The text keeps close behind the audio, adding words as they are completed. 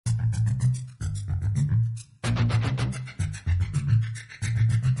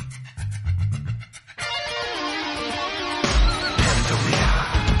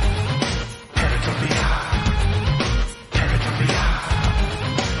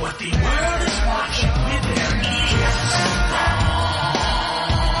but the world is watching with their ears.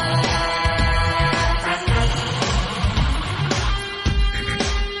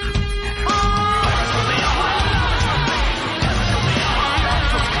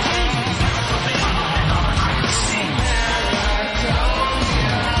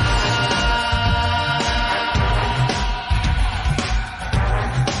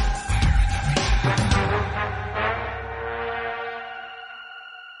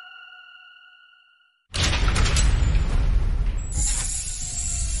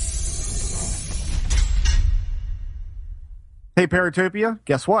 Hey, Paratopia,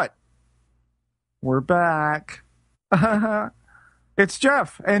 guess what? We're back. It's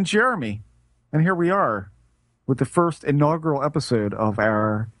Jeff and Jeremy. And here we are with the first inaugural episode of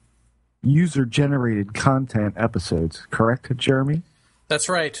our user-generated content episodes. Correct, Jeremy? That's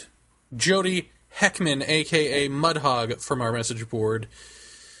right. Jody Heckman, a.k.a. Mudhog, from our message board.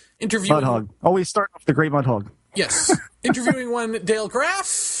 Interviewing... Mudhog. Always start off the great Mudhog. Yes. Interviewing one Dale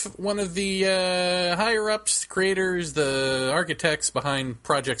Graff, one of the higher-ups, creators, the architects behind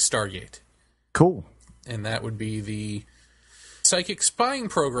Project Stargate. Cool. And that would be the psychic spying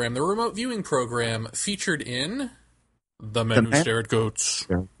program, the remote viewing program, featured in The Men Who Stare at Goats.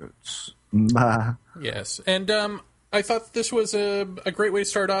 Yes. And I thought this was a great way to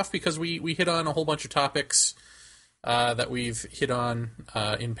start off because we hit on a whole bunch of topics that we've hit on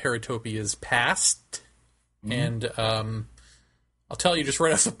in Paratopia's past. Mm-hmm. And I'll tell you just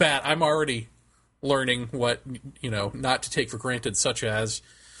right off the bat, I'm already learning what, not to take for granted, such as,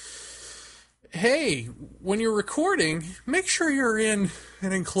 hey, when you're recording, make sure you're in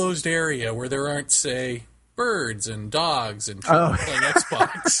an enclosed area where there aren't, say, birds and dogs and people playing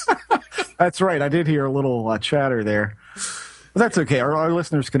Xbox. That's right. I did hear a little chatter there. But that's okay. Our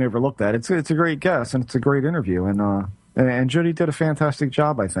listeners can overlook that. It's a great guess, and it's a great interview. And Jody did a fantastic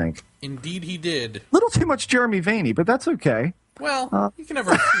job, I think. Indeed he did. Little too much Jeremy Vaeni, but that's okay. Well, you can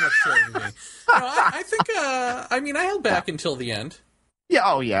never have too much Jeremy Vaeni. I think, I held back until the end.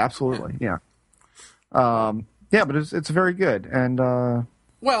 Yeah, yeah, absolutely, yeah. But it's very good. And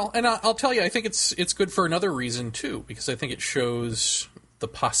well, and I'll tell you, I think it's good for another reason, too, because I think it shows the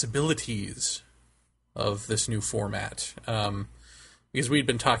possibilities of this new format. Because we'd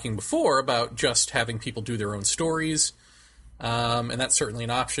been talking before about just having people do their own stories, and that's certainly an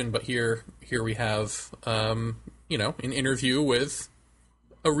option. But here we have, an interview with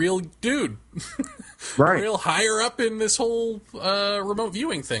a real dude, right? A real higher up in this whole remote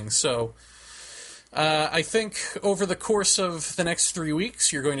viewing thing. So I think over the course of the next 3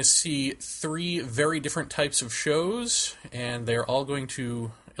 weeks, you're going to see 3 very different types of shows, and they're all going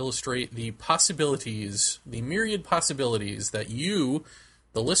to illustrate the possibilities, the myriad possibilities that you,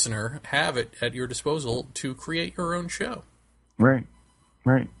 the listener, have at your disposal to create your own show. Right.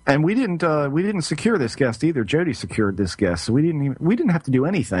 And we didn't secure this guest either. Jody secured this guest, so we didn't have to do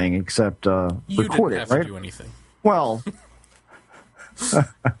anything except record it. You didn't have to do anything. Well,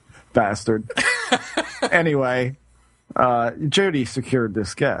 bastard. Anyway. Jody secured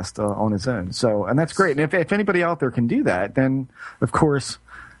this guest on his own, and that's great. And if anybody out there can do that, then of course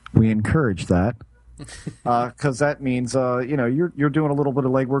we encourage that, because that means you're doing a little bit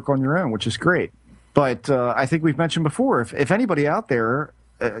of legwork on your own, which is great. But I think we've mentioned before, if anybody out there,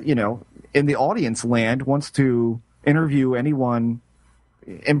 in the audience land wants to interview anyone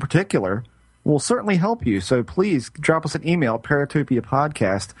in particular, we'll certainly help you. So please drop us an email,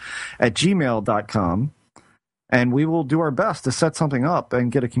 paratopiapodcast@gmail.com. And we will do our best to set something up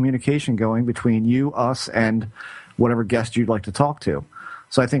and get a communication going between you, us, and whatever guest you'd like to talk to.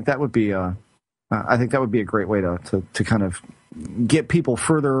 So I think that would be a great way to kind of get people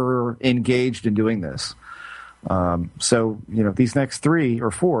further engaged in doing this. So these next 3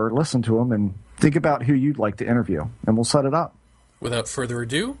 or 4, listen to them and think about who you'd like to interview, and we'll set it up. Without further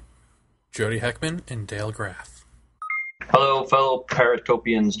ado, Jody Heckman and Dale Graff. Hello, fellow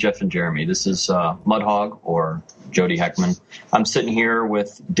Paratopians, Jeff and Jeremy. This is Mudhog, or Jody Heckman. I'm sitting here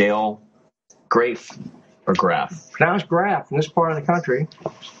with Dale Graff, or Graff. Pronounced Graff in this part of the country,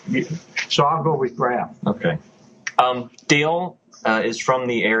 so I'll go with Graff. Okay. Dale is from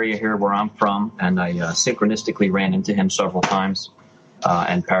the area here where I'm from, and I synchronistically ran into him several times,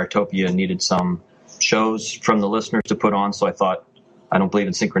 and Paratopia needed some shows from the listeners to put on, so I thought, I don't believe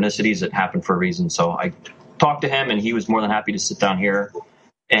in synchronicities. It happened for a reason, so I talked to him, and he was more than happy to sit down here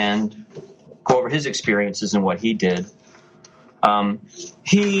and go over his experiences and what he did.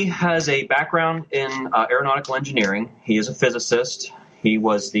 He has a background in aeronautical engineering. He is a physicist. He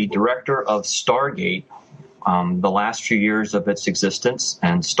was the director of Stargate the last few years of its existence,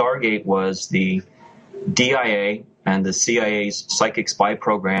 and Stargate was the DIA and the CIA's psychic spy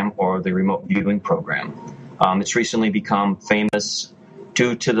program, or the remote viewing program. It's recently become famous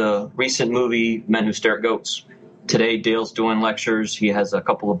due to the recent movie Men Who Stare at Goats. Today, Dale's doing lectures. He has a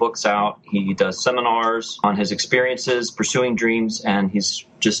couple of books out. He does seminars on his experiences, pursuing dreams, and he's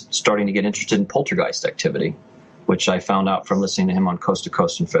just starting to get interested in poltergeist activity, which I found out from listening to him on Coast to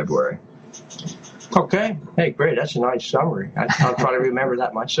Coast in February. Okay. Hey, great. That's a nice summary. I'll try to remember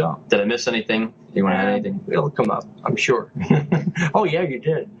that myself. Did I miss anything? You want to add anything? It'll come up, I'm sure. Oh, yeah, you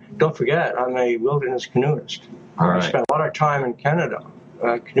did. Don't forget, I'm a wilderness canoeist. All right. I spent a lot of time in Canada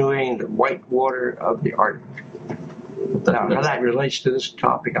canoeing the white water of the Arctic. Now, how that relates to this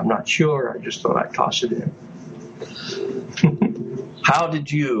topic, I'm not sure. I just thought I'd toss it in. How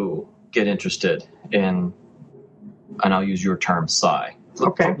did you get interested in, and I'll use your term, psi?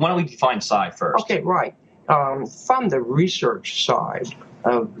 Okay. Why don't we define psi first? Okay, right. From the research side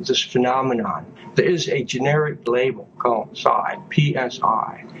of this phenomenon, there is a generic label called psi,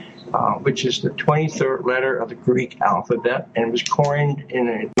 PSI, which is the 23rd letter of the Greek alphabet, and it was coined in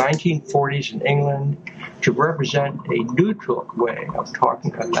the 1940s in England to represent a neutral way of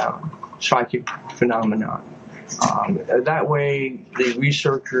talking about psychic phenomenon. That way, the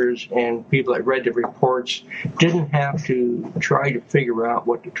researchers and people that read the reports didn't have to try to figure out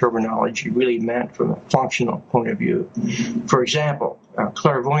what the terminology really meant from a functional point of view. For example,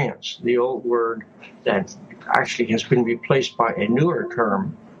 clairvoyance, the old word that actually has been replaced by a newer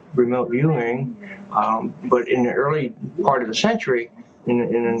term, remote viewing, but in the early part of the century, in the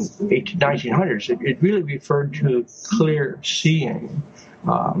 1900s, it really referred to clear seeing.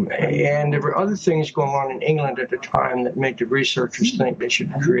 And there were other things going on in England at the time that made the researchers think they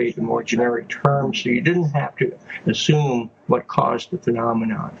should create a more generic term, so you didn't have to assume what caused the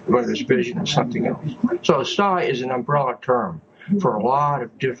phenomenon, whether it's vision or something else. So psi is an umbrella term for a lot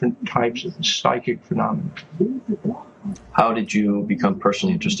of different types of psychic phenomena. How did you become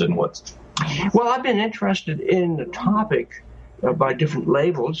personally interested in what? Well, I've been interested in the topic by different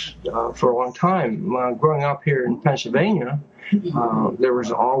labels for a long time. Growing up here in Pennsylvania, there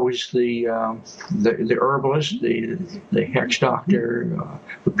was always the herbalist, the hex doctor,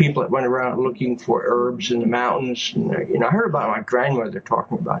 the people that went around looking for herbs in the mountains. And, I heard about my grandmother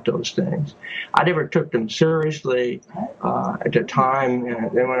talking about those things. I never took them seriously at the time.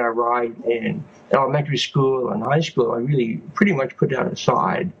 And then when I arrived in elementary school and high school, I really pretty much put that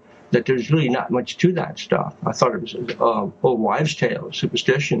aside, that there's really not much to that stuff. I thought it was an old wives' tale, a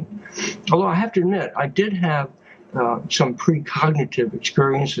superstition. Although I have to admit, I did have some precognitive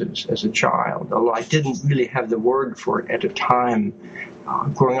experiences as a child, although I didn't really have the word for it at the time.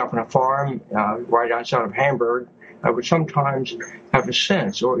 Growing up on a farm right outside of Hamburg, I would sometimes have a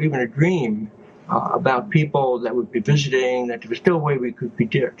sense or even a dream about people that would be visiting that there was no way we could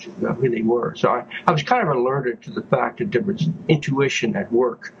predict who they were. So I was kind of alerted to the fact that there was intuition at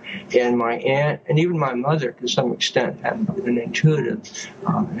work. And my aunt and even my mother, to some extent, had an intuitive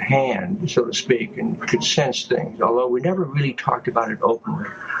hand, so to speak, and could sense things, although we never really talked about it openly.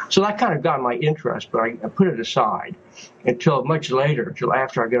 So that kind of got my interest, but I put it aside until much later, until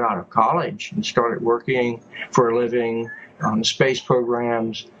after I got out of college and started working for a living on space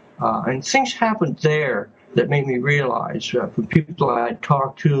programs. And things happened there that made me realize from people I had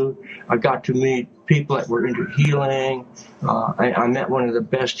talked to, I got to meet people that were into healing. I met one of the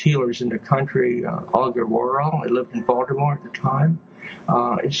best healers in the country, Olga Worrell. I lived in Baltimore at the time.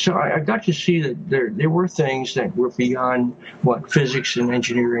 So I got to see that there were things that were beyond what physics and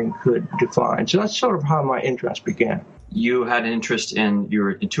engineering could define. So that's sort of how my interest began. You had an interest in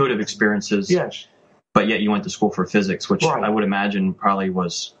your intuitive experiences. Yes. But yet you went to school for physics, which right. I would imagine probably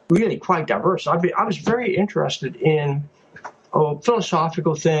was really quite diverse. I was very interested in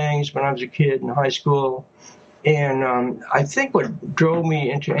philosophical things when I was a kid in high school. And I think what drove me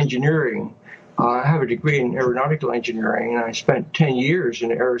into engineering, I have a degree in aeronautical engineering, and I spent 10 years in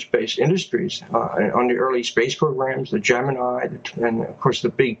the aerospace industries on the early space programs, the Gemini, and, of course, the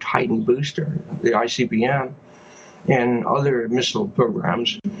big Titan booster, the ICBM, and other missile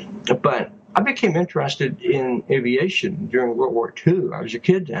programs. But I became interested in aviation during World War II. I was a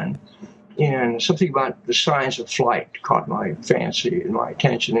kid then, and something about the science of flight caught my fancy and my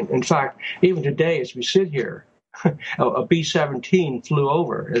attention. In fact, even today, as we sit here, a B-17 flew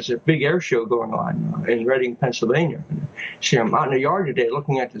over. There's a big air show going on in Reading, Pennsylvania. See, I'm out in the yard today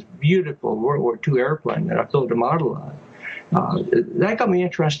looking at this beautiful World War II airplane that I built a model of. That got me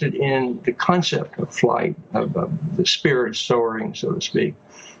interested in the concept of flight, of the spirit soaring, so to speak.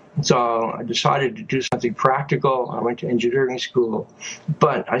 So I decided to do something practical. I went to engineering school,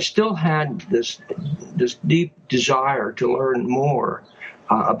 but I still had this deep desire to learn more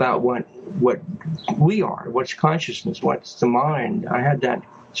about what we are, what's consciousness, what's the mind. I had that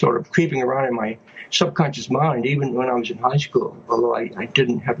sort of creeping around in my subconscious mind even when I was in high school, although I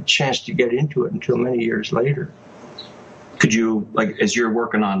didn't have a chance to get into it until many years later. Could you, like, as you're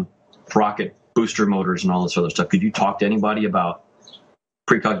working on rocket booster motors and all this other stuff, could you talk to anybody about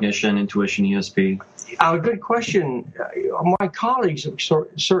precognition, intuition, ESP? Good question. My colleagues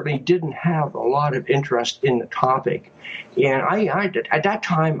certainly didn't have a lot of interest in the topic. And I at that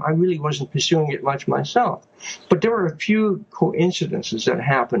time, I really wasn't pursuing it much myself. But there were a few coincidences that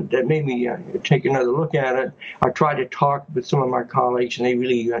happened that made me take another look at it. I tried to talk with some of my colleagues, and they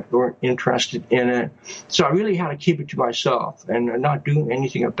really weren't interested in it. So I really had to keep it to myself and not do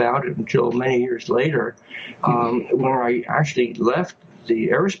anything about it until many years later, when I actually left the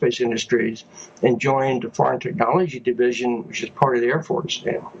aerospace industries and joined the Foreign Technology Division, which is part of the Air Force,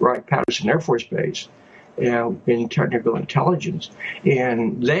 Wright-Patterson Air Force Base, in technical intelligence.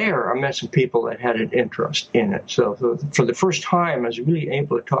 And there I met some people that had an interest in it. So for the first time, I was really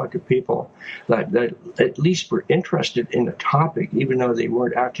able to talk to people that at least were interested in the topic, even though they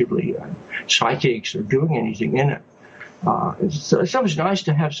weren't actively psychics or doing anything in it. So it was nice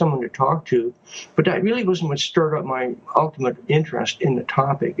to have someone to talk to, but that really wasn't what stirred up my ultimate interest in the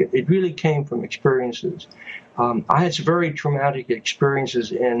topic. It really came from experiences. I had some very traumatic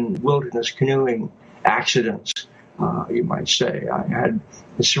experiences in wilderness canoeing accidents, you might say. I had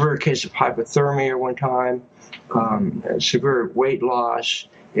a severe case of hypothermia one time, severe weight loss,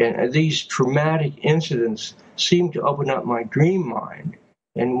 and these traumatic incidents seemed to open up my dream mind.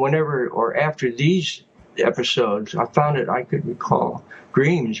 And whenever or after these episodes, I found that I could recall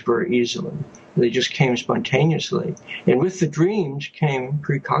dreams very easily. They just came spontaneously. And with the dreams came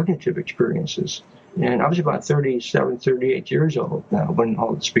precognitive experiences. And I was about 37, 38 years old now when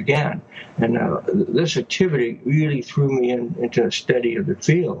all this began. And this activity really threw me into a study of the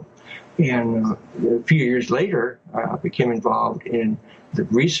field. And a few years later, I became involved in the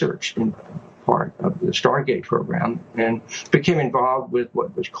research in part of the Stargate program and became involved with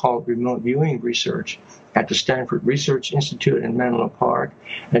what was called remote viewing research at the Stanford Research Institute in Menlo Park.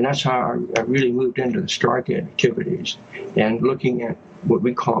 And that's how I really moved into the Stargate activities and looking at what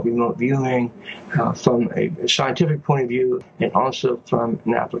we call remote viewing from a scientific point of view and also from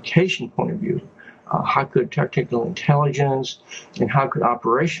an application point of view. How could technical intelligence and how could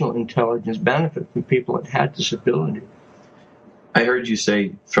operational intelligence benefit from people that had this ability? I heard you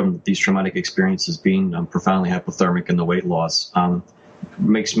say from these traumatic experiences being profoundly hypothermic and the weight loss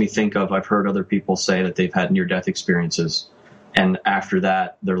makes me think of, I've heard other people say that they've had near-death experiences, and after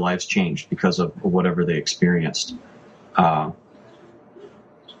that, their lives changed because of whatever they experienced. A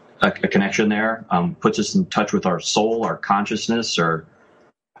connection there puts us in touch with our soul, our consciousness, or...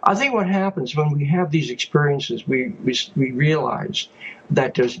 I think what happens when we have these experiences, we realize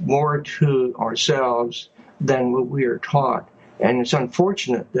that there's more to ourselves than what we are taught. And it's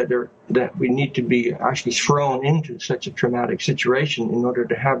unfortunate that we need to be actually thrown into such a traumatic situation in order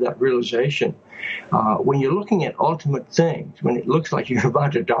to have that realization. When you're looking at ultimate things, when it looks like you're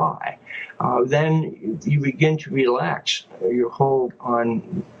about to die, then you begin to relax your hold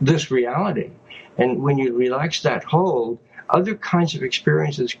on this reality. And when you relax that hold, other kinds of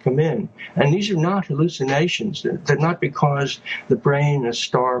experiences come in. And these are not hallucinations. They're not because the brain is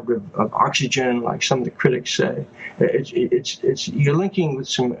starved of oxygen, like some of the critics say. It's you're linking with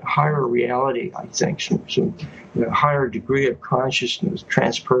some higher reality, I think, some higher degree of consciousness,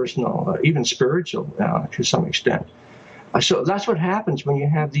 transpersonal, even spiritual to some extent. So that's what happens when you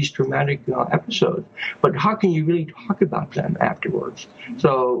have these traumatic episodes. But how can you really talk about them afterwards?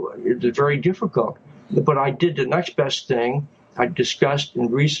 So it's very difficult. But I did the next best thing. I discussed and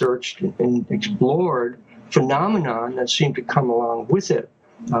researched and explored phenomenon that seemed to come along with it.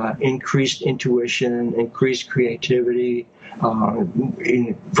 Increased intuition, increased creativity,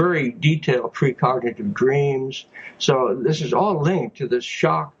 in very detailed precognitive dreams. So this is all linked to this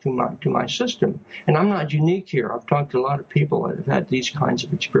shock to my system. And I'm not unique here. I've talked to a lot of people that have had these kinds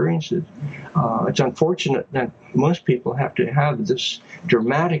of experiences. It's unfortunate that most people have to have this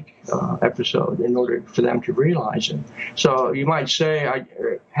dramatic episode in order for them to realize it. So you might say I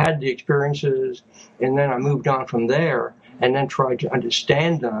had the experiences and then I moved on from there and then tried to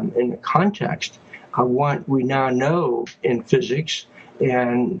understand them in the context of what we now know in physics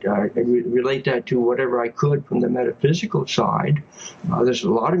and relate that to whatever I could from the metaphysical side. There's a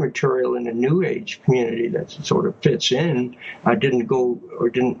lot of material in the New Age community that sort of fits in. I didn't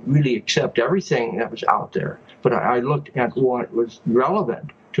really accept everything that was out there, but I looked at what was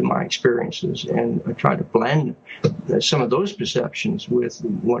relevant to my experiences and I tried to blend some of those perceptions with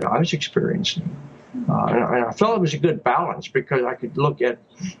what I was experiencing. And I felt it was a good balance because I could look at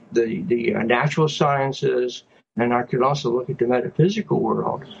the natural sciences, and I could also look at the metaphysical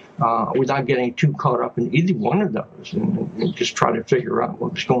world without getting too caught up in either one of those, and just try to figure out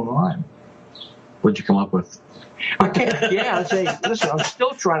what was going on. What'd you come up with? I'd say, listen, I'm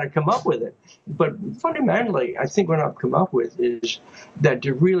still trying to come up with it. But fundamentally, I think what I've come up with is that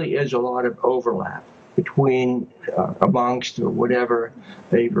there really is a lot of overlap between, amongst, or whatever,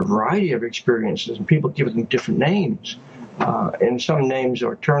 a variety of experiences, and people give them different names. And some names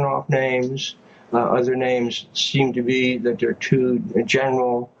are turn-off names. Other names seem to be that they're too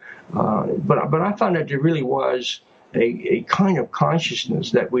general. But I found that there really was a kind of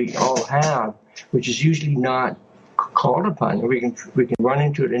consciousness that we all have, which is usually not called upon. We can run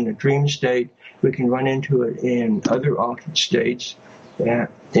into it in a dream state. We can run into it in other altered states. And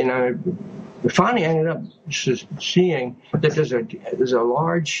I finally ended up seeing that there's a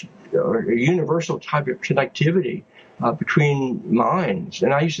large or a universal type of connectivity between minds.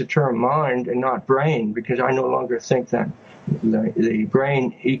 And I use the term mind and not brain because I no longer think that the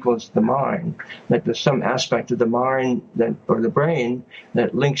brain equals the mind, that there's some aspect of the mind or the brain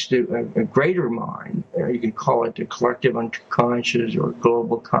that links to a greater mind. You can call it the collective unconscious or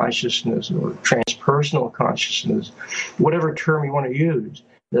global consciousness or transpersonal consciousness, whatever term you want to use.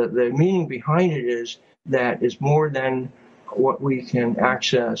 The meaning behind it is that it's more than what we can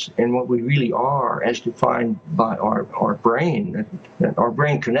access and what we really are as defined by our brain, that our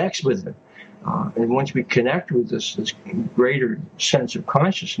brain connects with it. And once we connect with this greater sense of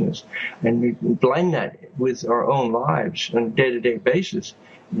consciousness and we blend that with our own lives on a day-to-day basis,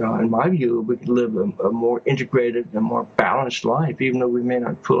 in my view, we can live a more integrated and more balanced life, even though we may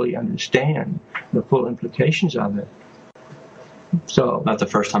not fully understand the full implications of it. So, not the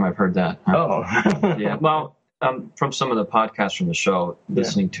first time I've heard that. Oh. Yeah. Well, from some of the podcasts from the show,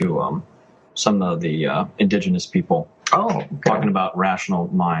 listening to some of the indigenous people talking about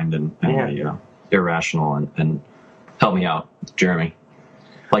rational mind and the irrational, and help me out, Jeremy.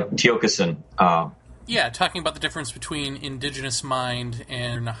 Like Tiokasin. Talking about the difference between indigenous mind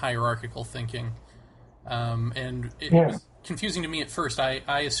and hierarchical thinking. And it was confusing to me at first.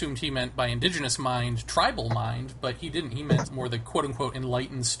 I assumed he meant by indigenous mind, tribal mind, but he didn't. He meant more the quote-unquote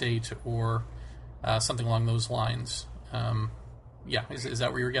enlightened state or something along those lines. Is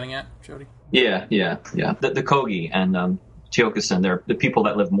that what you were getting at, Jody? Yeah. The Kogi and Tiokasin, they're the people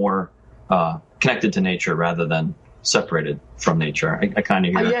that live more connected to nature rather than separated from nature. I kind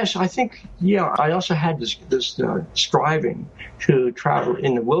of hear. Yes, I think. Yeah, I also had this striving to travel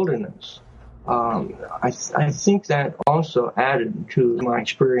in the wilderness. I think that also added to my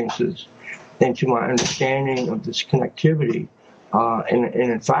experiences and to my understanding of this connectivity. And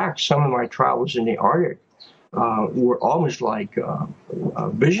in fact, some of my travels in the Arctic were almost like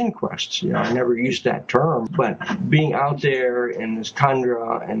vision quests. I never used that term, but being out there in this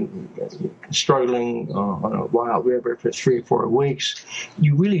tundra and struggling on a wild river for 3 or 4 weeks,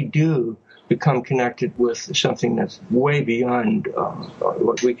 you really do become connected with something that's way beyond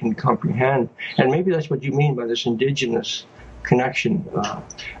what we can comprehend. And maybe that's what you mean by this indigenous connection. I've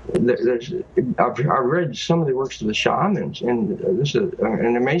read some of the works of the shamans, and there's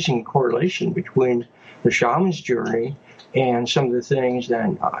an amazing correlation between the shaman's journey and some of the things that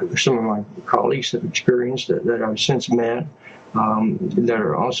some of my colleagues have experienced that I've since met that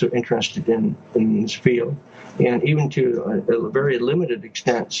are also interested in this field. And even to a very limited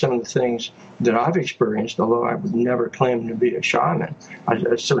extent, some of the things that I've experienced, although I would never claim to be a shaman, I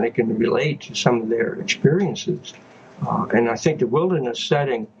certainly can relate to some of their experiences. And I think the wilderness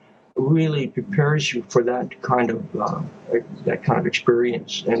setting really prepares you for that kind of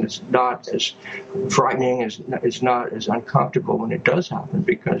experience, and it's not as frightening, it's not as uncomfortable when it does happen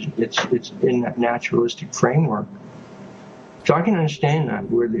because it's in that naturalistic framework. So I can understand that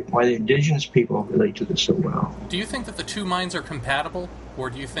why the indigenous people relate to this so well. Do you think that the two minds are compatible, or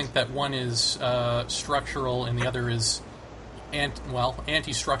do you think that one is structural and the other is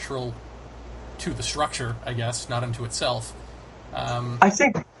anti-structural to the structure, I guess, not unto itself? I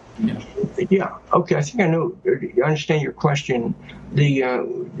think. Yeah. Okay. I think I know. I understand your question.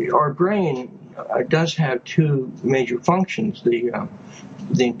 Our brain does have two major functions: the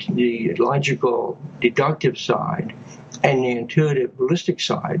logical, deductive side, and the intuitive, holistic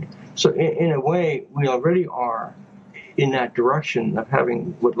side. So, in a way, we already are in that direction of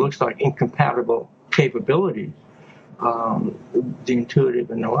having what looks like incompatible capabilities, the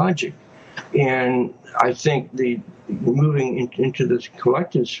intuitive and the logic. And I think moving into this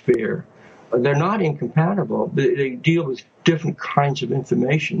collective sphere, they're not incompatible. They deal with different kinds of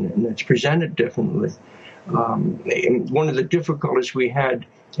information, and it's presented differently. And one of the difficulties we had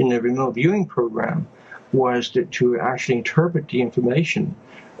in the remote viewing program was to actually interpret the information.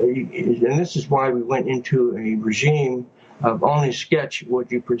 And this is why we went into a regime of only sketch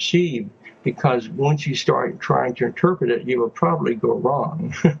what you perceive, because once you start trying to interpret it, you will probably go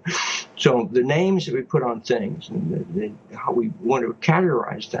wrong. So the names that we put on things and how we want to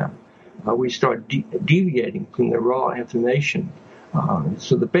categorize them, we start deviating from the raw information.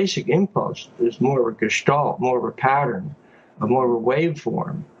 So the basic impulse is more of a gestalt, more of a pattern, more of a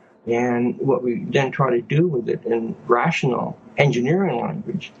waveform. And what we then try to do with it in rational engineering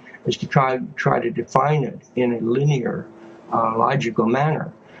language is to try to define it in a linear, logical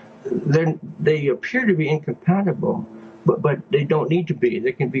manner. They appear to be incompatible, but they don't need to be.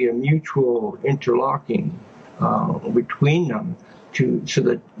 There can be a mutual interlocking between them so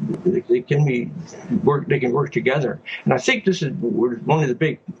that they can work together. And I think this is one of the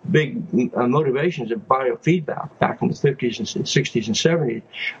big motivations of biofeedback back in the 50s and 60s and 70s.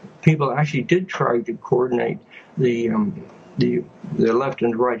 People actually did try to coordinate the left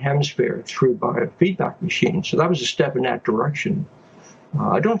and the right hemisphere through biofeedback machines. So that was a step in that direction.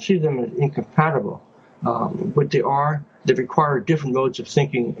 I don't see them as incompatible, but they require different modes of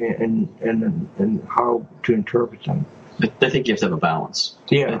thinking and how to interpret them. I think you have to have a balance.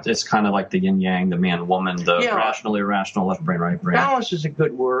 Yeah. It's kind of like the yin-yang, the man-woman, the rational, irrational, left brain, right brain. Balance is a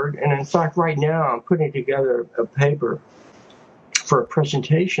good word. And in fact, right now, I'm putting together a paper for a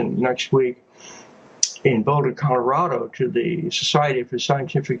presentation next week in Boulder, Colorado, to the Society for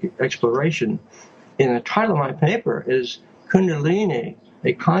Scientific Exploration. And the title of my paper is Kundalini,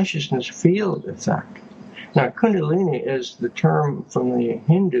 a Consciousness Field Effect. Now, Kundalini is the term from the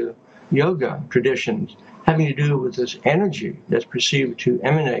Hindu yoga traditions, having to do with this energy that's perceived to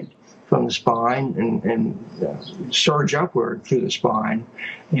emanate from the spine and surge upward through the spine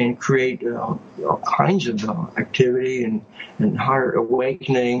and create all kinds of activity and higher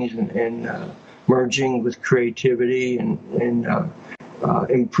awakenings and merging with creativity and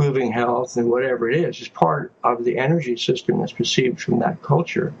improving health and whatever it is. It's part of the energy system that's perceived from that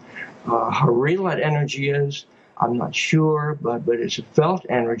culture. How real that energy is, I'm not sure, but it's a felt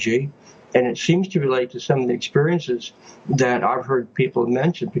energy. And it seems to relate to some of the experiences that I've heard people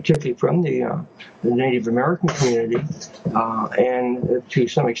mention, particularly from the Native American community, and to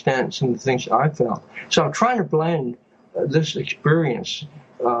some extent some of the things I felt. So I'm trying to blend this experience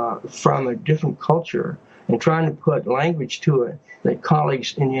from a different culture and trying to put language to it that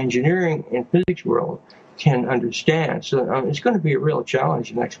colleagues in the engineering and physics world can understand. So it's going to be a real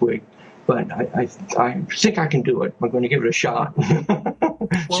challenge next week. But I think I can do it. I'm going to give it a shot.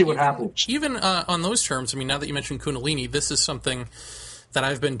 See what happens. Even on those terms, I mean, now that you mentioned Kundalini, this is something that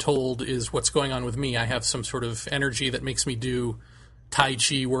I've been told is what's going on with me. I have some sort of energy that makes me do Tai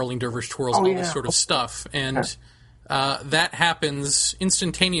Chi, whirling dervish twirls, and all this sort of stuff. And that happens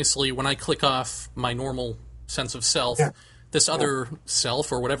instantaneously when I click off my normal sense of self. Yeah. This other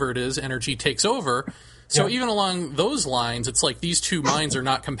self, or whatever it is, energy takes over. So even along those lines, it's like these two minds are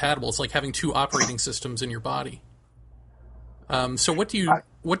not compatible. It's like having two operating systems in your body. So what do you do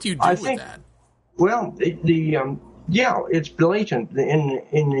with that? Well, it's blatant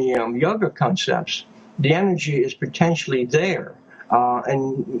in the yoga concepts. The energy is potentially there,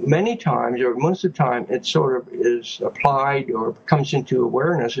 and many times, or most of the time, it sort of is applied or comes into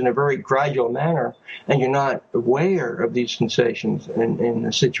awareness in a very gradual manner, and you're not aware of these sensations and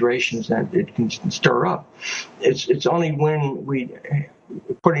the situations that it can stir up. It's only when we,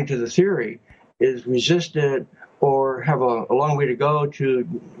 according to the theory, is resisted or have a long way to go to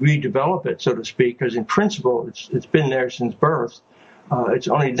redevelop it, so to speak, because in principle it's been there since birth. It's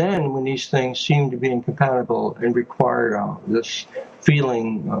only then when these things seem to be incompatible and require this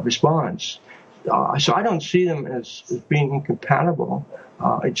feeling response. So I don't see them as being incompatible.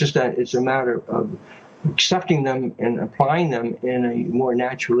 It's just that it's a matter of accepting them and applying them in a more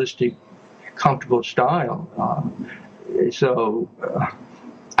naturalistic, comfortable style.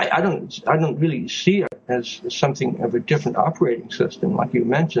 I don't really see it as something of a different operating system, like you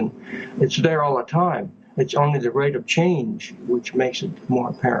mentioned. It's there all the time. It's only the rate of change which makes it more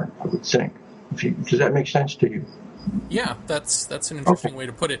apparent, I would think. Does that make sense to you? Yeah, that's an interesting way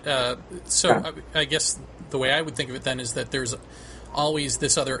to put it. I guess the way I would think of it then is that there's always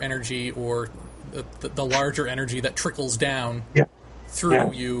this other energy, or the larger energy that trickles down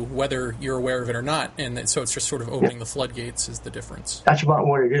through you, whether you're aware of it or not. And so it's just sort of opening the floodgates is the difference. That's about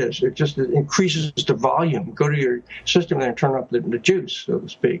what it is. It just increases the volume. Go to your system and turn up the juice, so to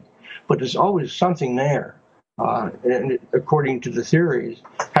speak. But there's always something there, and according to the theories,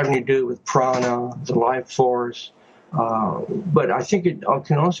 having to do with prana, the life force. But I think it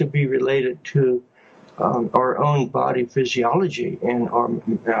can also be related to our own body physiology and our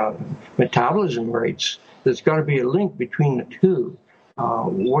metabolism rates. There's got to be a link between the two.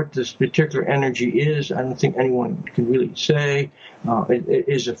 What this particular energy is, I don't think anyone can really say. It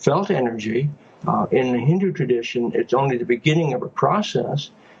is a felt energy. In the Hindu tradition, it's only the beginning of a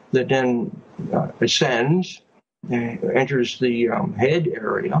process that then ascends, enters the head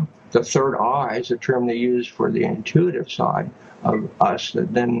area. The third eye is a term they use for the intuitive side of us,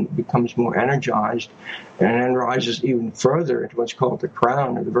 that then becomes more energized and then rises even further into what's called the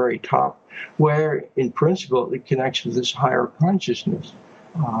crown at the very top, where in principle it connects with this higher consciousness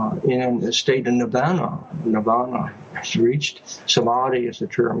in a state of nirvana. Nirvana is reached. Samadhi is the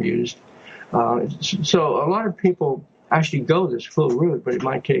term used. So a lot of people actually go this full route, but it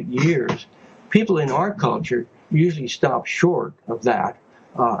might take years. People in our culture usually stop short of that,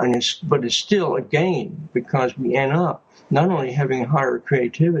 but it's still a gain, because we end up not only having higher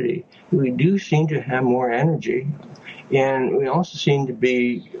creativity, we do seem to have more energy, and we also seem to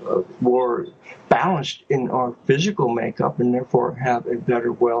be more balanced in our physical makeup, and therefore have a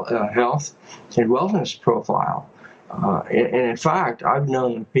better health and wellness profile. And in fact, I've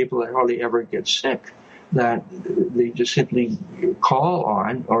known people that hardly ever get sick, that they just simply call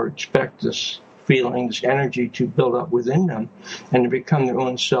on or expect this feeling, this energy to build up within them and to become their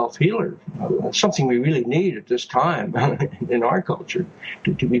own self-healer. That's something we really need at this time in our culture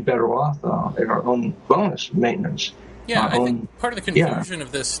to be better off in our own wellness maintenance. Yeah, I think part of the confusion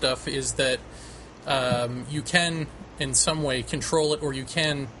of this stuff is that you can, in some way, control it, or you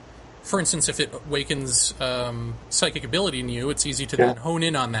can, for instance, if it awakens psychic ability in you, it's easy to then hone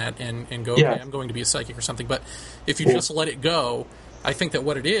in on that and go, okay, I'm going to be a psychic or something. But if you just let it go, I think that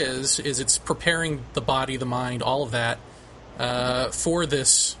what it is it's preparing the body, the mind, all of that for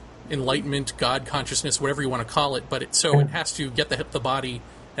this enlightenment, God consciousness, whatever you want to call it. But it has to get the body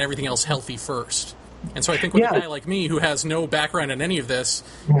and everything else healthy first. And so I think with a guy like me who has no background in any of this,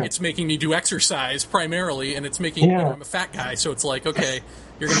 it's making me do exercise primarily, and it's making I'm a fat guy, so it's like, okay,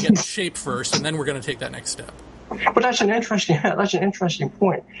 you're going to get in shape first, and then we're going to take that next step. But that's an interesting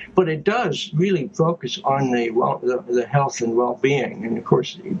point. But it does really focus on the health and well-being. And of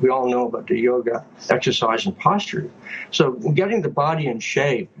course, we all know about the yoga, exercise, and posture. So getting the body in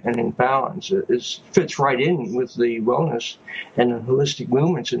shape and in balance fits right in with the wellness and the holistic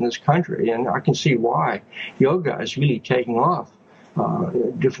movements in this country. And I can see why yoga is really taking off.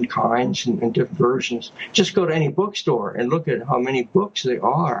 Different kinds and different versions. Just go to any bookstore and look at how many books there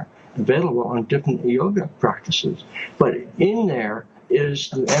are available on different yoga practices. But in there is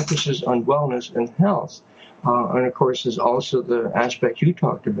the emphasis on wellness and health. And of course, there's also the aspect you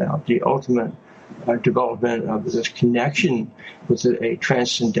talked about, the ultimate development of this connection with a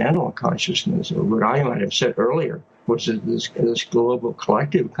transcendental consciousness, or what I might have said earlier, was this global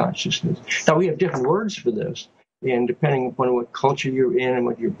collective consciousness. Now, we have different words for this. And depending upon what culture you're in and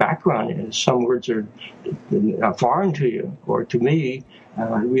what your background is, some words are foreign to you or to me.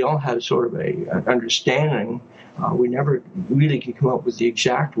 We all have sort of an understanding. We never really can come up with the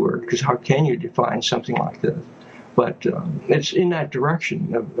exact word, because how can you define something like this? But it's in that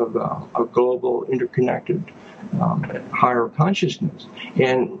direction of a global, interconnected, higher consciousness.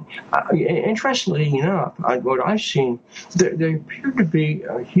 And interestingly enough, what I've seen, there appeared to be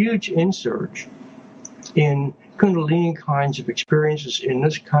a huge insurge in Kundalini kinds of experiences in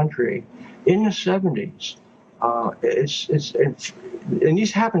this country in the 70s. And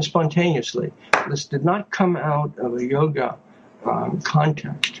these happened spontaneously. This did not come out of a yoga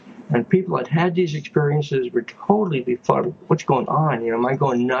context. And people that had these experiences were totally befuddled. What's going on? Am I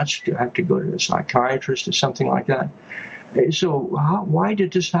going nuts? Do I have to go to a psychiatrist or something like that? So why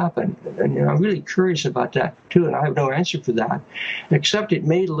did this happen? And I'm really curious about that, too, and I have no answer for that, except it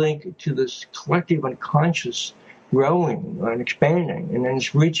may link to this collective unconscious growing and expanding, and then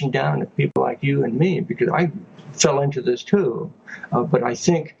it's reaching down to people like you and me, because I fell into this, too. But I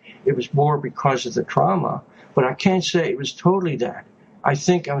think it was more because of the trauma, but I can't say it was totally that. I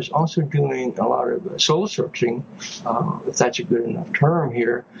think I was also doing a lot of soul searching, if that's a good enough term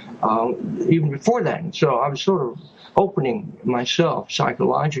here, even before that. And so I was sort of opening myself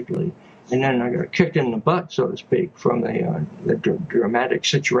psychologically, and then I got kicked in the butt, so to speak, from the dramatic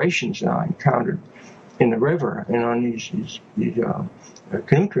situations that I encountered in the river and on these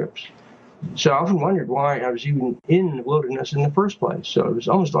canoe trips. So I often wondered why I was even in the wilderness in the first place. So it was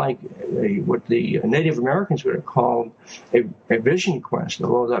almost like what the Native Americans would have called a vision quest,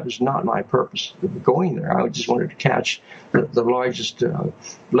 although that was not my purpose of going there. I just wanted to catch the largest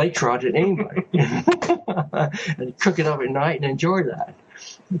lake trout in anybody and cook it up at night and enjoy that.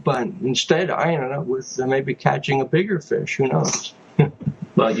 But instead, I ended up with maybe catching a bigger fish. Who knows?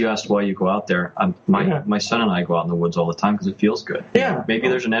 Well, you asked why you go out there. My son and I go out in the woods all the time because it feels good. Yeah. Maybe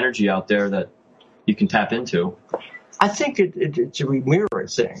there's an energy out there that you can tap into. I think it's a mirror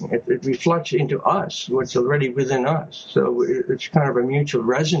thing. It reflects into us what's already within us. So it's kind of a mutual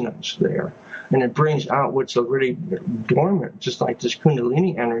resonance there. And it brings out what's already dormant, just like this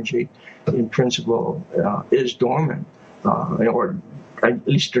Kundalini energy, in principle, is dormant. Or at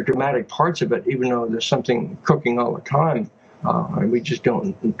least the dramatic parts of it, even though there's something cooking all the time, and we just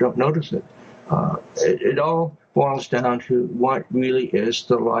don't notice it. It all boils down to what really is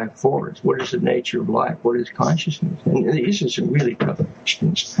the life force. What is the nature of life? What is consciousness? And these are some really tough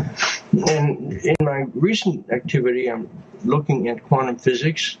questions. And in my recent activity, I'm looking at quantum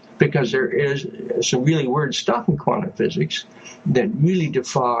physics because there is some really weird stuff in quantum physics that really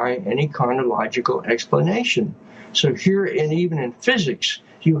defy any kind of logical explanation. So here, and even in physics,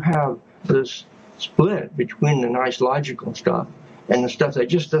 you have this split between the nice logical stuff and the stuff that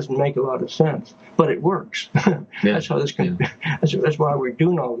just doesn't make a lot of sense, but it works. That's how this can. That's why we're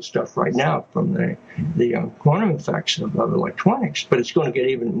doing all this stuff right now from the quantum effects of electronics. But it's going to get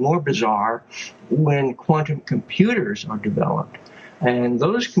even more bizarre when quantum computers are developed, and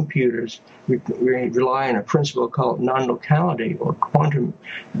those computers rely on a principle called non-locality or quantum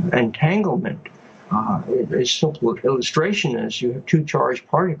entanglement. A simple illustration is you have two charged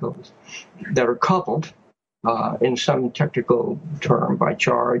particles that are coupled. In some technical term, by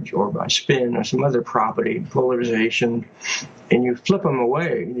charge or by spin or some other property, polarization, and you flip them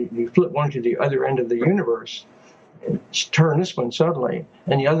away. You flip one to the other end of the universe, and turn this one suddenly,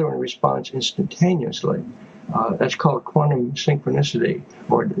 and the other one responds instantaneously. That's called quantum synchronicity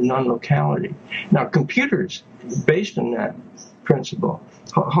or non-locality. Now, computers, based on that principle,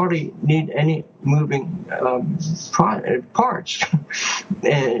 hardly need any moving parts.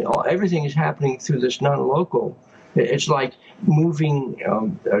 And everything is happening through this non-local. It's like moving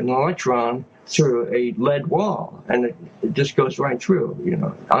an electron through a lead wall, and it just goes right through,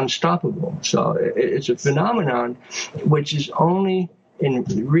 unstoppable. So it's a phenomenon which is only in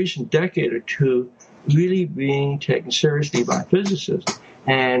the recent decade or two really being taken seriously by physicists.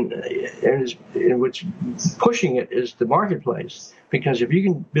 And what's pushing it is the marketplace. Because if you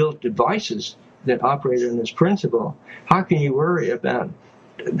can build devices that operate on this principle, how can you worry about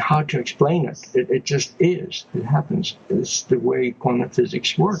how to explain it? It just is. It happens. It's the way quantum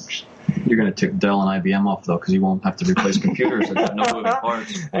physics works. You're going to tick Dell and IBM off, though, because you won't have to replace computers that have no moving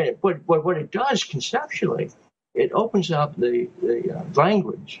parts. But what it does conceptually, it opens up the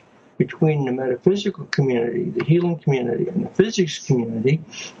language between the metaphysical community, the healing community, and the physics community,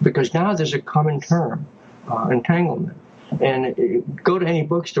 because now there's a common term, entanglement. And go to any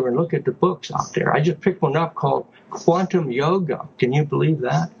bookstore and look at the books out there. I just picked one up called Quantum Yoga. Can you believe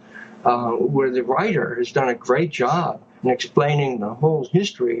that? Where the writer has done a great job in explaining the whole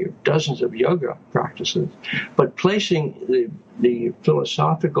history of dozens of yoga practices, but placing the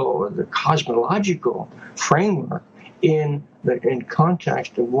philosophical or the cosmological framework in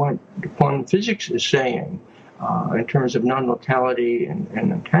context of what quantum physics is saying in terms of non-locality and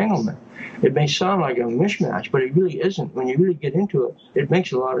entanglement. It may sound like a mishmash, but it really isn't. When you really get into it, it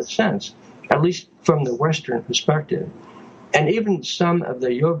makes a lot of sense, at least from the Western perspective. And even some of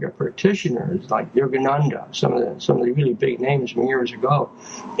the yoga practitioners, like Yogananda, some of the really big names from years ago,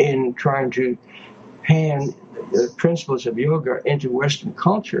 in trying to hand the principles of yoga into Western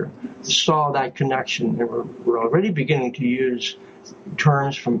culture, saw that connection and were already beginning to use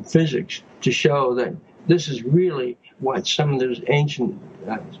terms from physics to show that this is really what some of those ancient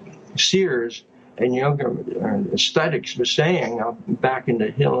seers and yoga aesthetics were saying back in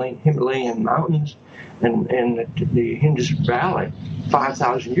the Himalayan mountains and the Indus Valley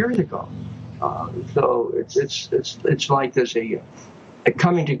 5,000 years ago. So it's like there's a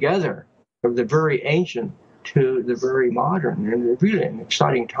coming together of the very ancient to the very modern, and it's really an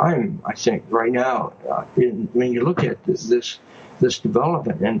exciting time, I think, right now. When you look at this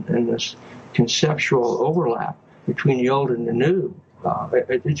development and this conceptual overlap between the old and the new,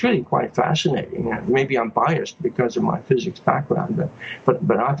 it's really quite fascinating. Maybe I'm biased because of my physics background,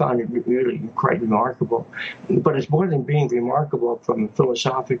 but I found it really quite remarkable. But it's more than being remarkable from a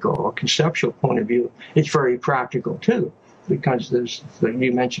philosophical or conceptual point of view. It's very practical too, because there's,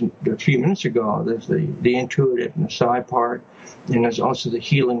 you mentioned a few minutes ago, there's the intuitive and the psi part, and there's also the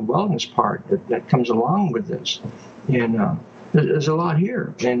healing wellness part that comes along with this. And there's a lot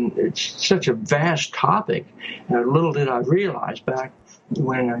here, and it's such a vast topic. Little did I realize back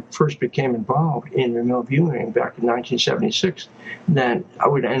when I first became involved in remote viewing back in 1976, that I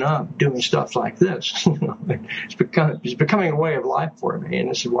would end up doing stuff like this. It's becoming a way of life for me, and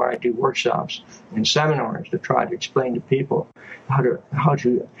this is why I do workshops and seminars to try to explain to people how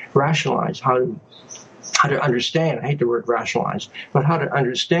to rationalize, how to understand. I hate the word rationalize, but how to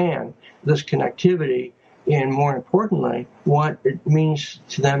understand this connectivity, and more importantly, what it means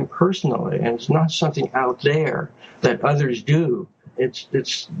to them personally. And it's not something out there that others do.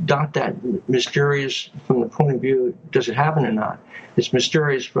 It's not that mysterious from the point of view, does it happen or not? It's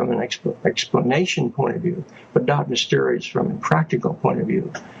mysterious from an explanation point of view, but not mysterious from a practical point of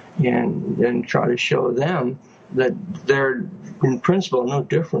view. And try to show them that they're, in principle, no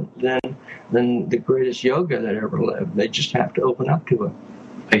different than the greatest yoga that ever lived. They just have to open up to it.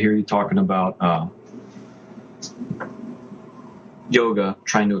 I hear you talking about yoga,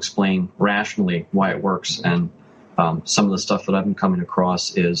 trying to explain rationally why it works, and some of the stuff that I've been coming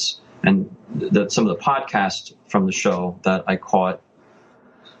across is, and some of the podcasts from the show that I caught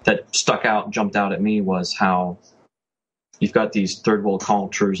that jumped out at me, was how you've got these third world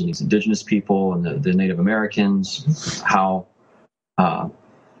cultures and these indigenous people and the Native Americans, how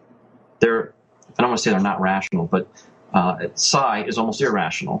they're, I don't want to say they're not rational, but psi is almost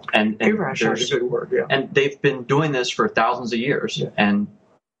irrational. And Irrational is a good word, yeah. And they've been doing this for thousands of years. Yeah. And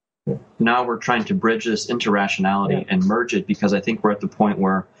now we're trying to bridge this into rationality and merge it, because I think we're at the point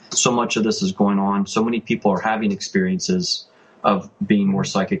where so much of this is going on. So many people are having experiences of being more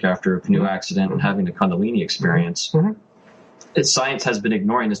psychic after a canoe accident and having a Kundalini experience. Science has been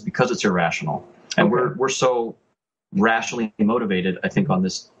ignoring this because it's irrational. And we're so rationally motivated, I think, on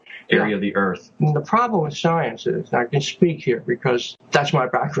this area of the earth. And the problem with science is, and I can speak here because that's my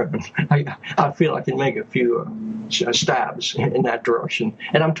background, I feel I can make a few stabs in that direction.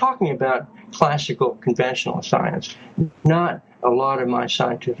 And I'm talking about classical, conventional science, not a lot of my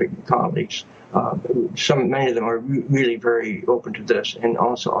scientific colleagues. Many of them are really very open to this and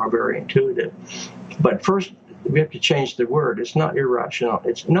also are very intuitive. But first, we have to change the word. It's not irrational,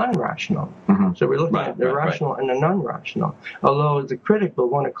 it's non-rational. So we're looking at the rational and the non-rational. Although the critic will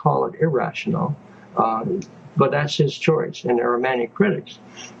want to call it irrational, but that's his choice, and there are many critics.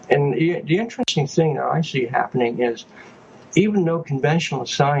 And the interesting thing that I see happening is, even though conventional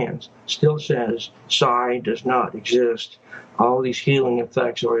science still says psi does not exist, all these healing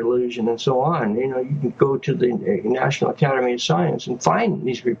effects are illusion and so on, you can go to the National Academy of Science and find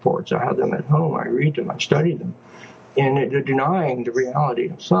these reports. I have them at home, I read them, I study them, and they're denying the reality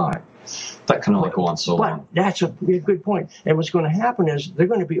of psi. That can only go on so long. That's a good point. And what's going to happen is they're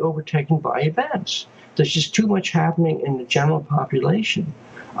going to be overtaken by events. There's just too much happening in the general population.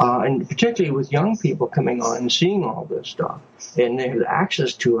 And particularly with young people coming on and seeing all this stuff, and they have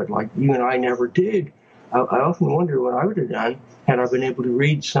access to it like you and I never did. I often wonder what I would have done had I been able to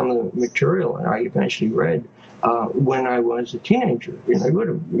read some of the material that I eventually read when I was a teenager. It would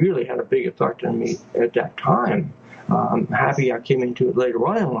have really had a big effect on me at that time. I'm happy I came into it later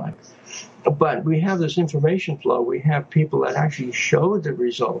on in life. But we have this information flow. We have people that actually show the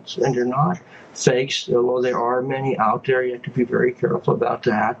results, and they're not fakes, although there are many out there. You have to be very careful about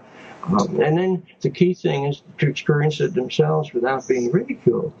that. And then the key thing is to experience it themselves without being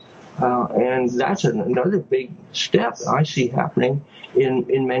ridiculed. And that's another big step I see happening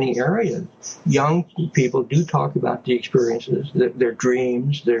in many areas. Young people do talk about the experiences, their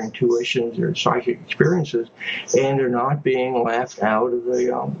dreams, their intuitions, their psychic experiences, and they're not being left out of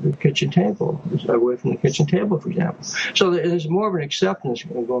the kitchen table, away from the kitchen table, for example. So there's more of an acceptance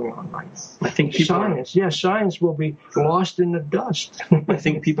going on right now. I think science will be lost in the dust. I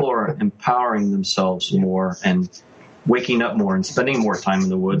think people are empowering themselves more and waking up more and spending more time in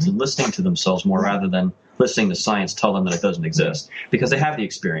the woods and listening to themselves more rather than listening to science tell them that it doesn't exist, because they have the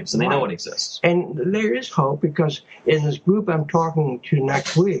experience and they know it exists. And there is hope, because in this group I'm talking to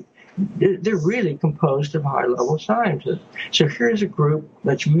next week, they're really composed of high-level scientists. So here's a group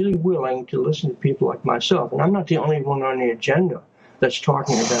that's really willing to listen to people like myself. And I'm not the only one on the agenda that's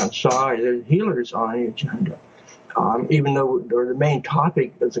talking about psi. There's healers on the agenda. Even though the main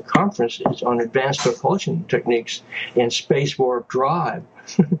topic of the conference is on advanced propulsion techniques and space warp drive,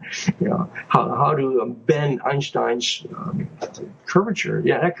 how to bend Einstein's curvature,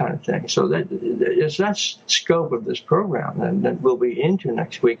 that kind of thing. So that's scope of this program, and that we'll be into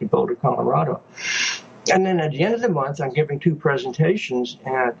next week in Boulder, Colorado. And then at the end of the month, I'm giving 2 presentations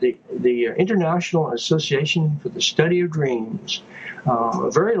at the International Association for the Study of Dreams,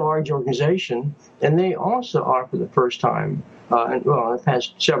 a very large organization, and they also are, for the first time, in the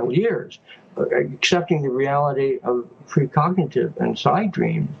past several years, accepting the reality of precognitive and psi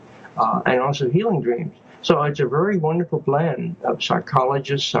dreams, and also healing dreams. So it's a very wonderful blend of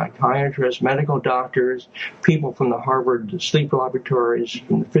psychologists, psychiatrists, medical doctors, people from the Harvard sleep laboratories,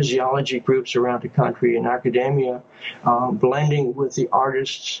 from the physiology groups around the country and academia, blending with the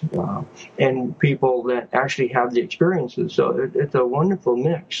artists and people that actually have the experiences. So it's a wonderful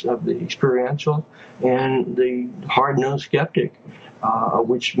mix of the experiential and the hard-nosed skeptic.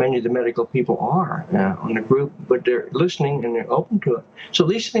 Which many of the medical people are on the group, but they're listening and they're open to it. So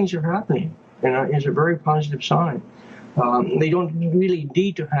these things are happening, and it's a very positive sign. They don't really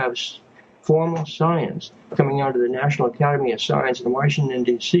need to have formal science coming out of the National Academy of Science in Washington,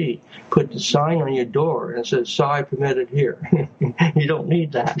 D.C. Put the sign on your door and says, "Psi permitted here." You don't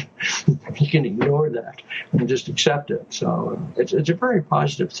need that. You can ignore that and just accept it. So it's a very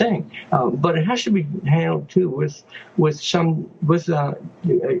positive thing. But it has to be handled, too, with a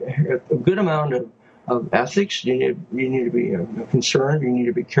good amount of ethics. You need to be concerned. You need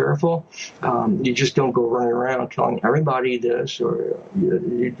to be careful. You just don't go running around telling everybody this, or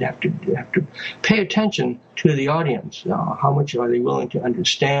you have to pay attention to the audience. How much are they willing to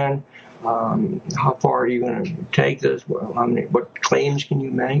understand? How far are you going to take this? What claims can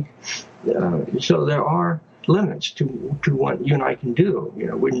you make? So there are limits to what you and I can do.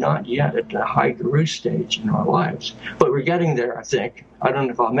 We're not yet at the high guru stage in our lives, but we're getting there, I think. I don't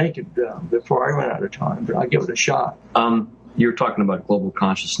know if I'll make it before I run out of time, but I'll give it a shot. You're talking about global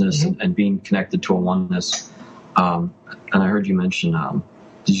consciousness and being connected to a oneness. And I heard you mention,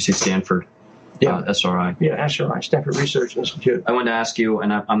 did you say Stanford? Yeah. SRI. Yeah, SRI, Stanford Research Institute. I wanted to ask you,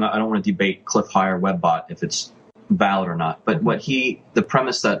 and I don't want to debate Cliff High or Webbot if it's valid or not, but the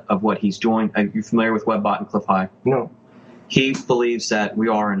premise of what he's doing, are you familiar with Webbot and Cliff High? No. He believes that we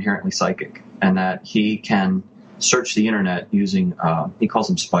are inherently psychic and that he can search the internet using, he calls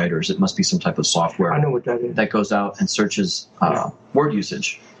them spiders. It must be some type of software. I know what that is. That goes out and searches word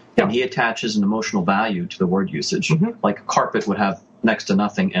usage. Yeah. And he attaches an emotional value to the word usage. Like a carpet would have next to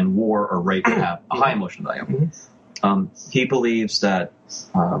nothing, and war or rape would have a high emotional value. He believes that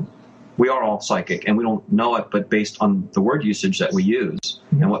we are all psychic, and we don't know it, but based on the word usage that we use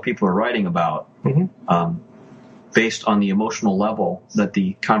and what people are writing about, based on the emotional level that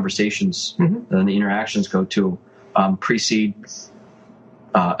the conversations and the interactions go to, precede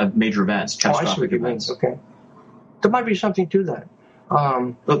major events, catastrophic events. Okay. There might be something to that.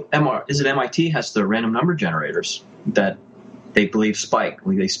 Look, MIT has the random number generators that they believe spike.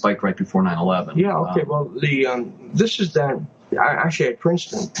 They spiked right before 9/11. Yeah. Okay. Well, this is that. Actually, at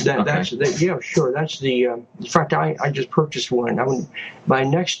Princeton. Yeah, sure. That's the. In fact, I just purchased one. My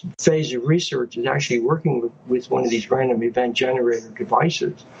next phase of research is actually working with one of these random event generator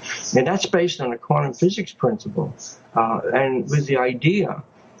devices, and that's based on a quantum physics principle, and with the idea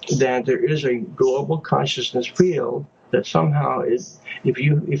that there is a global consciousness field that somehow is,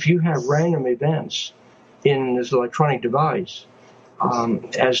 if you have random events in this electronic device,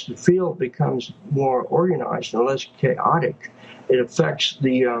 as the field becomes more organized and less chaotic, it affects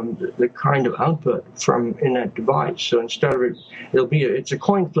the kind of output from in that device. So instead of it's a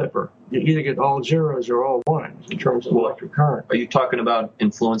coin flipper. You either get all zeros or all ones in terms of electric current. Are you talking about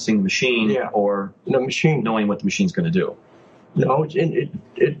influencing the machine, or the machine, knowing what the machine's going to do? No,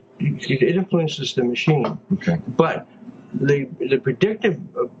 it influences the machine. Okay, but the predictive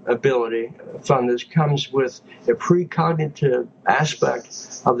ability from this comes with a precognitive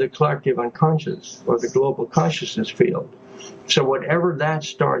aspect of the collective unconscious or the global consciousness field. So whatever that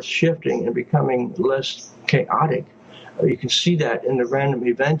starts shifting and becoming less chaotic, you can see that in the random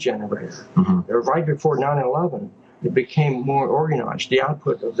event generator. Right before 9/11, it became more organized. The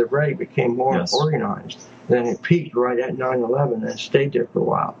output of the ray became more organized. Then it peaked right at 9/11 and stayed there for a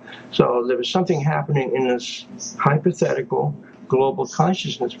while. So there was something happening in this hypothetical global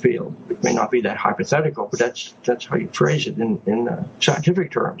consciousness field. It may not be that hypothetical, but that's how you phrase it in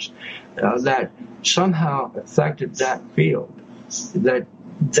scientific terms, that somehow affected that field, that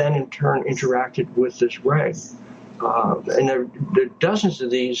then in turn interacted with this ray. And there are dozens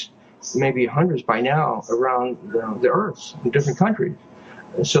of these, maybe hundreds by now, around the Earth in different countries.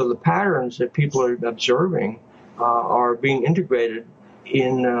 So the patterns that people are observing are being integrated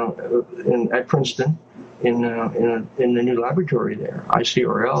at Princeton in the new laboratory there,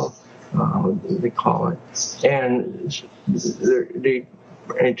 ICRL, they call it. And the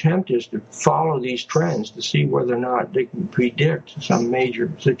attempt is to follow these trends to see whether or not they can predict some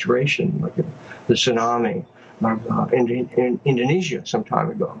major situation like the tsunami in Indonesia some time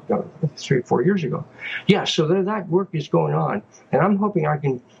ago, 3 or 4 years ago. Yeah, so that work is going on, and I'm hoping I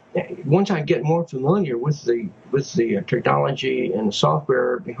can, once I get more familiar with the technology and the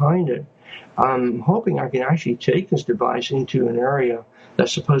software behind it, I'm hoping I can actually take this device into an area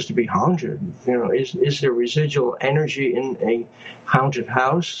that's supposed to be haunted. Is there residual energy in a haunted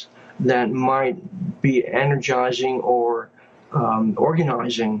house that might be energizing or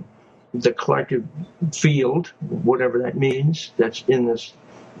organizing the collective field, whatever that means, that's in this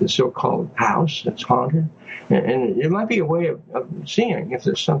the so-called house that's haunted? And it might be a way of seeing if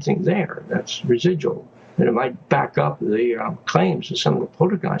there's something there that's residual, and it might back up the claims of some of the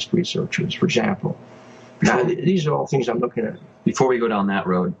poltergeist researchers, for example. Now, these are all things I'm looking at. Before we go down that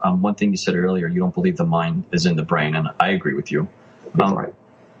road, one thing you said earlier, you don't believe the mind is in the brain, and I agree with you. Right.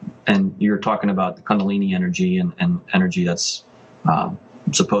 And you're talking about the Kundalini energy and energy that's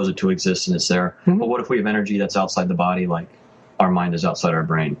supposed to exist and it's there. Mm-hmm. But what if we have energy that's outside the body, like our mind is outside our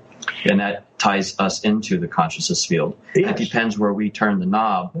brain? And that ties us into the consciousness field. Yes. It depends where we turn the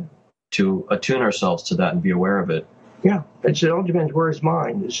knob to attune ourselves to that and be aware of it. Yeah, it all depends where it's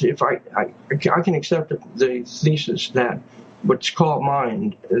mind. If I can accept the thesis that what's called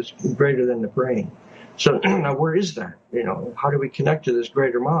mind is greater than the brain. So now where is that? How do we connect to this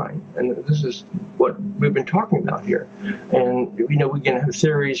greater mind? And this is what we've been talking about here. And, we can have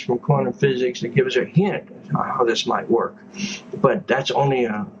theories from quantum physics that give us a hint of how this might work. But that's only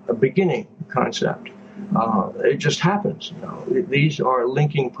a beginning concept. It just happens. These are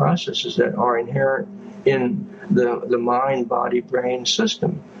linking processes that are inherent in the mind-body-brain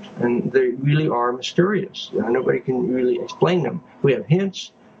system. And they really are mysterious. Nobody can really explain them. We have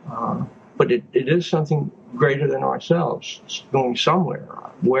hints, but it is something greater than ourselves. It's going somewhere.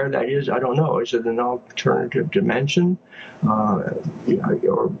 Where that is, I don't know. Is it an alternative dimension or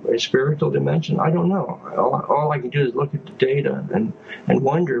a spiritual dimension? I don't know. All I can do is look at the data and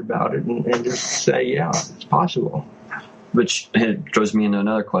wonder about it and just say, yeah, it's possible. Which throws me into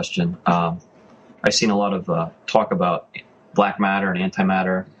another question. I've seen a lot of talk about black matter and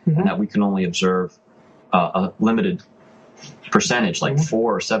antimatter, Mm-hmm. and that we can only observe a limited percentage, like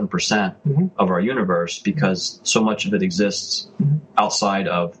 4 or 7% Mm-hmm. of our universe, because so much of it exists Mm-hmm. outside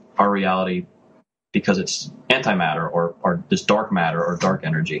of our reality because it's antimatter or this dark matter or dark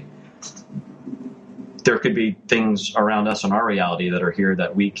energy. There could be things around us in our reality that are here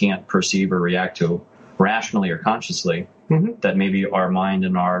that we can't perceive or react to rationally or consciously, Mm-hmm. that maybe our mind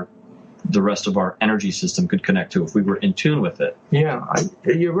and the rest of our energy system could connect to if we were in tune with it. Yeah,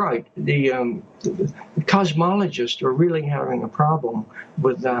 you're right. The cosmologists are really having a problem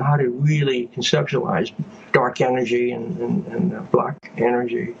with how to really conceptualize dark energy and black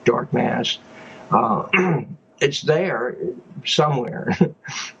energy, dark mass. It's there somewhere,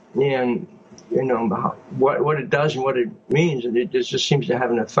 and what it does and what it means, and it just seems to have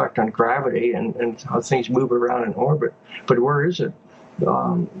an effect on gravity and how things move around in orbit. But where is it?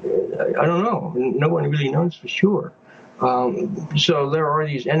 I don't know. No one really knows for sure. So there are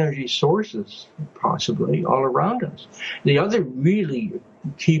these energy sources, possibly, all around us. The other really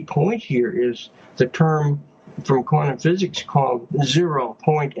key point here is the term from quantum physics called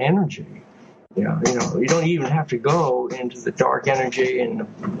zero-point energy. You don't even have to go into the dark energy and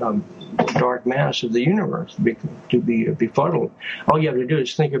the dark mass of the universe to be befuddled. All you have to do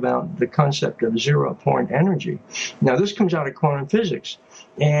is think about the concept of zero-point energy. Now, this comes out of quantum physics,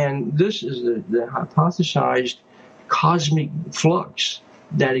 and this is the hypothesized cosmic flux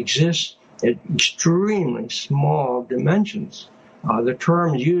that exists at extremely small dimensions. The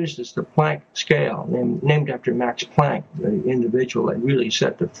term used is the Planck scale, named after Max Planck, the individual that really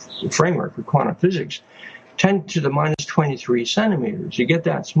set the framework for quantum physics. 10 to the minus 23 centimeters. You get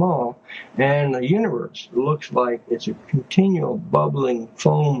that small, and the universe looks like it's a continual bubbling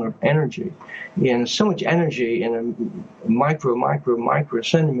foam of energy. And so much energy in a micro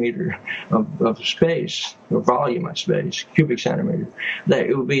centimeter of space, or volume of space, cubic centimeter, that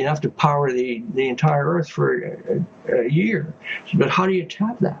it would be enough to power the entire Earth for a year. But how do you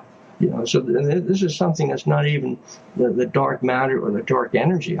tap that? So this is something that's not even the dark matter or the dark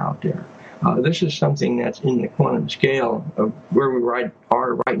energy out there. This is something that's in the quantum scale of where we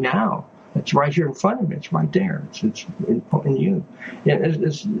are right now. It's right here in front of me. It's right there. It's in you.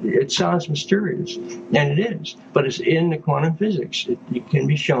 It sounds mysterious, and it is, but it's in the quantum physics. It can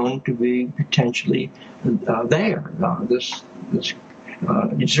be shown to be potentially there. This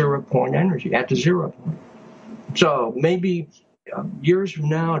 0-point energy at the 0 point. So maybe years from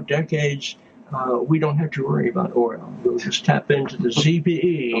now, decades. We don't have to worry about oil. We'll just tap into the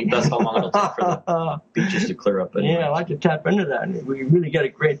ZPE. That's how long it'll take for the beaches to clear up. Anyway. Yeah, I like to tap into that. And we really get a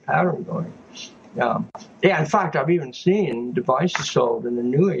great pattern going. Yeah, in fact, I've even seen devices sold in the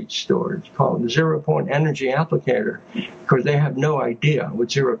New Age stores called the zero-point energy applicator, because they have no idea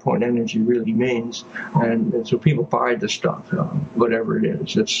what zero-point energy really means. And so people buy the stuff, whatever it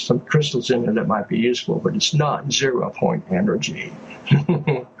is. There's some crystals in it that might be useful, but it's not zero-point energy.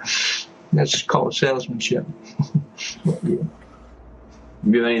 That's called salesmanship. You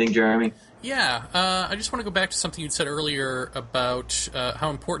have anything, Jeremy? Yeah, I just want to go back to something you'd said earlier about how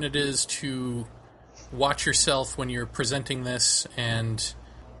important it is to watch yourself when you're presenting this. And,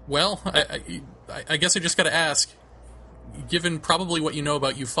 well, I guess I just got to ask, given probably what you know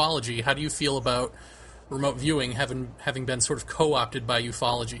about ufology, how do you feel about remote viewing having been sort of co-opted by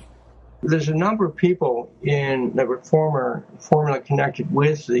ufology? There's a number of people that were formerly connected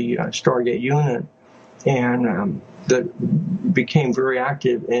with the Stargate unit and that became very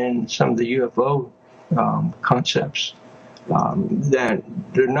active in some of the UFO concepts that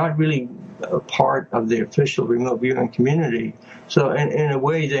they're not really a part of the official remote viewing community. So in a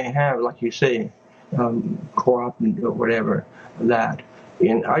way they have, like you say, co-opted or whatever, that.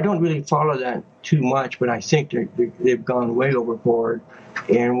 And I don't really follow that too much, but I think they've gone way overboard,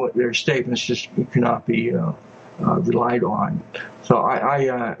 and what their statements just cannot be relied on. So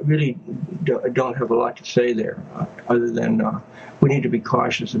I really don't have a lot to say there, other than we need to be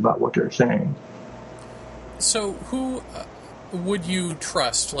cautious about what they're saying. So who would you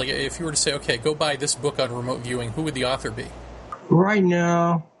trust? Like, if you were to say, okay, go buy this book on remote viewing, who would the author be? Right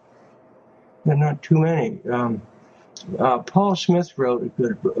now, there are not too many. Paul Smith wrote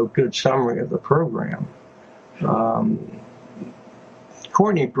a good summary of the program.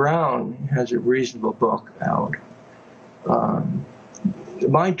 Courtney Brown has a reasonable book out.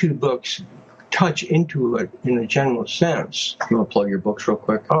 My two books touch into it in a general sense. You want to plug your books real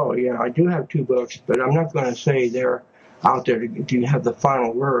quick? Oh, yeah, I do have two books, but I'm not going to say they're out there to have the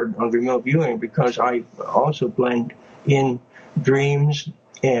final word on remote viewing, because I also blend in dreams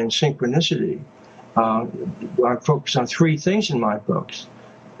and synchronicity. I focus on three things in my books: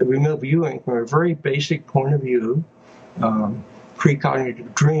 the remote viewing from a very basic point of view,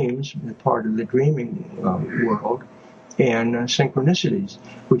 precognitive dreams, part of the dreaming world, and synchronicities,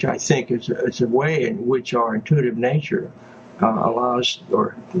 which I think is a way in which our intuitive nature allows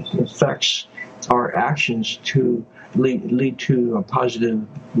or affects our actions to lead to positive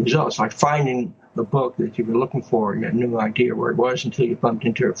results, like finding the book that you were looking for. You had no idea where it was until you bumped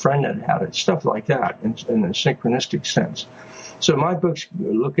into a friend that had it, stuff like that, in a synchronistic sense. So my books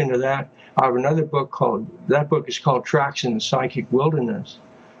look into that. I have another book that book is called Tracks in the Psychic Wilderness.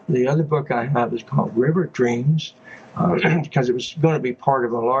 The other book I have is called River Dreams, because it was going to be part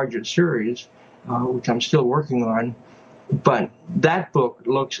of a larger series, which I'm still working on. But that book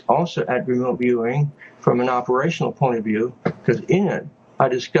looks also at remote viewing from an operational point of view, because in it I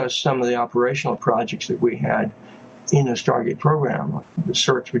discuss some of the operational projects that we had in the Stargate program. The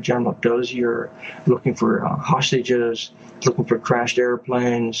search for General Dozier, looking for hostages, looking for crashed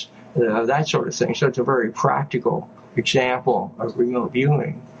airplanes, that sort of thing. So it's a very practical example of remote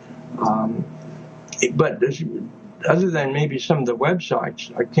viewing. But other than maybe some of the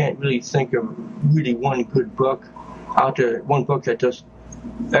websites, I can't really think of really one good book out there, one book that does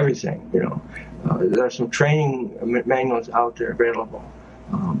everything. There are some training manuals out there available.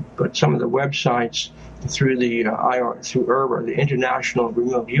 But some of the websites through the through IRBA, the International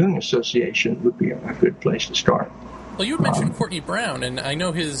Remote Viewing Association, would be a good place to start. Well, you mentioned Courtney Brown, and I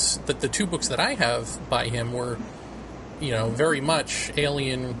know that the two books that I have by him were, very much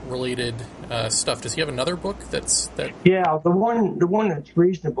alien-related stuff. Does he have another book that? Yeah, the one that's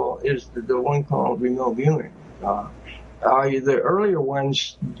reasonable is the one called Remote Viewing. The earlier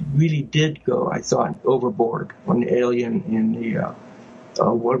ones really did go, I thought, overboard on the alien in the.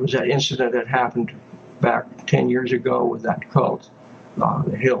 What was that incident that happened back 10 years ago with that cult,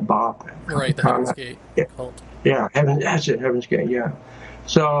 the Hill Bop? Right, the Heaven's Gate cult. Yeah, that's it, Heaven's Gate, yeah.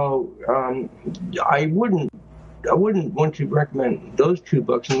 So I wouldn't want to recommend those two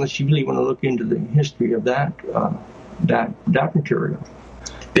books unless you really want to look into the history of that material.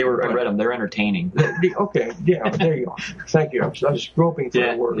 I read them. They're entertaining. Okay, yeah, there you go. Thank you. I was groping for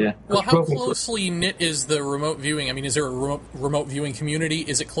a word. Yeah. Well, how closely knit is the remote viewing? I mean, is there a remote viewing community?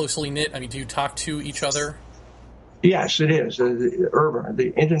 Is it closely knit? I mean, do you talk to each other? Yes, it is. The IRBA,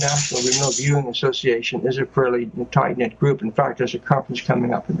 the International Remote Viewing Association, is a fairly tight-knit group. In fact, there's a conference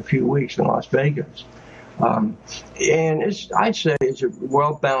coming up in a few weeks in Las Vegas. And I'd say it's a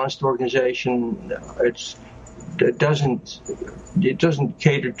well-balanced organization. It doesn't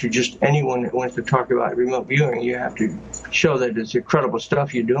cater to just anyone that wants to talk about remote viewing. You have to show that it's incredible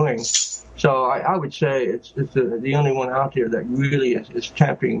stuff you're doing, So I would say it's the only one out there that really is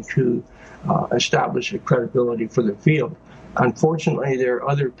attempting to establish a credibility for the field. Unfortunately, there are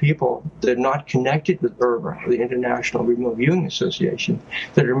other people that are not connected with IRVA, the International Remote Viewing Association,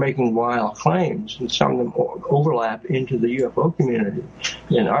 that are making wild claims, and some of them overlap into the UFO community.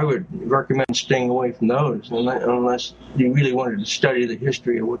 And I would recommend staying away from those unless you really wanted to study the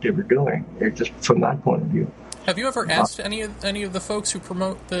history of what they were doing, just from that point of view. Have you ever asked any of the folks who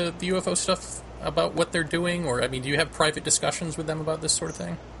promote the UFO stuff about what they're doing, or do you have private discussions with them about this sort of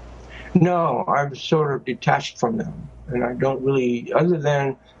thing? No, I'm sort of detached from them, and I don't really, other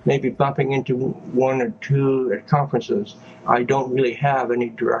than maybe bumping into one or two at conferences, I don't really have any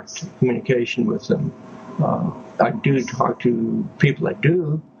direct communication with them. I do talk to people that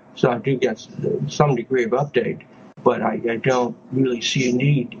do, so I do get some degree of update, but I don't really see a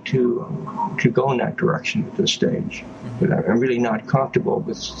need to go in that direction at this stage. But I'm really not comfortable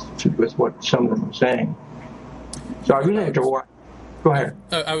with what some of them are saying. So I really have to watch. Go ahead.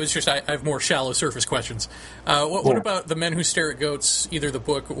 I have more shallow surface questions. What about The Men Who Stare at Goats, either the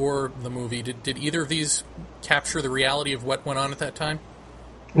book or the movie? Did either of these capture the reality of what went on at that time?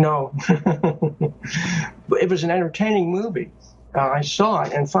 No. It was an entertaining movie. I saw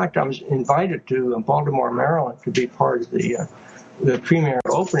it. In fact, I was invited to Baltimore, Maryland, to be part of the premiere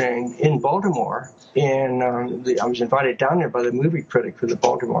opening in Baltimore. And I was invited down there by the movie critic for the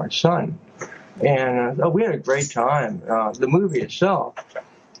Baltimore Sun. And we had a great time. The movie itself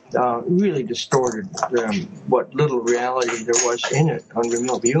really distorted what little reality there was in it on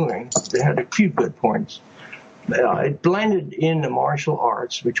remote viewing. It had a few good points. It blended in the martial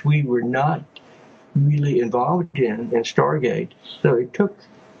arts, which we were not really involved in Stargate. So it took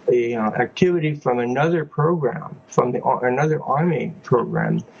a activity from another program, from another Army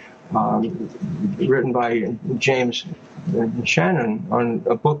program, written by James Shannon on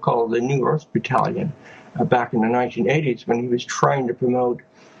a book called The New Earth Battalion back in the 1980s, when he was trying to promote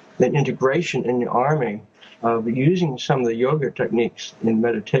the integration in the Army of using some of the yoga techniques in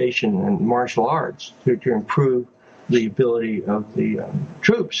meditation and martial arts to improve the ability of the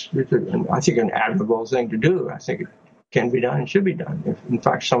troops. I think an admirable thing to do. I think it can be done and should be done. In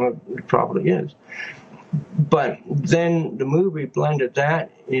fact, some of it probably is. But then the movie blended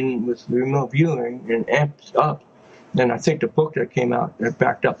that in with remote viewing and amped up. And I think the book that came out that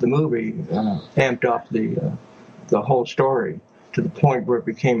backed up the movie amped up the whole story to the point where it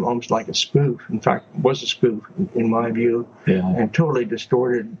became almost like a spoof. In fact, it was a spoof in my view, and totally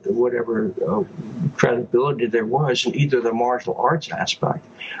distorted whatever credibility there was in either the martial arts aspect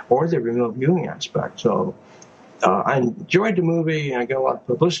or the remote viewing aspect. So I enjoyed the movie, and I got a lot of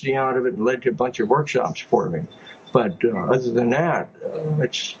publicity out of it, and led to a bunch of workshops for me. But other than that,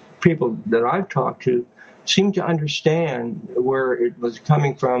 it's people that I've talked to seemed to understand where it was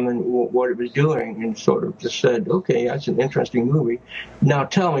coming from and what it was doing, and sort of just said, okay, that's an interesting movie. Now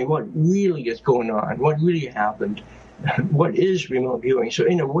tell me what really is going on, what really happened, what is remote viewing. So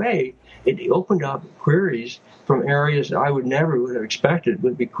in a way, it opened up queries from areas that I would have expected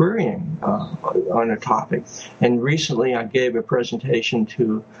would be querying on a topic. And recently I gave a presentation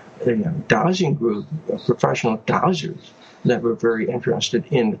to a dowsing group of professional dowsers that were very interested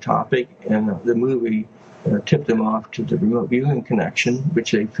in the topic, and the movie tipped them off to the remote viewing connection,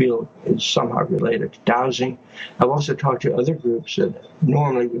 which they feel is somehow related to dowsing. I've also talked to other groups that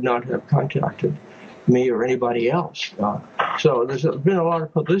normally would not have contacted me or anybody else. So there's been a lot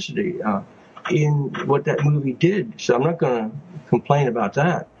of publicity in what that movie did. So I'm not going to complain about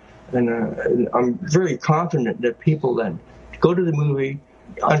that. And I'm very confident that people that go to the movie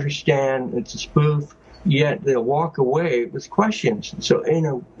understand it's a spoof, yet they'll walk away with questions. So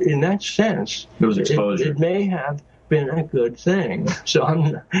in that sense, it was exposure. It may have been a good thing. So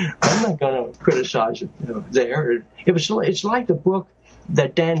I'm not going to criticize it there. It's like the book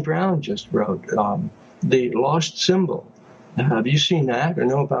that Dan Brown just wrote, The Lost Symbol. Have you seen that or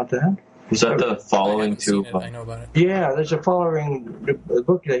know about that? Is that the following to? I know about it. Yeah, there's a following the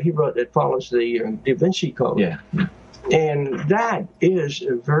book that he wrote that follows the Da Vinci Code. Yeah. And that is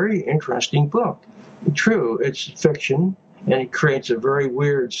a very interesting book. True, it's fiction, and it creates a very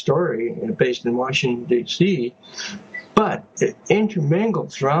weird story based in Washington, D.C., but it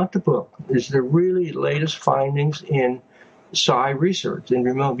intermingled throughout the book is the really latest findings in psi research, in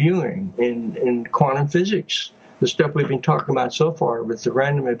remote viewing, in quantum physics, the stuff we've been talking about so far with the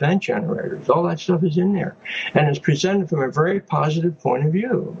random event generators. All that stuff is in there. And it's presented from a very positive point of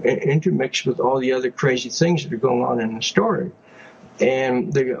view, intermixed with all the other crazy things that are going on in the story.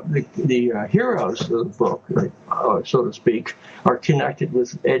 And the heroes of the book, so to speak, are connected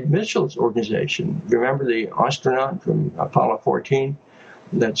with Ed Mitchell's organization. Remember the astronaut from Apollo 14?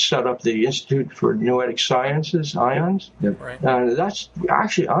 that set up the Institute for Noetic Sciences, IONS. Yep. Right. That's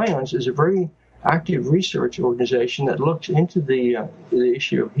actually, IONS is a very active research organization that looks into the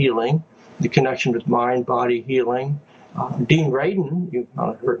issue of healing, the connection with mind-body healing. Dean Radin, you've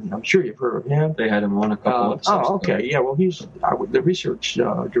heard, I'm sure you've heard of him. They had him on a couple episodes ago. Okay, yeah. Well, he's the research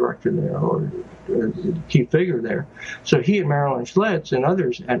director there, or the key figure there. So he and Marilyn Schlitz and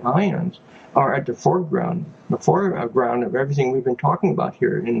others at IONS are at the foreground of everything we've been talking about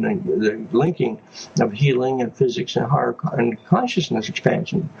here in the linking of healing and physics and higher and consciousness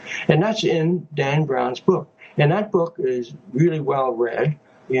expansion. And that's in Dan Brown's book. And that book is really well read.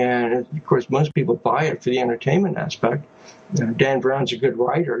 And, of course, most people buy it for the entertainment aspect. Dan Brown's a good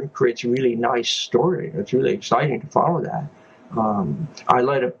writer. He creates a really nice story. It's really exciting to follow that. I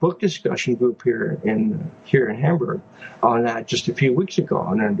led a book discussion group here in Hamburg on that just a few weeks ago,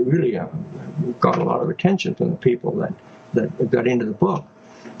 and it really got a lot of attention from the people that got into the book.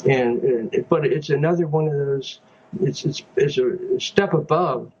 But it's another one of those. It's a step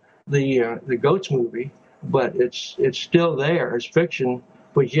above the Goats movie, but it's still there as fiction,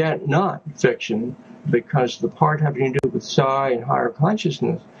 but yet not fiction, because the part having to do with psi and higher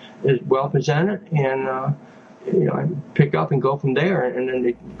consciousness is well presented, and I pick up and go from there, and then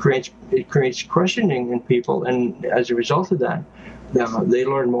it creates questioning in people, and as a result of that, they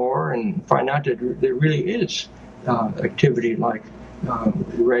learn more and find out that there really is activity like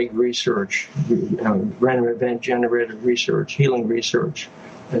reg research, random event generated research, healing research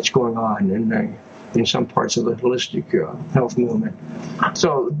that's going on in some parts of the holistic health movement.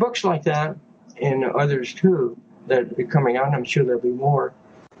 So books like that and others too that are coming out, I'm sure there'll be more.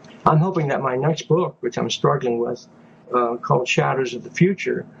 I'm hoping that my next book, which I'm struggling with, called Shadows of the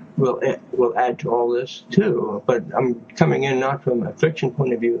Future, will add to all this too. But I'm coming in not from a fiction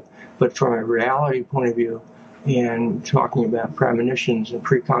point of view, but from a reality point of view, and talking about premonitions and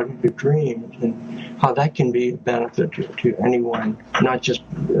precognitive dreams and how that can be a benefit to anyone, not just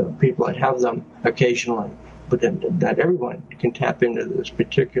people that have them occasionally, but that everyone can tap into this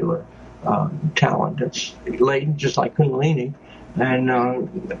particular talent that's latent, just like Kundalini,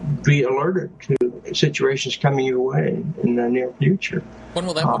 and be alerted to situations coming your way in the near future. When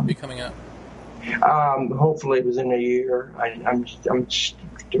will that book be coming out? Hopefully within a year. I'm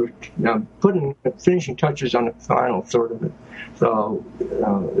putting finishing touches on the final third of it, so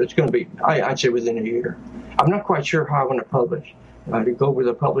it's going to be, I'd say, within a year. I'm not quite sure how I'm going to publish. To go with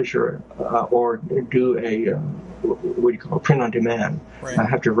a publisher or do a what do you call print on demand. Right. I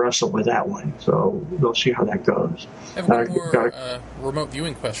have to wrestle with that one, so we'll see how that goes. I have one more remote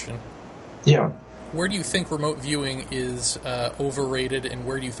viewing question. Yeah. Where do you think remote viewing is overrated, and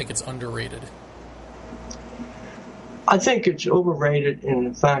where do you think it's underrated? I think it's overrated in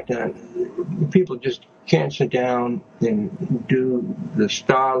the fact that people just can't sit down and do the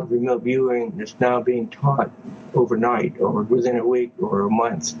style of remote viewing that's now being taught overnight or within a week or a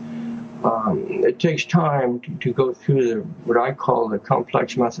month. It takes time to go through what I call the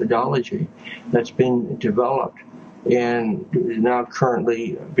complex methodology that's been developed and is now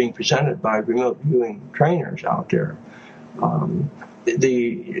currently being presented by remote viewing trainers out there.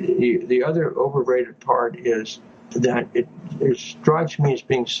 The other overrated part is that it strikes me as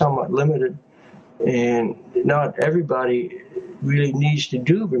being somewhat limited, and not everybody really needs to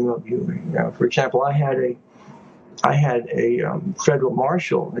do remote viewing. For example, I had a federal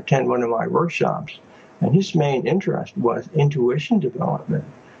marshal attend one of my workshops, and his main interest was intuition development.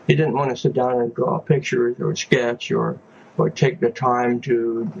 He didn't want to sit down and draw pictures or sketch or take the time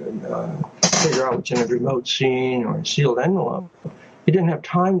to figure out what's in a remote scene or a sealed envelope. He didn't have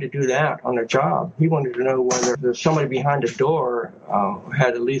time to do that on a job. He wanted to know whether there's somebody behind a door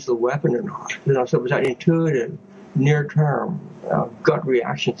had a lethal weapon or not. So it was that intuitive, near-term, gut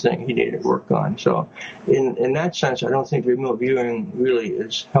reaction thing he needed to work on. So in that sense, I don't think remote viewing really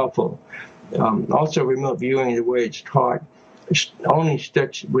is helpful. Also, remote viewing, the way it's taught, only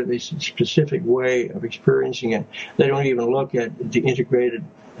sticks with a specific way of experiencing it. They don't even look at the integrated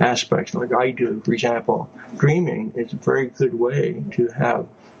aspects like I do. For example, dreaming is a very good way to have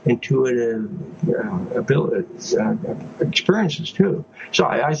intuitive abilities, experiences too. So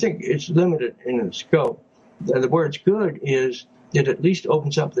I think it's limited in its scope. Where it's good is it at least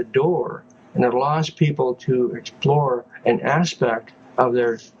opens up the door and it allows people to explore an aspect of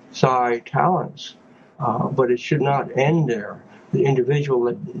their psi talents. But it should not end there. The individual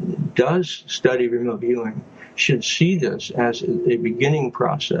that does study remote viewing should see this as a beginning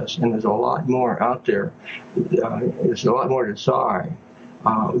process, and there's a lot more out there. There's a lot more to psi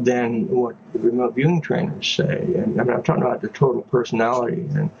than what remote viewing trainers say. And I'm talking about the total personality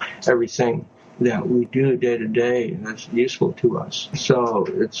and everything that we do day to day that's useful to us. So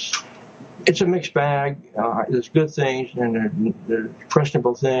it's a mixed bag. There's good things and there's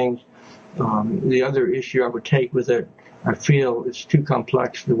questionable things. The other issue I would take with it, I feel it's too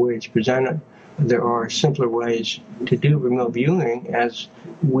complex the way it's presented. There are simpler ways to do remote viewing as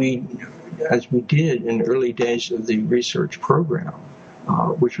we did in the early days of the research program,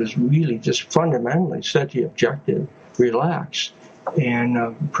 which was really just fundamentally set the objective, relax,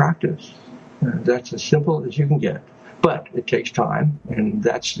 and practice. That's as simple as you can get. But it takes time, and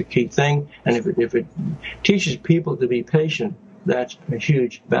that's the key thing. And if it teaches people to be patient, that's a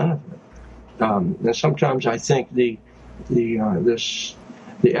huge benefit. And sometimes I think the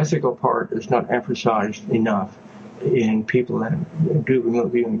ethical part is not emphasized enough in people that do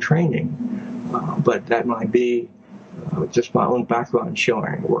remote viewing training. But that might be just my own background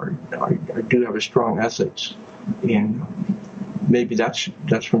showing where I do have a strong ethics, and maybe that's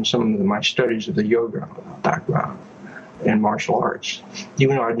from some of my studies of the yoga background and martial arts.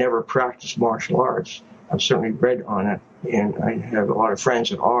 Even though I'd never practiced martial arts, I've certainly read on it, and I have a lot of friends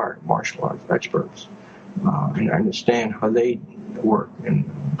that are martial arts experts, and I understand how they work in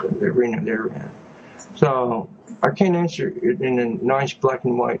the arena they're in. So I can't answer it in a nice black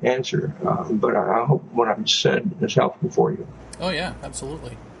and white answer, but I hope what I've said is helpful for you. Oh, yeah,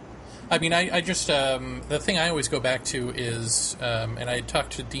 absolutely. I mean, I just, the thing I always go back to is, and I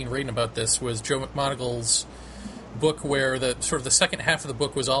talked to Dean Radin about this, was Joe McMoneagle's book where the second half of the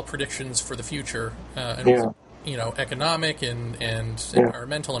book was all predictions for the future, and it was, economic and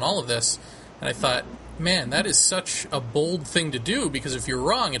environmental and all of this. And I thought, man, that is such a bold thing to do, because if you're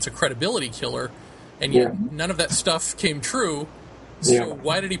wrong, it's a credibility killer, and yet none of that stuff came true. So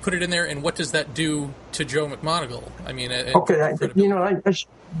why did he put it in there, and what does that do to Joe McMoneagle? I mean,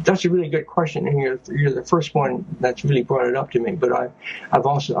 that's a really good question, and you're the first one that's really brought it up to me. But I've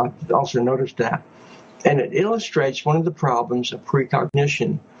also noticed that, and it illustrates one of the problems of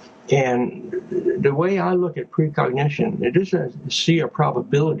precognition. And the way I look at precognition, it is a sea of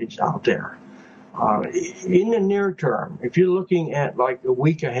probabilities out there. In the near term, if you're looking at like a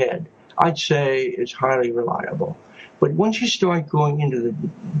week ahead, I'd say it's highly reliable. But once you start going into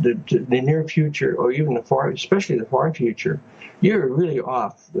the near future, or even especially the far future, you're really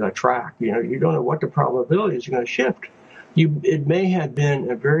off track. You don't know what the probabilities are going to shift. It may have been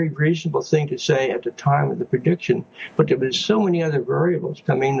a very reasonable thing to say at the time of the prediction, but there was so many other variables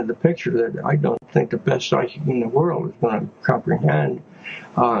coming into the picture that I don't think the best psychic in the world is going to comprehend.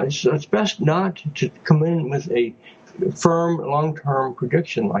 So it's best not to come in with a firm long-term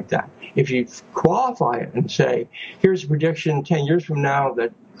prediction like that. If you qualify it and say, here's a prediction 10 years from now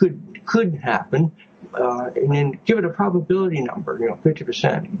that could happen, and then give it a probability number,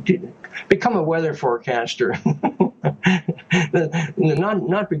 50%. Become a weather forecaster.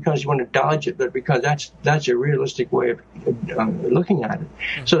 Not because you want to dodge it, but because that's a realistic way of looking at it.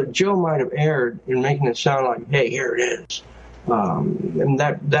 So Joe might have erred in making it sound like, hey, here it is. And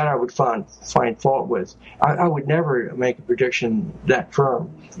that I would find fault with. I would never make a prediction that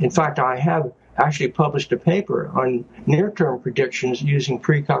firm. In fact, I have actually published a paper on near-term predictions using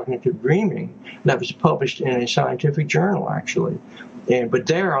precognitive dreaming that was published in a scientific journal, actually. But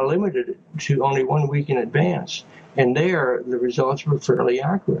there I limited it to only 1 week in advance. And there the results were fairly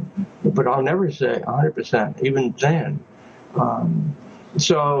accurate. But I'll never say 100%, even then.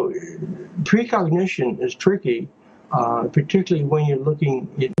 So precognition is tricky, particularly when you're looking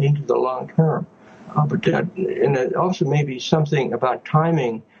into the long term. But it also may be something about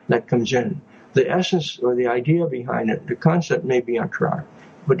timing that comes in. The essence or the idea behind it, the concept may be on track,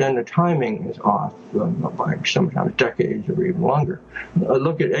 but then the timing is off by sometimes decades or even longer.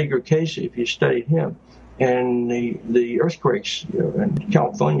 Look at Edgar Cayce, if you studied him, and the earthquakes in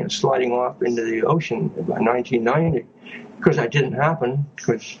California sliding off into the ocean by 1990. Of course, that didn't happen,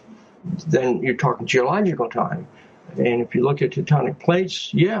 because then you're talking geological time. And if you look at tectonic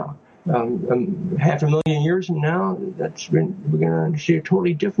plates, 500,000 years from now, we're going to see a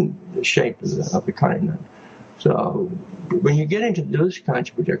totally different shape of the continent. So when you get into those kinds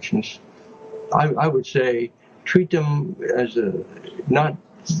of predictions, I would say treat them as not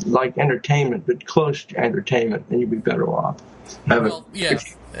like entertainment, but close to entertainment, and you'd be better off. Well, yeah,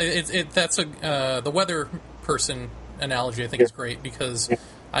 that's the weather person analogy I think is great, because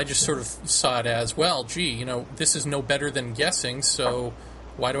I just sort of saw it as, well, gee, this is no better than guessing, so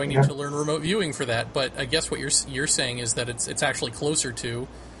why do I need to learn remote viewing for that? But I guess what you're saying is that it's actually closer to,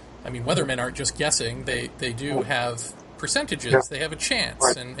 I mean, weathermen aren't just guessing, they do have percentages. Yeah. They have a chance,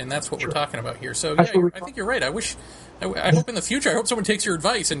 Right. and that's what Sure. we're talking about here. So That's what I think you're right. I hope in the future, I hope someone takes your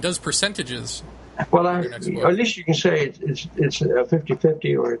advice and does percentages. Well, for your next book. at least you can say it's a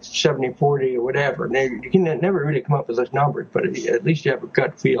 50-50 or it's 70-40 or whatever. Now, you can never really come up with those numbers, but at least you have a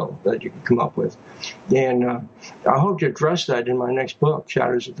gut feel that you can come up with. And I hope to address that in my next book,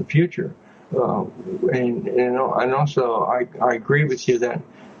 Shadows of the Future. And also, I agree with you that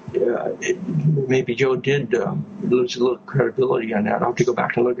maybe Joe did lose a little credibility on that. I'll have to go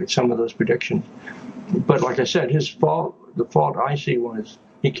back and look at some of those predictions. But like I said, the fault I see was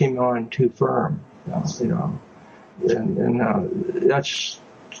he came on too firm, and that's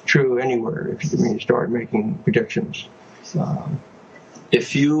true anywhere if you start making predictions.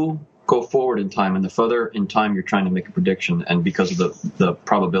 If you go forward in time, and the further in time you're trying to make a prediction, and because of the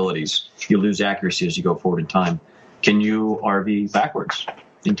probabilities, you lose accuracy as you go forward in time, can you RV backwards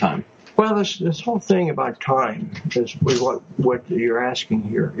in time? Well, this whole thing about time is what you're asking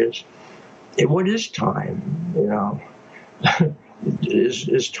here is, what is time?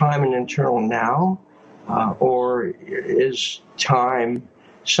 Is time an internal now, or is time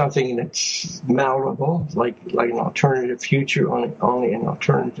something that's malleable, like an alternative future, only an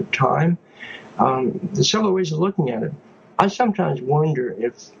alternative time? There's several ways of looking at it. I sometimes wonder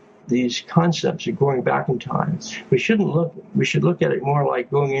if these concepts are going back in time. We should look at it more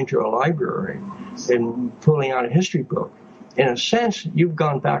like going into a library and pulling out a history book. In a sense, you've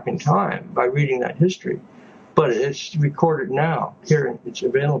gone back in time by reading that history, but it's recorded now. Here, it's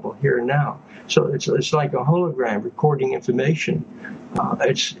available here and now. So it's like a hologram recording information.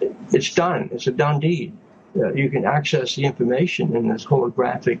 It's done. It's a done deed. You can access the information in this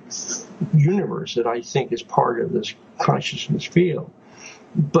holographic universe that I think is part of this consciousness field.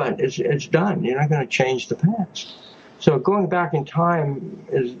 But it's done. You're not going to change the past. So going back in time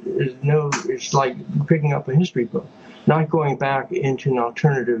it's like picking up a history book, not going back into an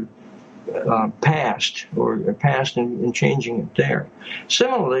alternative past or a past and changing it there.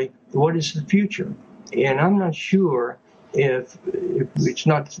 Similarly, what is the future? And I'm not sure if it's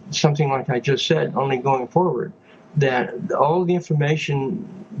not something like I just said, only going forward, that all the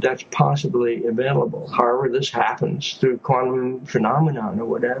information that's possibly available, however this happens through quantum phenomenon or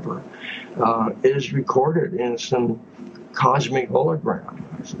whatever, is recorded in some cosmic hologram.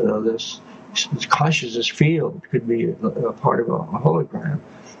 So this consciousness field could be a part of a hologram.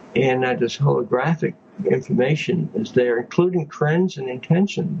 And that this holographic information is there, including trends and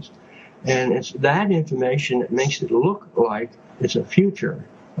intentions. And it's that information that makes it look like it's a future.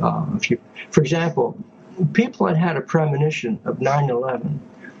 For example, people had a premonition of 9/11.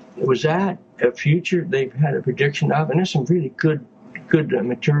 Was that a future they've had a prediction of? And there's some really good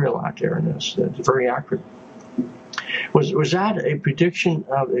material out there in this that's very accurate. Was that a prediction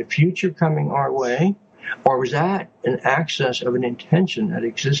of a future coming our way? Or was that an access of an intention that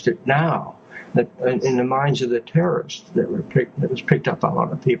existed now, that in the minds of the terrorists that was picked up by a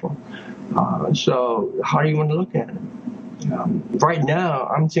lot of people? So how do you want to look at it? Right now,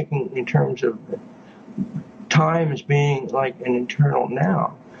 I'm thinking in terms of time as being like an internal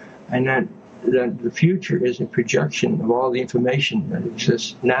now, and that the future is a projection of all the information that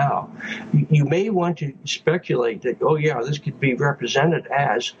exists now. You may want to speculate that, oh yeah, this could be represented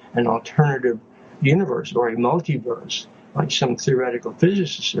as an alternative universe or a multiverse, like some theoretical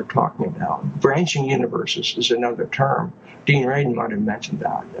physicists are talking about. Branching universes is another term. Dean Radin might have mentioned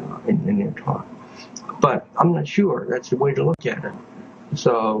that in their talk. But I'm not sure that's the way to look at it.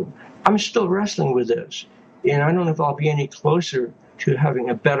 So I'm still wrestling with this. And I don't know if I'll be any closer to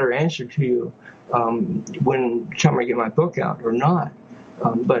having a better answer to you when the time I get my book out or not.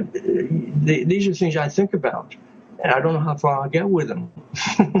 But these are things I think about. And I don't know how far I'll get with them.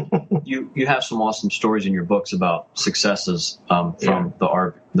 You have some awesome stories in your books about successes from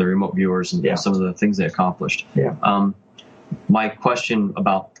the remote viewers and some of the things they accomplished. Yeah. My question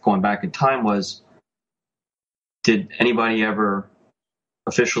about going back in time was, did anybody ever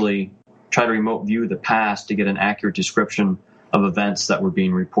officially try to remote view the past to get an accurate description of events that were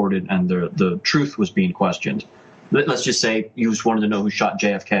being reported and the truth was being questioned? Let's just say you just wanted to know who shot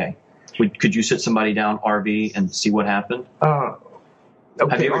JFK. Could you sit somebody down RV and see what happened? Okay.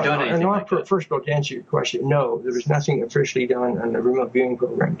 Have you ever done anything like that? First of all, to answer your question, no, there was nothing officially done on the remote viewing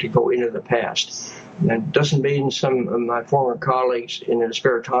program to go into the past. That doesn't mean some of my former colleagues in their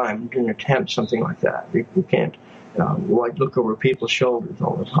spare time didn't attempt something like that. You can't look over people's shoulders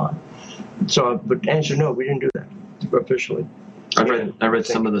all the time. So, but to answer, no, we didn't do that officially. I read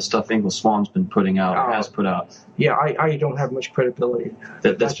some of the stuff Ingle Swan's been putting out, or has put out. Yeah, I don't have much credibility.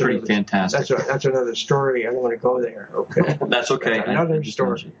 That's pretty fantastic. That's another story. I don't want to go there. Okay. That's okay. That's another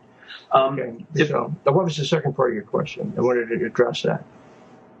story. Okay. So, what was the second part of your question? I wanted to address that.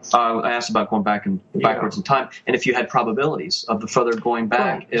 I asked about going backwards in time, and if you had probabilities of the further going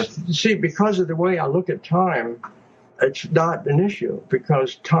back. Right. See, because of the way I look at time, it's not an issue,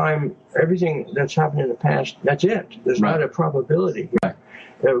 because time, everything that's happened in the past, that's it. There's not a probability. Right.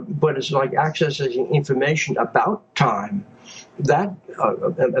 But it's like accessing information about time, that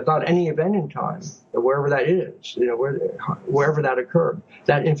about any event in time, wherever that is, wherever that occurred,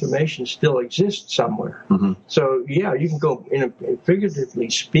 that information still exists somewhere. Mm-hmm. So yeah, you can go, figuratively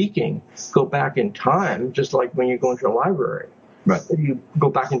speaking, go back in time, just like when you go into a library. Right. You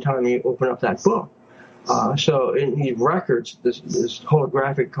go back in time and you open up that book. So in these records, this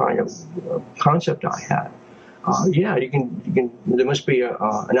holographic kind of concept I had. You can. There must be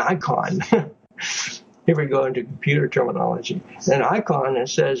an icon. Here we go into computer terminology. An icon that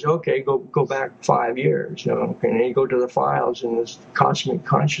says, "Okay, go back 5 years." And then you go to the files in this cosmic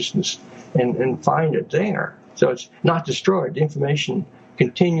consciousness and find it there. So it's not destroyed. The information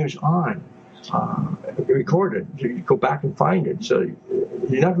continues on, recorded. You go back and find it. So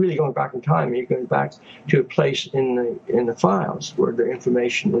you're not really going back in time. You're going back to a place in the files where the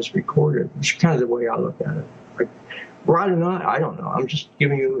information is recorded. It's kind of the way I look at it. Right or not, I don't know. I'm just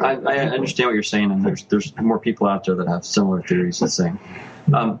giving you. I understand what you're saying, and there's more people out there that have similar theories. Let's say.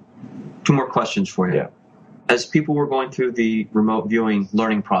 2 more questions for you. Yeah. As people were going through the remote viewing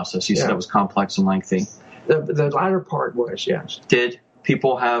learning process, you said it was complex and lengthy. The latter part was, yes. Did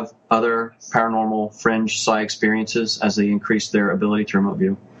people have other paranormal fringe psi experiences as they increased their ability to remote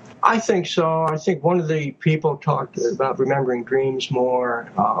view? I think so. I think one of the people talked about remembering dreams more,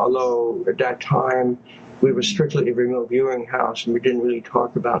 although at that time we were strictly a remote viewing house and we didn't really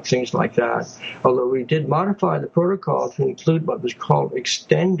talk about things like that. Although we did modify the protocol to include what was called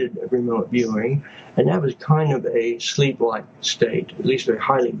extended remote viewing, and that was kind of a sleep-like state, at least a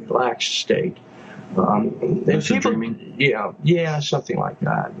highly relaxed state. Dreaming? Yeah, something like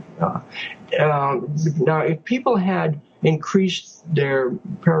that. Now, if people had increased their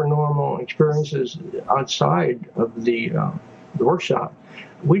paranormal experiences outside of the workshop,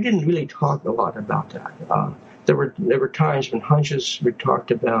 we didn't really talk a lot about that. There were times when hunches we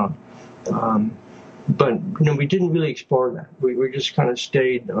talked about, but we didn't really explore that. We just kind of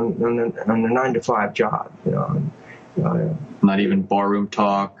stayed on the 9-to-5 job, Not even barroom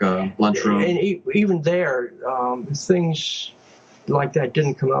talk, lunchroom. And even there, things like that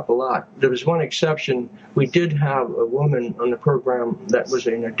didn't come up a lot. There was one exception. We did have a woman on the program that was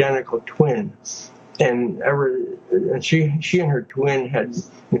an identical twin. And she and her twin had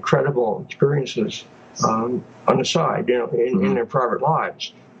incredible experiences on the side, in their private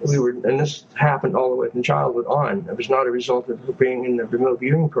lives. And this happened all the way from childhood on. It was not a result of her being in the remote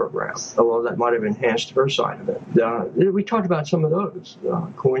viewing program, although that might have enhanced her side of it. We talked about some of those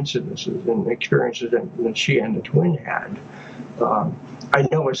coincidences and experiences that she and the twin had. I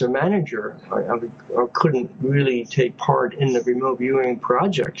know as a manager, I couldn't really take part in the remote viewing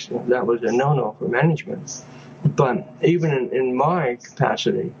projects. That was a no-no for management. But even in my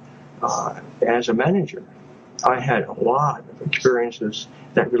capacity as a manager, I had a lot of experiences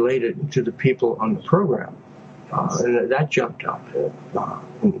that related to the people on the program. And that jumped up,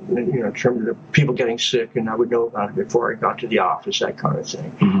 in terms of the people getting sick, and I would know about it before I got to the office, that kind of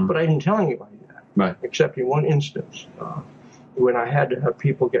thing. Mm-hmm. But I didn't tell anybody that, right, except in one instance. When I had to have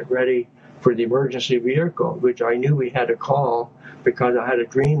people get ready for the emergency vehicle, which I knew we had to call because I had a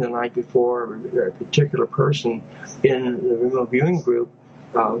dream the night before a particular person in the remote viewing group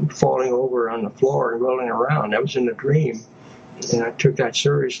falling over on the floor and rolling around. That was in a dream, and I took that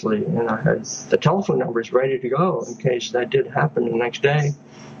seriously, and I had the telephone numbers ready to go in case that did happen the next day.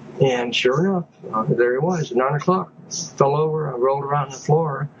 And sure enough, there it was, at 9 o'clock. Fell over, I rolled around on the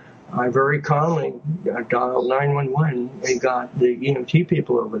floor. I very calmly dialed 911 and got the EMT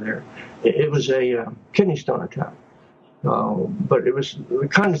people over there. It was a kidney stone attack. But it was the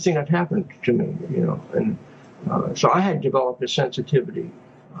kind of thing that happened to me, and so I had developed a sensitivity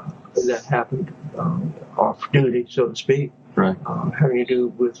that happened off duty, so to speak, right, having to do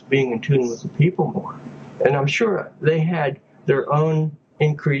with being in tune with the people more. And I'm sure they had their own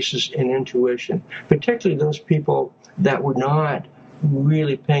increases in intuition, particularly those people that were not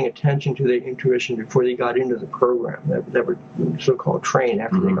really paying attention to their intuition before they got into the program, that were so-called trained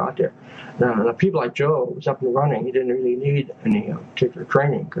after they got there. Now, people like Joe was up and running. He didn't really need any particular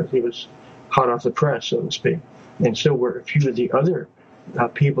training because he was hot off the press, so to speak. And so were a few of the other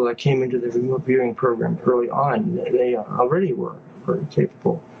people that came into the remote viewing program early on. They already were very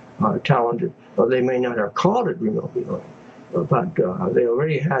capable, talented. Well, they may not have called it remote viewing, but they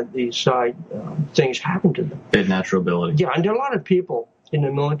already had these side things happen to them. They had natural ability. Yeah, and there are a lot of people in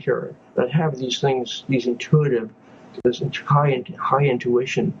the military that have these things, these intuitive, this high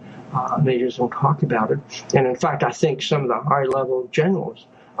intuition. They just don't talk about it. And in fact, I think some of the high-level generals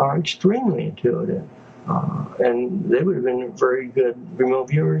are extremely intuitive. And they would have been very good remote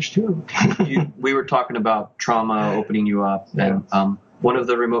viewers, too. We were talking about trauma opening you up. And one of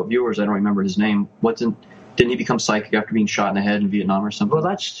the remote viewers, I don't remember his name, didn't he become psychic after being shot in the head in Vietnam or something? Well,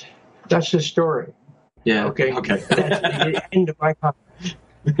 that's his story. Yeah. Okay. That's the end of my comment.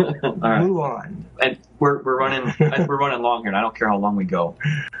 All right. Move on. And we're running long here, and I don't care how long we go.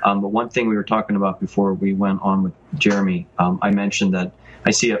 But one thing we were talking about before we went on with Jeremy, I mentioned that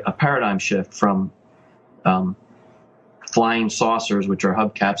I see a paradigm shift from flying saucers, which are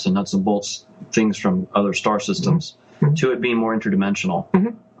hubcaps and nuts and bolts things from other star systems, to it being more interdimensional.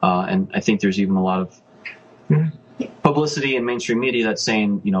 And I think there's even a lot of publicity in mainstream media that's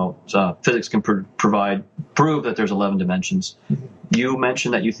saying, physics can prove that there's 11 dimensions. You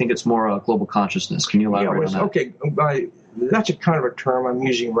mentioned that you think it's more a global consciousness. Can you elaborate on that? Okay, that's a kind of a term I'm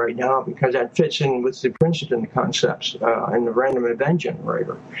using right now because that fits in with the Princeton concepts and the random event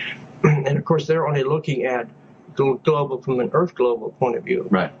generator. And of course, they're only looking at global from an Earth global point of view.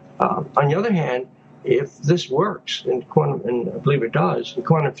 Right. On the other hand, if this works in quantum, and I believe it does, and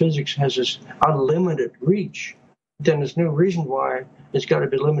quantum physics has this unlimited reach, then there's no reason why it's got to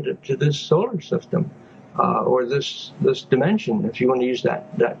be limited to this solar system or this dimension, if you want to use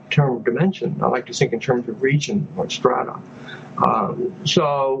that term dimension. I like to think in terms of region or strata.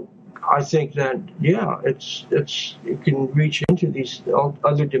 So I think that, it can reach into these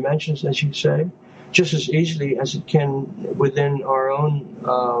other dimensions, as you say, just as easily as it can within our own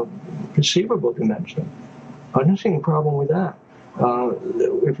perceivable dimension. I don't see any problem with that.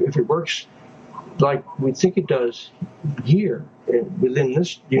 If it works like we think it does here within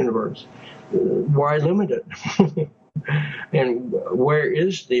this universe, why limit it? And where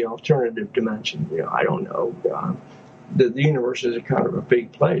is the alternative dimension? I don't know. The universe is a kind of a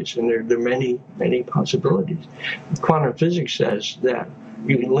big place, and there are many, many possibilities. Quantum physics says that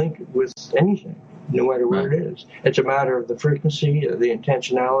you can link it with anything, no matter where it is. It's a matter of the frequency, the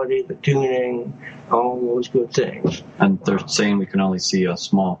intentionality, the tuning, all those good things. And they're saying we can only see a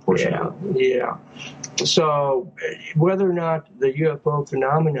small portion of it. Yeah. So whether or not the UFO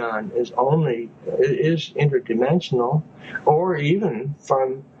phenomenon is interdimensional, or even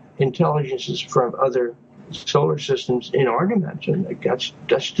from intelligences from other solar systems in our dimension, that's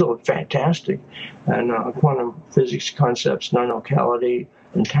still fantastic. And quantum physics concepts, non-locality,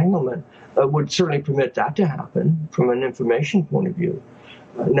 entanglement, would certainly permit that to happen from an information point of view.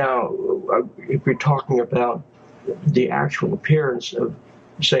 Now, if we're talking about the actual appearance of,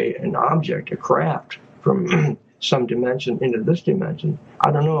 say, an object, a craft, from some dimension into this dimension,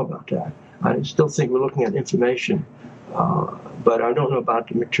 I don't know about that. I still think we're looking at information, but I don't know about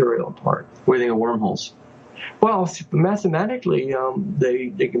the material part. What do you think of wormholes? Well, mathematically,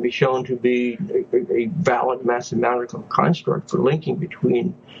 they can be shown to be a valid mathematical construct for linking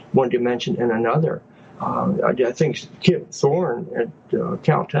between one dimension and another. I think Kip Thorne at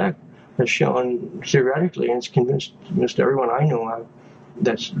Caltech has shown theoretically, and it's convinced everyone I know of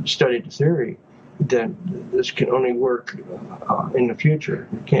that's studied the theory, that this can only work in the future.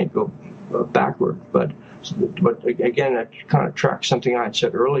 It can't go backward. But again, that kind of tracks something I had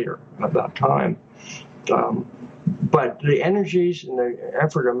said earlier about time. But the energies and the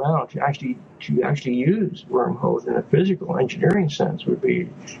effort amount to actually use wormholes in a physical engineering sense would be,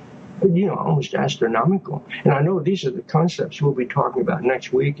 almost astronomical. And I know these are the concepts we'll be talking about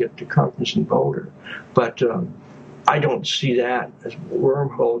next week at the conference in Boulder. But I don't see that as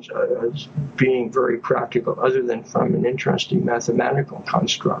wormholes as being very practical, other than from an interesting mathematical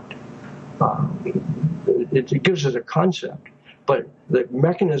construct. It gives us a concept. But the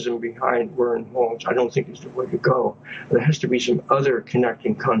mechanism behind wormholes, I don't think is the way to go. There has to be some other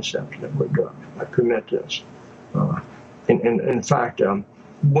connecting concept that would permit this. In fact,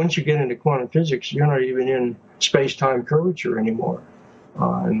 once you get into quantum physics, you're not even in space-time curvature anymore.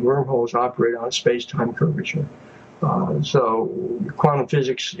 And wormholes operate on space-time curvature. So quantum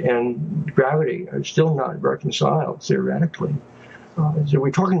physics and gravity are still not reconciled theoretically. So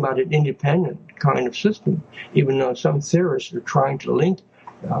we're talking about an independent kind of system, even though some theorists are trying to link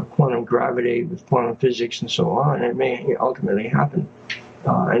quantum gravity with quantum physics and so on. It may ultimately happen.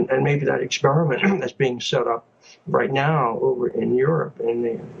 And maybe that experiment that's being set up right now over in Europe in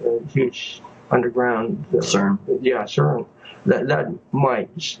the huge underground CERN. CERN. That might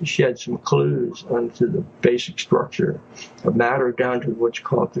shed some clues onto the basic structure of matter down to what's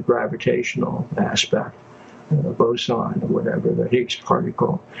called the gravitational aspect. boson or whatever, the Higgs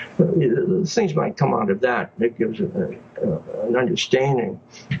particle. Things might come out of that. It gives an understanding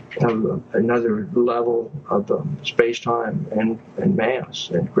of another level of space-time and mass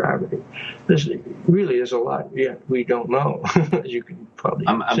and gravity. This really is a lot yet we don't know, as you can probably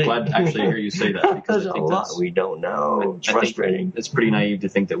I'm see. glad to actually hear you say that, because There's I a think lot we don't know. It's frustrating. It's pretty naive to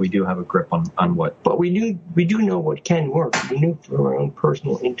think that we do have a grip on what. But we do know what can work. We know from our own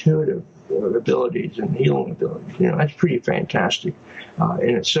personal intuitive abilities and healing abilities. That's pretty fantastic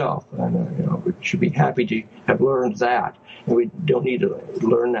in itself. And we should be happy to have learned that. And we don't need to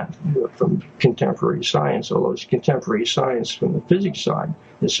learn that from contemporary science, although it's contemporary science from the physics side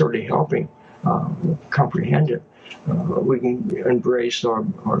is sort of helping comprehend it. We can embrace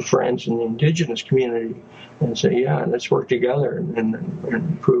our friends in the indigenous community and say, yeah, let's work together and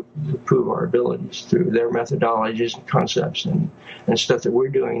improve our abilities through their methodologies and concepts and stuff that we're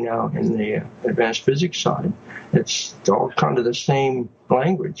doing now in the advanced physics side. It's all kind of the same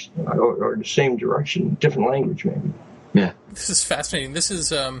language or the same direction, different language maybe. Yeah. This is fascinating. This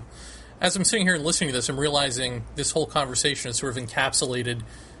is, as I'm sitting here and listening to this, I'm realizing this whole conversation has sort of encapsulated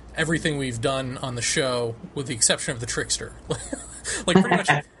everything we've done on the show, with the exception of the trickster. Like, pretty much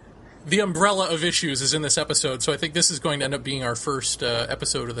the umbrella of issues is in this episode, so I think this is going to end up being our first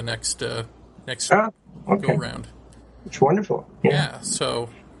episode of the next go round. It's wonderful. Yeah, so,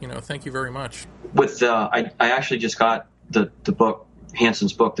 thank you very much. With I actually just got the book,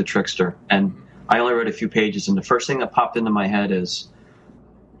 Hanson's book, The Trickster, and I only read a few pages, and the first thing that popped into my head is,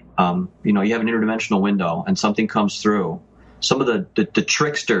 you have an interdimensional window, and something comes through. Some of the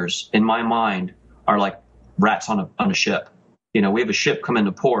tricksters in my mind are like rats on a ship. We have a ship come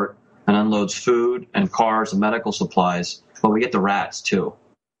into port and unloads food and cars and medical supplies, but we get the rats too.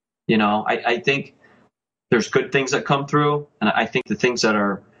 I think there's good things that come through, and I think the things that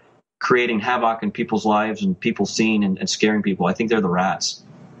are creating havoc in people's lives and people seeing and scaring people, I think they're the rats.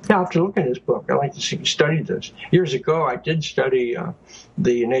 Yeah, I'll have to look at this book. I like to study this. Years ago, I did study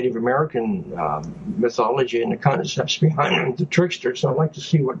the Native American mythology and the concepts behind the trickster, so I'd like to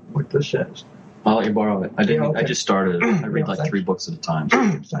see what this says. I'll let you borrow it. Okay. I just started. I read like 3 books at a time.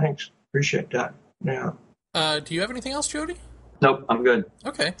 Thanks. Appreciate that. Yeah. Do you have anything else, Jody? Nope, I'm good.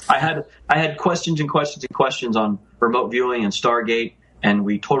 Okay. I had questions and questions and questions on remote viewing and Stargate, and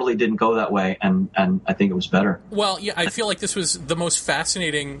we totally didn't go that way, and I think it was better. Well, yeah, I feel like this was the most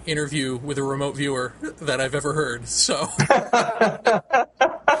fascinating interview with a remote viewer that I've ever heard. So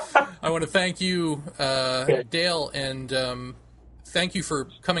I want to thank you, Dale, and thank you for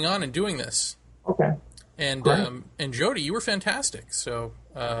coming on and doing this. Okay. And Jody, you were fantastic. So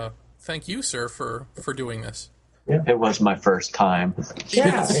thank you, sir, for doing this. Yeah. It was my first time.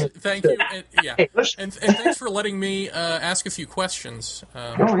 Yeah. Thank you. And, Hey, listen. and thanks for letting me ask a few questions.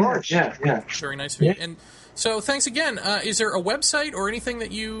 Yeah. Very nice of you. And so thanks again. Is there a website or anything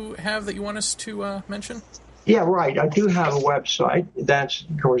that you have that you want us to mention? Yeah, right. I do have a website. That's,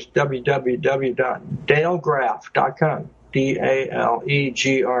 of course, www.dalegraff.com.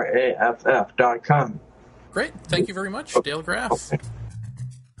 DALEGRAFF.com. Great. Thank you very much, Dale Graff. Okay.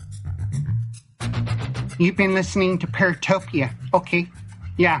 You've been listening to Paratopia. Okay.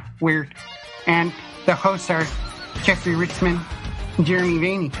 Yeah, weird. And the hosts are Jeffrey Ritzman and Jeremy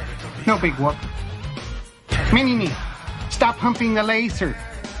Vaeni. No big whoop. Mini-me, stop humping the laser.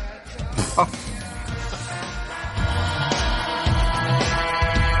 Oh.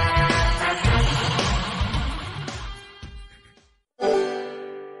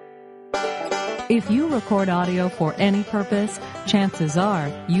 If you record audio for any purpose, chances are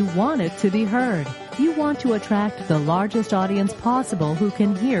you want it to be heard. You want to attract the largest audience possible who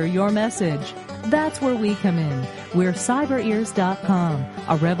can hear your message. That's where we come in. We're CyberEars.com,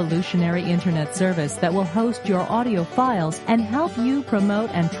 a revolutionary internet service that will host your audio files and help you promote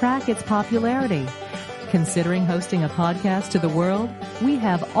and track its popularity. Considering hosting a podcast to the world? We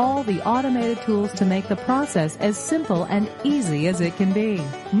have all the automated tools to make the process as simple and easy as it can be.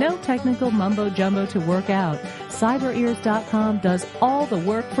 No technical mumbo-jumbo to work out. CyberEars.com does all the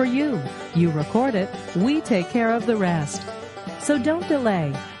work for you. You record it, we take care of the rest. So don't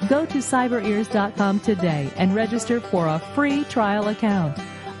delay. Go to CyberEars.com today and register for a free trial account.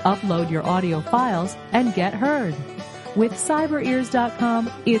 Upload your audio files and get heard. With CyberEars.com,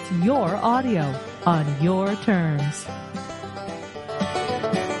 it's your audio on your terms.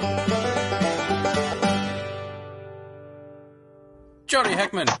 Jody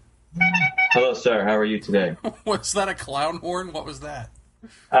Heckman. Hello, sir. How are you today? Was that a clown horn? What was that?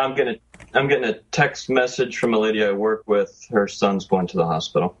 I'm getting a text message from a lady I work with. Her son's going to the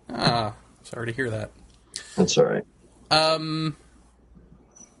hospital. Sorry to hear that. That's all right.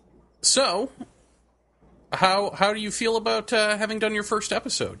 So, How do you feel about having done your first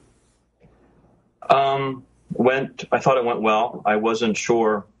episode? I thought it went well. I wasn't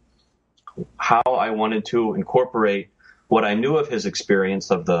sure how I wanted to incorporate what I knew of his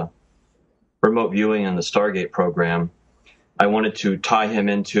experience of the remote viewing and the Stargate program. I wanted to tie him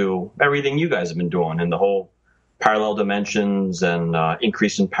into everything you guys have been doing and the whole parallel dimensions and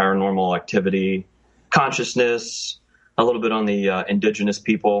increase in paranormal activity, consciousness, a little bit on the indigenous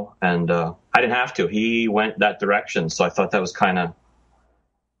people. And I didn't have to. He went that direction. So I thought that was kind of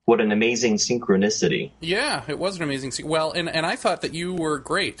what an amazing synchronicity. Yeah, it was an amazing Well, and I thought that you were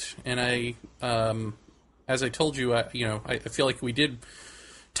great. And I, as I told you, I feel like we did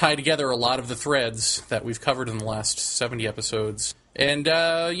tie together a lot of the threads that we've covered in the last 70 episodes. And,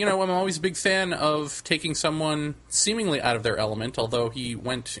 I'm always a big fan of taking someone seemingly out of their element, although he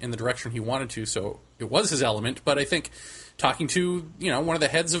went in the direction he wanted to, so it was his element. But I think talking to, one of the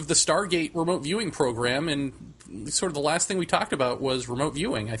heads of the Stargate remote viewing program, and sort of the last thing we talked about was remote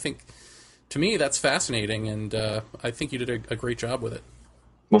viewing. I think, to me, that's fascinating, and I think you did a great job with it.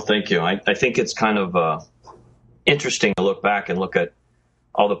 Well, thank you. I think it's kind of interesting to look back and look at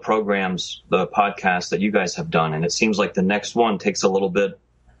all the programs, the podcasts that you guys have done. And it seems like the next one takes a little bit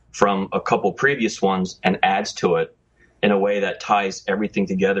from a couple previous ones and adds to it in a way that ties everything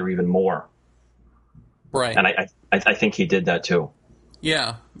together even more. Right. And I think he did that too.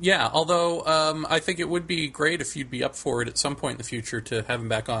 Yeah. Although I think it would be great if you'd be up for it at some point in the future to have him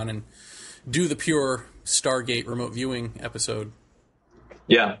back on and do the pure Stargate remote viewing episode.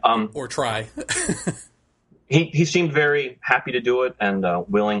 Yeah. Or try. He seemed very happy to do it and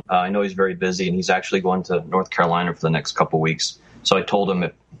willing. I know he's very busy, and he's actually going to North Carolina for the next couple of weeks. So I told him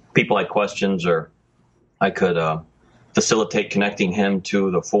if people had questions or I could facilitate connecting him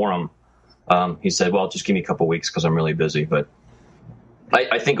to the forum. He said, well, just give me a couple of weeks because I'm really busy. But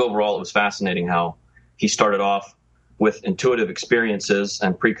I think overall it was fascinating how he started off with intuitive experiences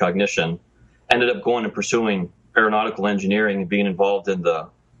and precognition, ended up going and pursuing aeronautical engineering and being involved in the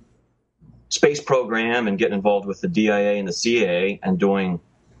space program and getting involved with the DIA and the CAA and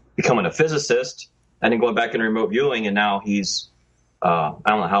becoming a physicist and then going back into remote viewing. And now he's, I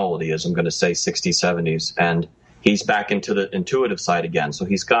don't know how old he is. I'm going to say 60s, 70s. And he's back into the intuitive side again. So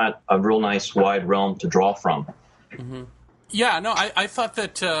he's got a real nice wide realm to draw from. Mm-hmm. Yeah, no, I thought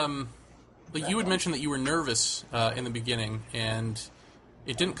that you had mentioned that you were nervous in the beginning, and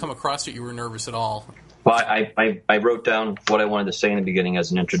it didn't come across that you were nervous at all. Well, I wrote down what I wanted to say in the beginning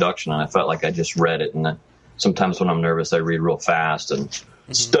as an introduction, and I felt like I just read it. And sometimes when I'm nervous, I read real fast and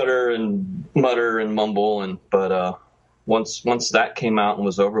stutter and mutter and mumble. But once that came out and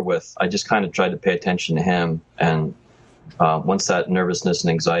was over with, I just kind of tried to pay attention to him. And once that nervousness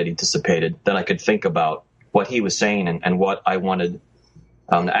and anxiety dissipated, then I could think about what he was saying and what I wanted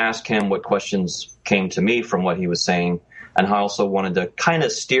to ask him, what questions came to me from what he was saying. And I also wanted to kind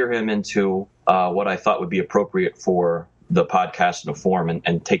of steer him into what I thought would be appropriate for the podcast and the forum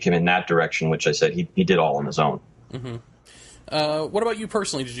and take him in that direction, which I said he did all on his own. Mm-hmm. What about you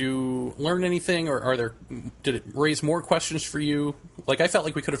personally? Did you learn anything, or did it raise more questions for you? Like, I felt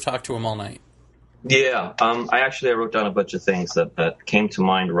like we could have talked to him all night. Yeah, I wrote down a bunch of things that came to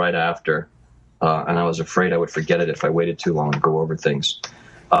mind right after, and I was afraid I would forget it if I waited too long to go over things.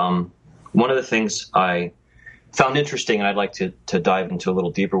 One of the things I found interesting, and I'd like to dive into a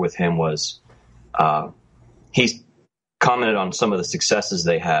little deeper with him, was he's commented on some of the successes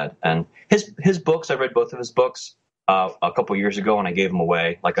they had. And his books, I read both of his books a couple years ago, and I gave them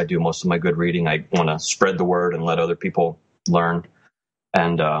away like I do most of my good reading. I want to spread the word and let other people learn.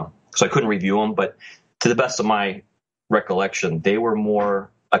 And so I couldn't review them, but to the best of my recollection, they were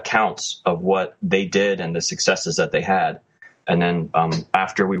more accounts of what they did and the successes that they had. And then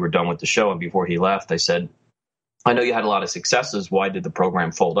after we were done with the show and before he left, I said, I know you had a lot of successes. Why did the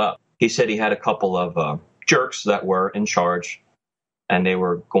program fold up? He said he had a couple of jerks that were in charge, and they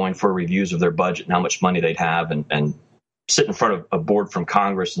were going for reviews of their budget and how much money they'd have and sit in front of a board from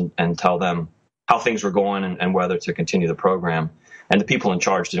Congress and tell them how things were going and whether to continue the program. And the people in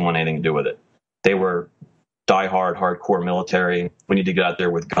charge didn't want anything to do with it. They were diehard, hardcore military. We need to get out there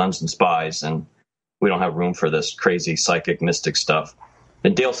with guns and spies, and we don't have room for this crazy psychic mystic stuff.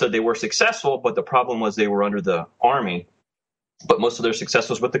 And Dale said they were successful, but the problem was they were under the Army, but most of their success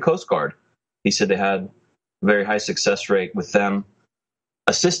was with the Coast Guard. He said they had a very high success rate with them,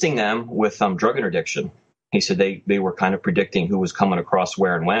 assisting them with drug interdiction. He said they were kind of predicting who was coming across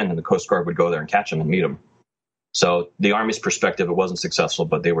where and when, and the Coast Guard would go there and catch them and meet them. So the Army's perspective, it wasn't successful,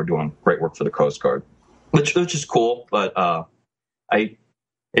 but they were doing great work for the Coast Guard, which is cool. But I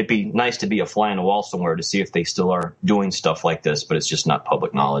it'd be nice to be a fly on the wall somewhere to see if they still are doing stuff like this, but it's just not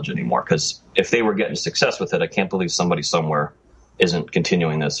public knowledge anymore. Because if they were getting success with it, I can't believe somebody somewhere isn't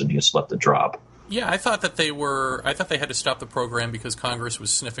continuing this and just let it drop. Yeah, I thought they had to stop the program because Congress was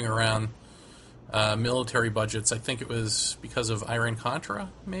sniffing around military budgets. I think it was because of Iran-Contra,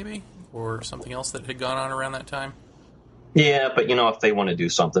 maybe, or something else that had gone on around that time. Yeah, but if they want to do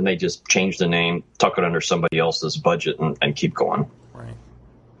something, they just change the name, tuck it under somebody else's budget, and keep going. Right.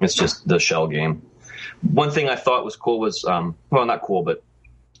 It's just the shell game. One thing I thought was cool was, well, not cool, but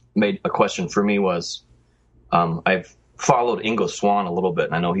made a question for me was, I've followed Ingo Swann a little bit,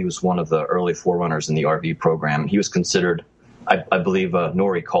 and I know he was one of the early forerunners in the RV program. He was considered, I believe,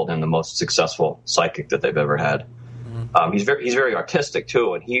 Nori called him the most successful psychic that they've ever had. Mm-hmm. He's very artistic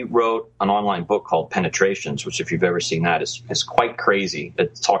too, and he wrote an online book called Penetrations, which, if you've ever seen that, is quite crazy.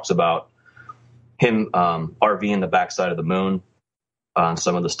 It talks about him RVing the backside of the moon, on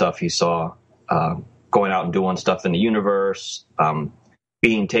some of the stuff he saw, going out and doing stuff in the universe,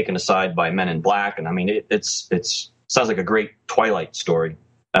 being taken aside by men in black, and I mean, it's sounds like a great Twilight story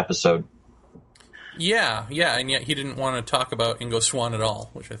episode. Yeah, and yet he didn't want to talk about Ingo Swann at all,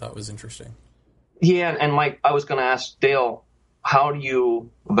 which I thought was interesting. Yeah, and Mike, I was going to ask Dale, how do you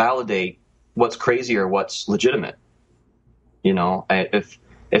validate what's crazy or what's legitimate? If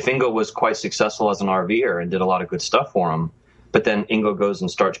Ingo was quite successful as an RVer and did a lot of good stuff for him, but then Ingo goes and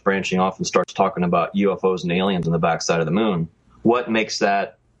starts branching off and starts talking about UFOs and aliens on the backside of the moon, what makes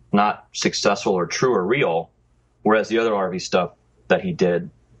that not successful or true or real, whereas the other RV stuff that he did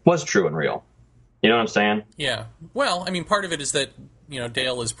was true and real? You know what I'm saying? Yeah. Well, I mean, part of it is that,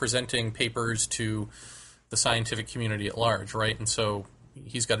 Dale is presenting papers to the scientific community at large, right? And so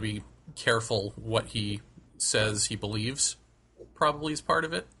he's got to be careful what he says he believes, probably is part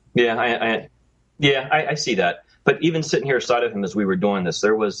of it. Yeah, I see that. But even sitting here aside of him as we were doing this,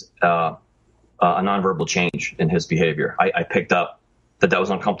 there was a nonverbal change in his behavior. I picked up that was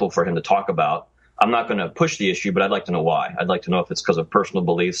uncomfortable for him to talk about. I'm not going to push the issue, but I'd like to know why. I'd like to know if it's because of personal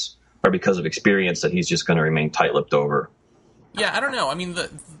beliefs or because of experience that he's just going to remain tight-lipped over. Yeah, I don't know. I mean,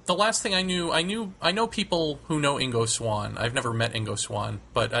 the last thing I know people who know Ingo Swann. I've never met Ingo Swann,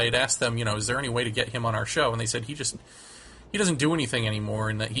 but I had asked them, is there any way to get him on our show? And they said he doesn't do anything anymore,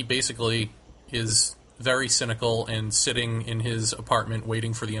 and that he basically is very cynical and sitting in his apartment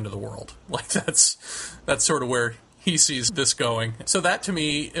waiting for the end of the world. Like that's sort of where he sees this going. So that to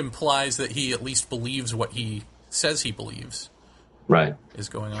me implies that he at least believes what he says he believes. Right. Is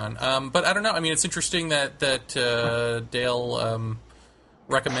going on. But I don't know. I mean, it's interesting that Dale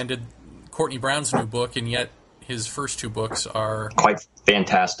recommended Courtney Brown's new book, and yet his first two books are quite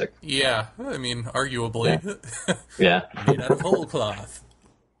fantastic. Yeah. I mean, arguably. Yeah. Made out of whole cloth.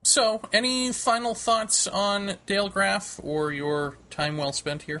 So, any final thoughts on Dale Graff or your time well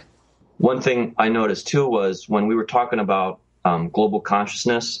spent here? One thing I noticed, too, was when we were talking about global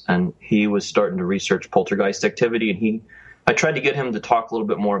consciousness, and he was starting to research poltergeist activity, and I tried to get him to talk a little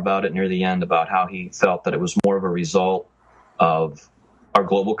bit more about it near the end, about how he felt that it was more of a result of our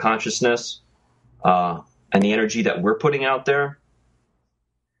global consciousness and the energy that we're putting out there.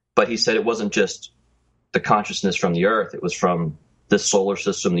 But he said it wasn't just the consciousness from the Earth, it was from this solar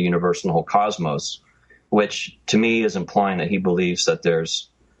system, the universe, and the whole cosmos, which to me is implying that he believes that there's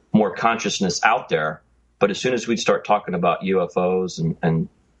more consciousness out there. But as soon as we start talking about UFOs and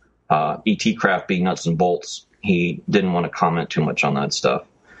ET craft being nuts and bolts, he didn't want to comment too much on that stuff.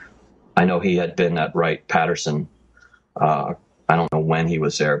 I know he had been at Wright-Patterson. I don't know when he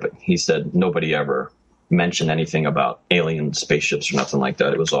was there, but he said nobody ever mentioned anything about alien spaceships or nothing like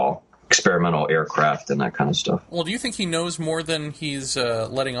that. It was all experimental aircraft and that kind of stuff. Well, do you think he knows more than he's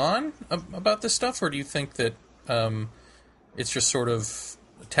letting on about this stuff, or do you think that it's just sort of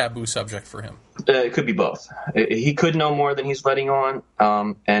a taboo subject for him? It could be both. He could know more than he's letting on,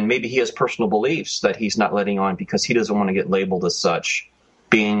 and maybe he has personal beliefs that he's not letting on because he doesn't want to get labeled as such,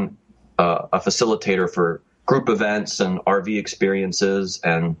 being a facilitator for group events and RV experiences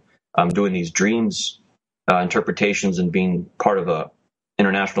and doing these dreams interpretations and being part of a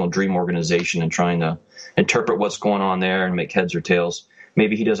international dream organization and trying to interpret what's going on there and make heads or tails.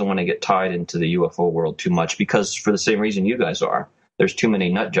 Maybe he doesn't want to get tied into the UFO world too much because, for the same reason you guys are, there's too many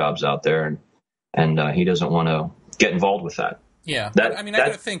nut jobs out there, and he doesn't want to get involed with that. Yeah, I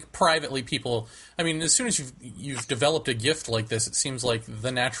gotta think privately people, I mean, as soon as you've developed a gift like this, it seems like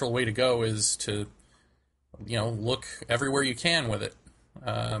the natural way to go is to, look everywhere you can with it.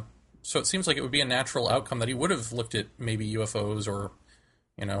 So it seems like it would be a natural outcome that he would have looked at maybe UFOs or,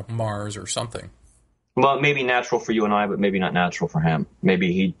 Mars or something. Well, it may be natural for you and I, but maybe not natural for him.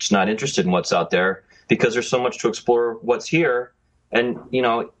 Maybe he's not interested in what's out there because there's so much to explore what's here, And, you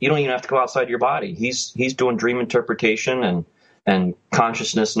don't even have to go outside your body. He's doing dream interpretation and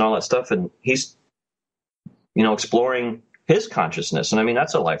consciousness and all that stuff. And he's, exploring his consciousness. And I mean,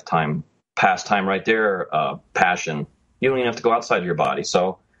 that's a lifetime pastime right there, passion. You don't even have to go outside your body.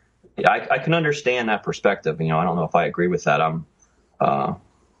 So I can understand that perspective. I don't know if I agree with that. I want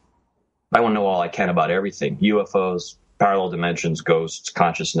to know all I can about everything: UFOs, parallel dimensions, ghosts,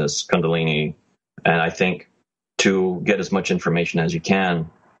 consciousness, Kundalini. And I think to get as much information as you can,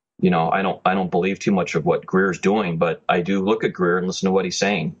 I don't believe too much of what Greer's doing, but I do look at Greer and listen to what he's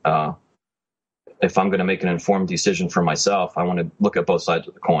saying. If I'm going to make an informed decision for myself, I want to look at both sides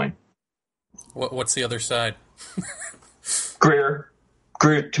of the coin. What's the other side? Greer,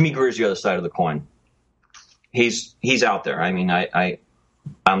 to me, Greer's the other side of the coin. He's out there. I mean,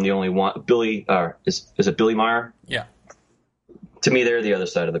 I'm the only one. Billy, is it Billy Meyer? Yeah. To me, they're the other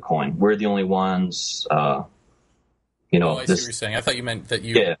side of the coin. We're the only ones. I see what you're saying. I thought you meant that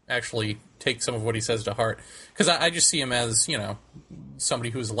you actually take some of what he says to heart, because I just see him as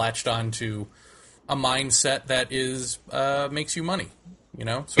somebody who's latched on to a mindset that is makes you money.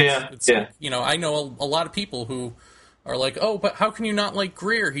 So it's like, I know a lot of people who are like, oh, but how can you not like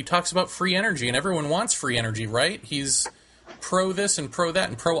Greer? He talks about free energy, and everyone wants free energy, right? He's pro this and pro that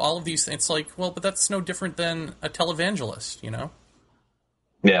and pro all of these things. It's like, well, but that's no different than a televangelist,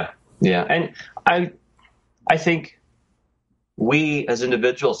 Yeah, and I think we as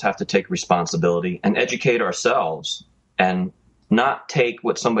individuals have to take responsibility and educate ourselves and not take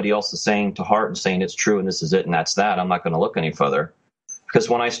what somebody else is saying to heart and saying it's true and this is it and that's that. I'm not going to look any further. Because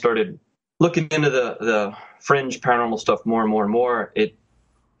when I started looking into the fringe paranormal stuff more and more and more,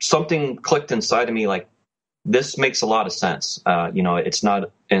 something clicked inside of me like, this makes a lot of sense. It's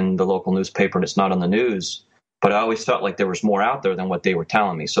not in the local newspaper and it's not on the news, but I always felt like there was more out there than what they were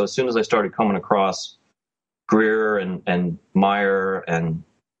telling me. So as soon as I started coming across Greer and Meyer and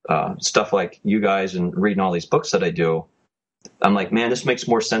stuff like you guys and reading all these books that I do, I'm like, man, this makes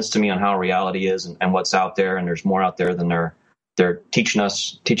more sense to me on how reality is and what's out there. And there's more out there than they're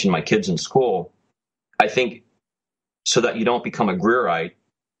teaching my kids in school. I think so that you don't become a Greerite,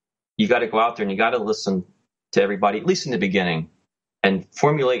 you got to go out there and you got to listen to everybody, at least in the beginning, and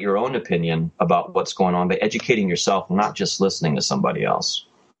formulate your own opinion about what's going on by educating yourself, not just listening to somebody else.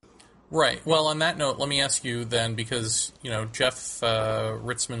 Right. Well, on that note, let me ask you then, because, Jeff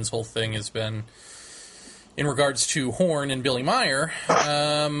Ritzman's whole thing has been, in regards to Horn and Billy Meyer,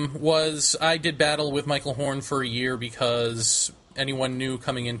 was I did battle with Michael Horn for a year because anyone new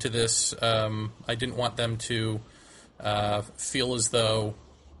coming into this, I didn't want them to feel as though,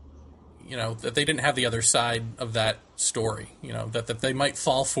 that they didn't have the other side of that story, that they might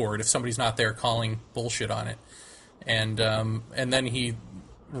fall for it if somebody's not there calling bullshit on it. And then he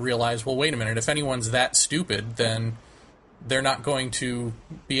realized, well, wait a minute, if anyone's that stupid, then they're not going to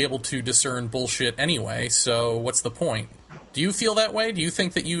be able to discern bullshit anyway, so what's the point? Do you feel that way? Do you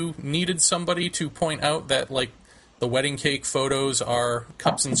think that you needed somebody to point out that, like, the wedding cake photos are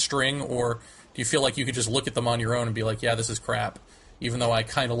cups and string, or do you feel like you could just look at them on your own and be like, yeah, this is crap, even though I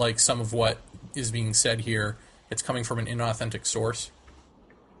kind of like some of what is being said here, it's coming from an inauthentic source?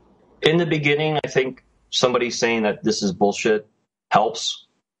 In the beginning, I think somebody saying that this is bullshit helps.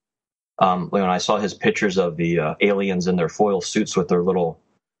 When I saw his pictures of the aliens in their foil suits with their little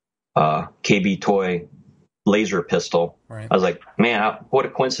KB toy laser pistol, right, I was like, man, what a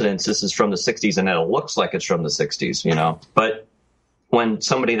coincidence. This is from the 60s, and it looks like it's from the 60s, But when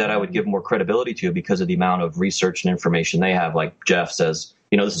somebody that I would give more credibility to because of the amount of research and information they have, like Jeff says,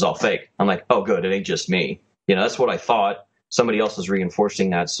 this is all fake. I'm like, oh, good, it ain't just me. That's what I thought. Somebody else is reinforcing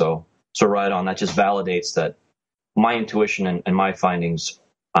that, so right on. That just validates that my intuition and my findings,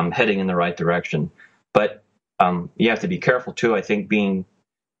 I'm heading in the right direction. But you have to be careful, too. I think being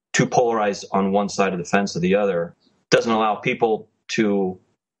too polarized on one side of the fence or the other doesn't allow people to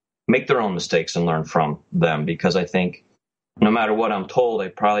make their own mistakes and learn from them, because I think no matter what I'm told, I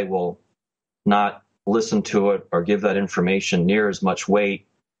probably will not listen to it or give that information near as much weight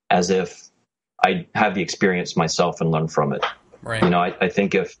as if I have the experience myself and learn from it. Right. I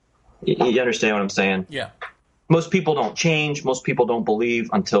think if you understand what I'm saying? Yeah. Most people don't change. Most people don't believe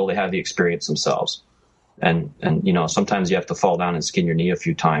until they have the experience themselves. And sometimes you have to fall down and skin your knee a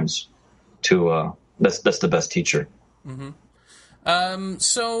few times to, that's the best teacher. Mm-hmm.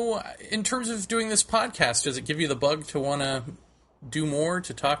 So in terms of doing this podcast, does it give you the bug to want to do more,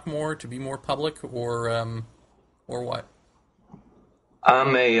 to talk more, to be more public, or what?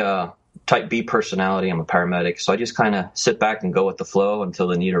 I'm a type B personality. I'm a paramedic, so I just kind of sit back and go with the flow until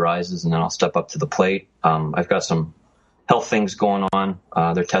the need arises, and then I'll step up to the plate. I've got some health things going on.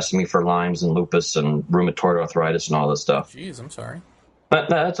 They're testing me for Lyme's and lupus and rheumatoid arthritis and all this stuff. Jeez, I'm sorry. But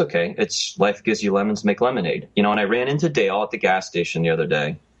no, that's okay. It's life gives you lemons, make lemonade. And I ran into Dale at the gas station the other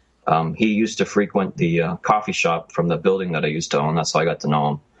day. He used to frequent the coffee shop from the building that I used to own. That's how I got to know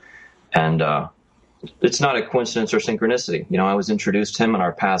him. And it's not a coincidence or synchronicity. I was introduced to him and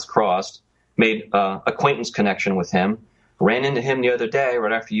our paths crossed, made acquaintance connection with him, ran into him the other day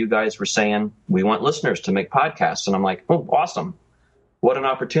right after you guys were saying we want listeners to make podcasts. And I'm like, oh, awesome. What an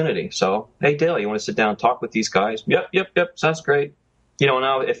opportunity. So, hey, Dale, you want to sit down and talk with these guys? Yep. Sounds great.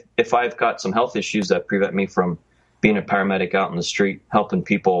 Now if I've got some health issues that prevent me from being a paramedic out in the street, helping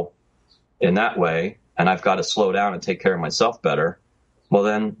people in that way, and I've got to slow down and take care of myself better, well,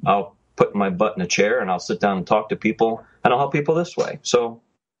 then I'll put my butt in a chair and I'll sit down and talk to people and I'll help people this way. So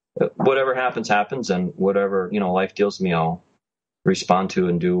whatever happens, and whatever, life deals me, I'll respond to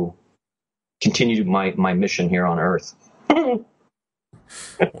and continue my mission here on Earth. Well,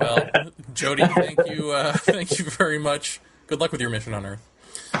 Jody, thank you very much. Good luck with your mission on Earth.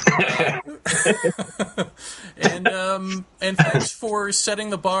 And thanks for setting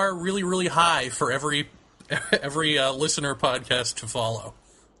the bar really, really high for every listener podcast to follow.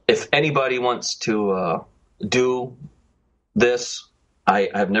 If anybody wants to do this, I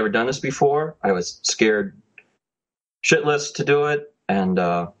have never done this before. I was scared shitless to do it, and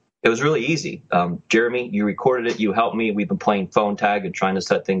it was really easy. Jeremy, you recorded it. You helped me. We've been playing phone tag and trying to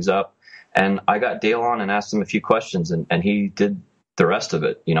set things up. And I got Dale on and asked him a few questions, and he did the rest of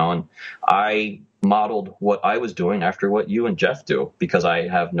it, and I modeled what I was doing after what you and Jeff do, because I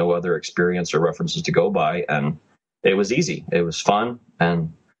have no other experience or references to go by, and it was easy. It was fun,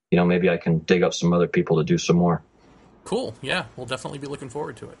 and, maybe I can dig up some other people to do some more. Cool. Yeah, we'll definitely be looking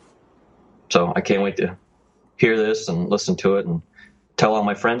forward to it. So I can't wait to hear this and listen to it and tell all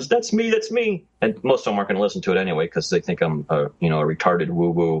my friends, that's me. And most of them aren't going to listen to it anyway because they think I'm a retarded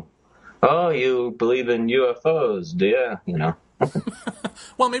woo-woo. Oh, you believe in UFOs, do you?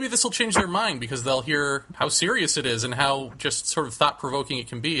 Well, maybe this will change their mind because they'll hear how serious it is and how just sort of thought-provoking it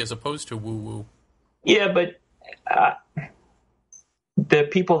can be as opposed to woo-woo. Yeah, but the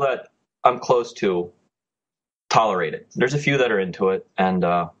people that I'm close to tolerate it. There's a few that are into it, and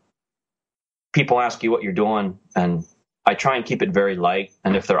people ask you what you're doing, and I try and keep it very light,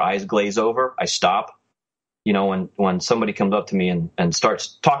 and if their eyes glaze over, I stop. When somebody comes up to me and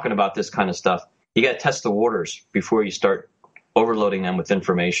starts talking about this kind of stuff, you got to test the waters before you start overloading them with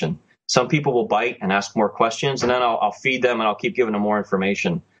information. Some people will bite and ask more questions, and then I'll feed them and I'll keep giving them more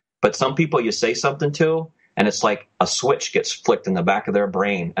information. But some people you say something to, and it's like a switch gets flicked in the back of their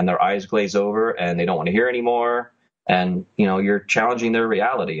brain, and their eyes glaze over, and they don't want to hear anymore. And, you're challenging their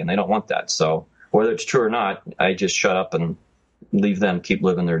reality, and they don't want that. So whether it's true or not, I just shut up and leave them keep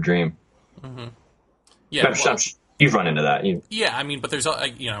living their dream. Mm-hmm. Yeah, you've run into that. Yeah, but there's,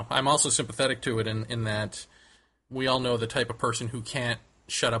 I'm also sympathetic to it in that we all know the type of person who can't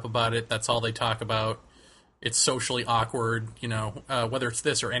shut up about it. That's all they talk about. It's socially awkward, whether it's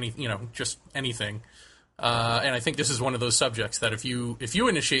this or any, just anything. And I think this is one of those subjects that if you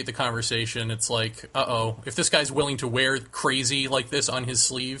initiate the conversation, it's like, if this guy's willing to wear crazy like this on his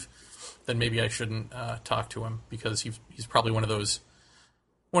sleeve, then maybe I shouldn't talk to him because he's probably one of those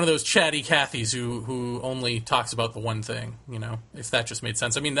chatty Cathys who only talks about the one thing, if that just made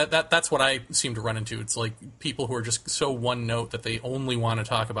sense. That's what I seem to run into. It's like people who are just so one note that they only want to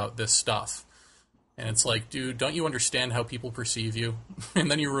talk about this stuff. And it's like, dude, don't you understand how people perceive you? And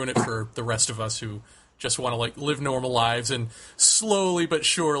then you ruin it for the rest of us who just want to live normal lives and slowly but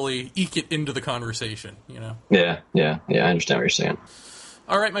surely eke it into the conversation, Yeah, I understand what you're saying.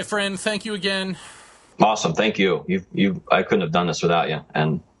 All right, my friend, thank you again. Awesome, thank you. I couldn't have done this without you,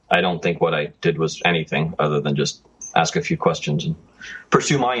 and I don't think what I did was anything other than just ask a few questions and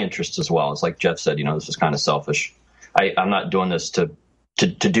pursue my interests as well. It's like Jeff said, this is kind of selfish. I'm not doing this to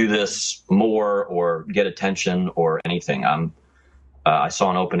do this more or get attention or anything. I saw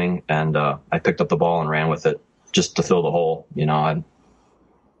an opening and I picked up the ball and ran with it just to fill the hole.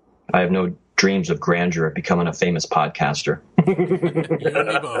 I have no dreams of grandeur of becoming a famous podcaster. You and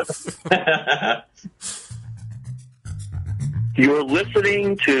me both. You're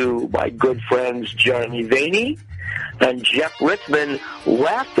listening to my good friends Jeremy Vaeni and Jeff Ritzman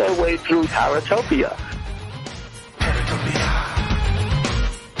laugh their way through Paratopia.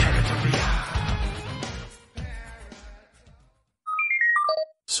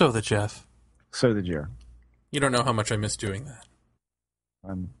 So the Jeff. So the Jer. You don't know how much I miss doing that.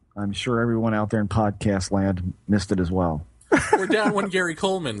 I'm sure everyone out there in podcast land missed it as well. We're down one Gary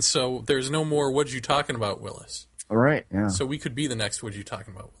Coleman, so there's no more What You Talking About, Willis. All right, yeah. So we could be the next What You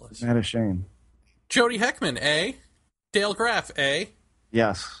Talking About, Willis. Not a shame. Jody Heckman, eh? Dale Graff, eh?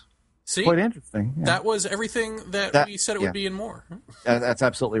 Yes. See? Quite interesting. Yeah. That was everything that we said it would be and more. That's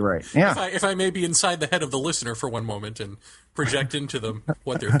absolutely right. Yeah. If I may be inside the head of the listener for one moment and project into them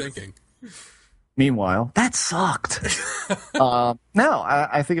what they're thinking. Meanwhile, that sucked. No,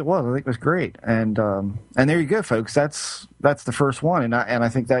 I think it was. I think it was great. And there you go, folks. That's the first one. And I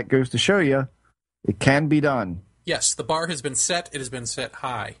think that goes to show you it can be done. Yes, the bar has been set. It has been set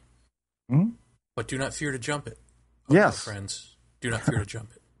high. Mm-hmm. But do not fear to jump it. Oh, yes. no, friends. Do not fear to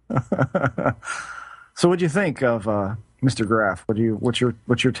jump it. So what'd you think of Mr. Graff? What's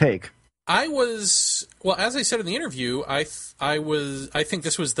your take? I was, well, as I said in the interview, I think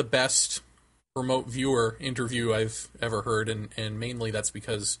this was the best remote viewer interview I've ever heard, and mainly that's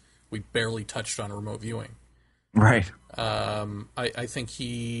because we barely touched on remote viewing. Right. I think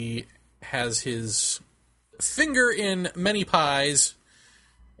he has his finger in many pies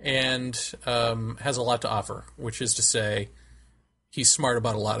and has a lot to offer, which is to say he's smart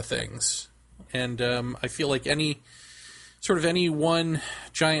about a lot of things. And I feel like any one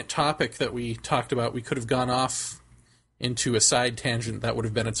giant topic that we talked about, we could have gone off into a side tangent that would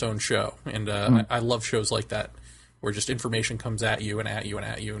have been its own show. And I love shows like that, where just information comes at you and at you and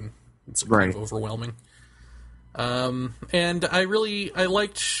at you, and it's kind of overwhelming. And I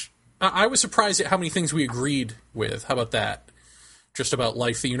was surprised at how many things we agreed with. How about that? Just about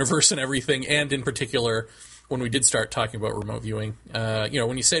life, the universe, and everything, and in particular, when we did start talking about remote viewing,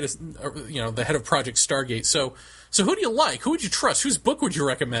 when you say to, the head of Project Stargate, so who do you like? Who would you trust? Whose book would you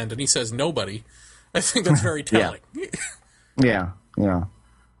recommend? And he says, nobody. I think that's very telling. Yeah.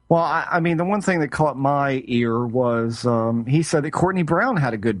 Well, I mean, the one thing that caught my ear was he said that Courtney Brown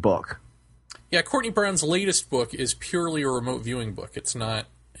had a good book. Yeah, Courtney Brown's latest book is purely a remote viewing book. It's not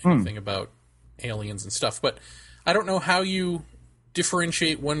anything about aliens and stuff. But I don't know how you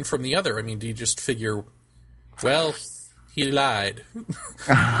differentiate one from the other. I mean, do you just figure, well, he lied?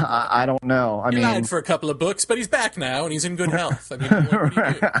 I don't know. He lied for a couple of books, but he's back now and he's in good health. I mean, what do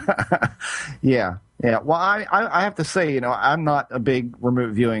you do? Yeah. Well, I have to say, I'm not a big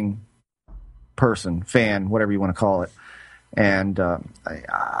remote viewing fan, whatever you want to call it. And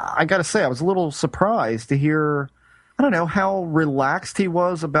I got to say, I was a little surprised to hear, I don't know, how relaxed he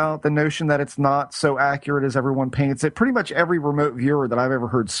was about the notion that it's not so accurate as everyone paints it. Pretty much every remote viewer that I've ever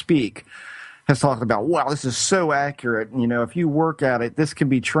heard speak has talked about, wow, this is so accurate. If you work at it, this can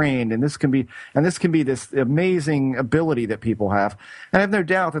be trained, and this can be this amazing ability that people have. And I have no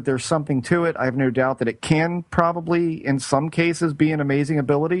doubt that there's something to it. I have no doubt that it can probably, in some cases, be an amazing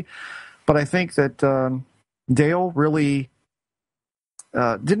ability. But I think that Dale really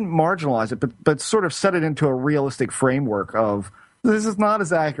didn't marginalize it, but sort of set it into a realistic framework of, this is not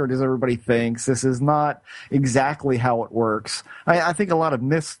as accurate as everybody thinks. This is not exactly how it works. I think a lot of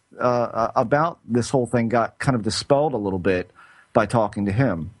myths about this whole thing got kind of dispelled a little bit by talking to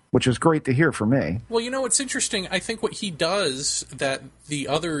him, which was great to hear for me. Well, it's interesting. I think what he does that the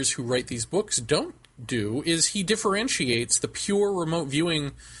others who write these books don't do is he differentiates the pure remote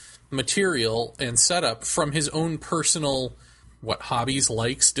viewing material and setup from his own personal hobbies,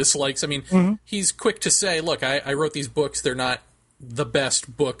 likes, dislikes. I mean, he's quick to say, look, I wrote these books. They're not the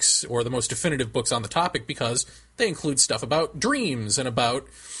best books or the most definitive books on the topic because they include stuff about dreams and about,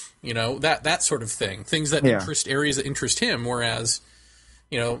 that sort of thing. Things that areas that interest him, whereas,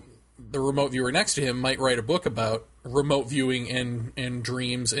 the remote viewer next to him might write a book about remote viewing and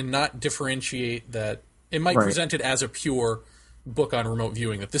dreams and not differentiate that. It might present it as a pure book on remote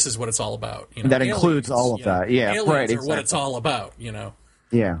viewing, that this is what it's all about. That includes all of that. Yeah, aliens right. Exactly. Are what it's all about.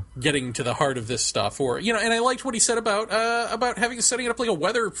 Yeah, getting to the heart of this stuff, or and I liked what he said about setting it up like a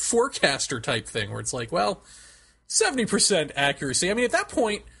weather forecaster type thing, where it's like, well, 70% accuracy. I mean, at that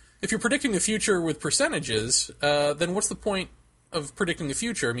point, if you're predicting the future with percentages, then what's the point of predicting the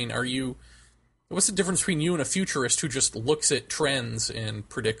future? I mean, what's the difference between you and a futurist who just looks at trends and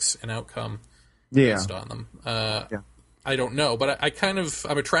predicts an outcome based on them? I don't know, but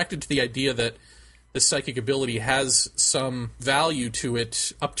I'm attracted to the idea that the psychic ability has some value to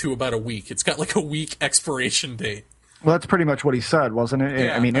it up to about a week. It's got like a week expiration date. Well, that's pretty much what he said, wasn't it?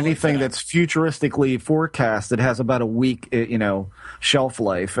 Yeah, I mean, anything that's futuristically forecasted has about a week, shelf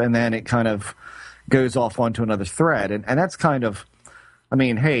life, and then it kind of goes off onto another thread. And that's kind of, I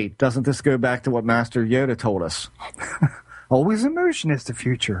mean, hey, doesn't this go back to what Master Yoda told us? Always in motion is the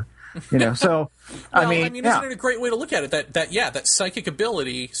future. So, well, isn't it a great way to look at it? That psychic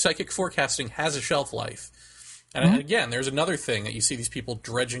ability, psychic forecasting has a shelf life. And again, there's another thing that you see these people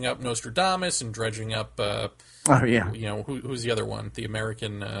dredging up Nostradamus and dredging up, who's the other one? The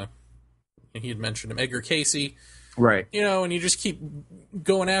American, he had mentioned him, Edgar Casey, Right. And you just keep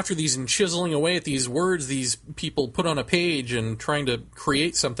going after these and chiseling away at these words these people put on a page and trying to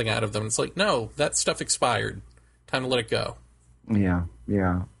create something out of them. It's like, no, that stuff expired. Time to let it go. Yeah.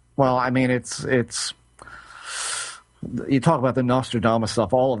 Well, I mean, it's you talk about the Nostradamus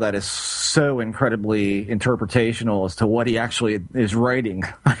stuff. All of that is so incredibly interpretational as to what he actually is writing.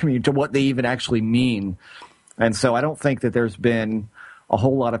 I mean, to what they even actually mean. And so I don't think that there's been a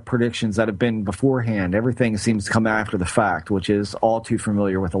whole lot of predictions that have been beforehand. Everything seems to come after the fact, which is all too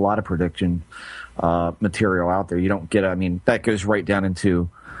familiar with a lot of prediction material out there. You don't get, I mean, that goes right down into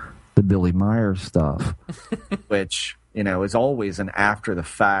the Billy Myers stuff, which, is always an after the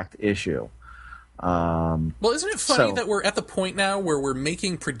fact issue. Well, isn't it funny that we're at the point now where we're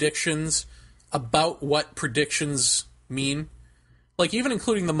making predictions about what predictions mean? Like, even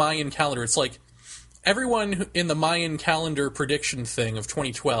including the Mayan calendar, it's like, everyone in the Mayan calendar prediction thing of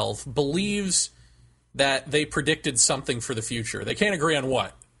 2012 believes that they predicted something for the future. They can't agree on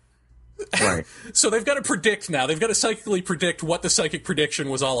what. Right. So they've got to predict now. They've got to psychically predict what the psychic prediction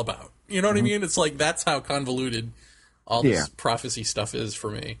was all about. You know what I mean? It's like, that's how convoluted all this prophecy stuff is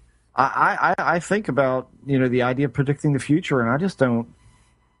for me. I think about, the idea of predicting the future, and I just don't.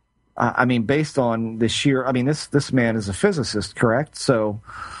 I mean, based on the sheer, I mean, this man is a physicist, correct? So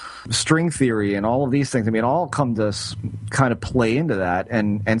string theory and all of these things, I mean, all come to kind of play into that.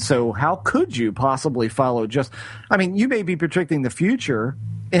 And so how could you possibly follow you may be predicting the future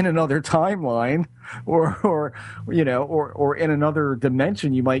in another timeline or in another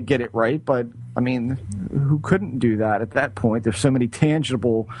dimension, you might get it right. But I mean, who couldn't do that at that point? There's so many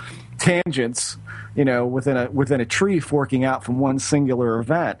tangible tangents, within a tree forking out from one singular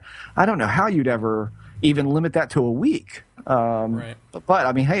event. I don't know how you'd ever even limit that to a week. Right. But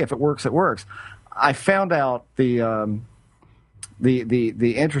I mean, hey, if it works, it works. I found out the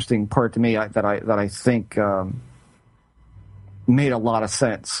interesting part to me that I think made a lot of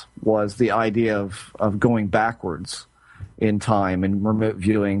sense was the idea of going backwards in time and remote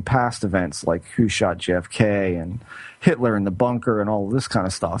viewing past events like who shot JFK and Hitler in the bunker and all of this kind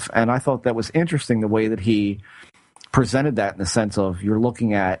of stuff. And I thought that was interesting the way that he presented that in the sense of you're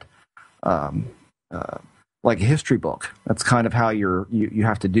looking at like a history book. That's kind of how you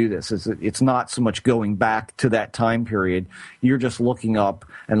have to do this. It's not so much going back to that time period. You're just looking up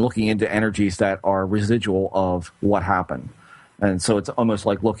and looking into energies that are residual of what happened. And so it's almost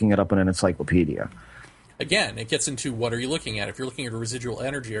like looking it up in an encyclopedia. Again, it gets into what are you looking at? If you're looking at a residual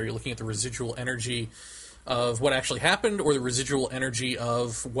energy, are you looking at the residual energy of what actually happened or the residual energy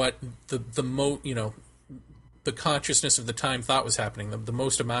of what the consciousness of the time thought was happening? The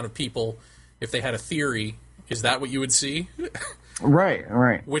most amount of people, if they had a theory, is that what you would see?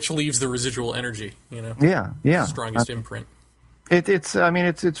 Right. Which leaves the residual energy, Yeah. Strongest imprint. It's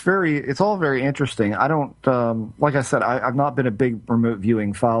all very interesting. I don't, like I said, I've not been a big remote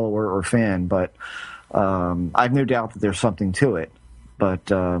viewing follower or fan, but I've no doubt that there's something to it.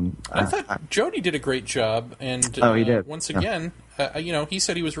 But I thought Jody did a great job, and he did. Once again, he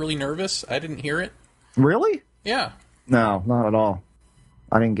said he was really nervous. I didn't hear it. Really? Yeah. No, not at all.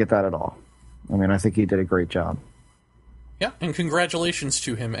 I didn't get that at all. I mean, I think he did a great job. Yeah, and congratulations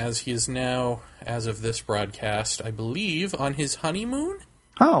to him, as he is now, as of this broadcast, I believe, on his honeymoon?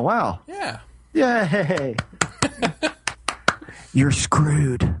 Oh, wow. Yeah. Yay! You're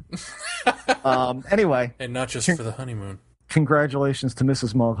screwed. Anyway. And not just for the honeymoon. Congratulations to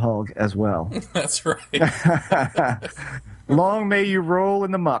Mrs. Moghog as well. That's right. Long may you roll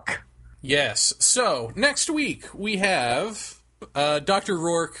in the muck. Yes. So, next week, we have Dr.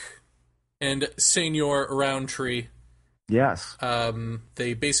 Rourke and Senor Roundtree. Yes.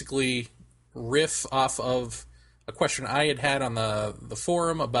 They basically riff off of a question I had on the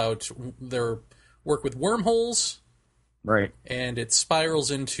forum about their work with wormholes. Right. And it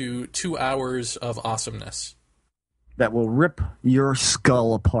spirals into 2 hours of awesomeness. That will rip your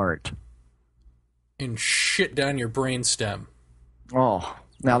skull apart. And shit down your brainstem. Oh,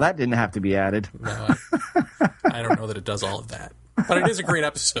 now that didn't have to be added. No, I don't know that it does all of that. But it is a great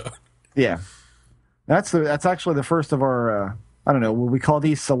episode. Yeah. That's actually the first of our, I don't know, will we call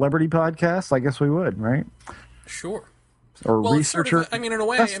these celebrity podcasts? I guess we would, right? Sure. Or researcher. Sort of, in a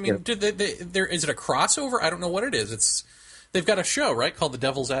way, is it a crossover? I don't know what it is. They've got a show, right, called The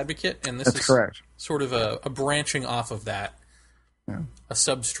Devil's Advocate, and this is correct. Sort of a branching off of that. Yeah. A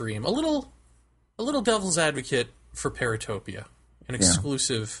substream. A little Devil's Advocate for Paratopia. An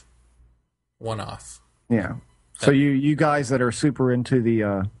exclusive one-off. Yeah. So you guys that are super into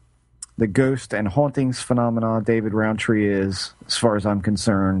the ghost and hauntings phenomena, David Roundtree is, as far as I'm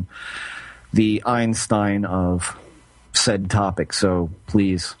concerned, the Einstein of said topic. So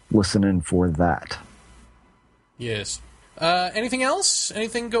please listen in for that. Yes. Anything else?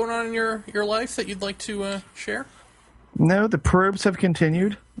 Anything going on in your life that you'd like to share? No, the probes have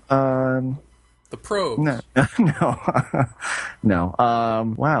continued. The probes? No. No.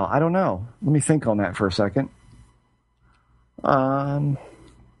 Wow, I don't know. Let me think on that for a second.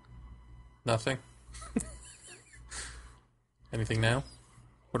 Nothing? Anything now?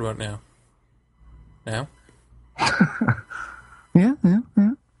 What about now? Now? Yeah.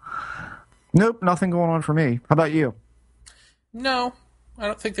 Nope, nothing going on for me. How about you? No, I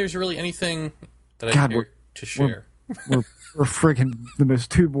don't think there's really anything that I God, care to share. We're friggin' the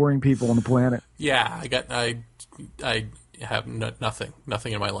most two boring people on the planet. Yeah, I have nothing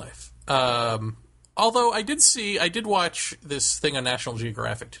in my life. Although I did watch this thing on National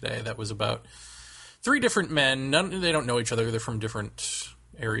Geographic today that was about 3 different men. They don't know each other. They're from different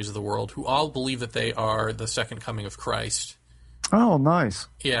areas of the world who all believe that they are the second coming of Christ. Oh, nice.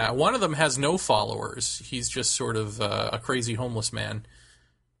 Yeah, one of them has no followers. He's just sort of a crazy homeless man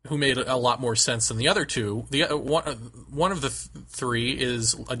who made a lot more sense than the other two. One of the 3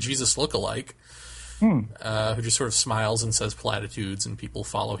 is a Jesus lookalike who just sort of smiles and says platitudes, and people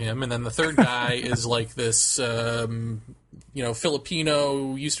follow him. And then the third guy is like this,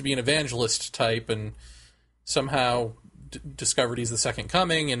 Filipino, used to be an evangelist type, and somehow discovered he's the second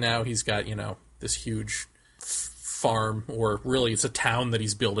coming, and now he's got, this huge farm, or really it's a town that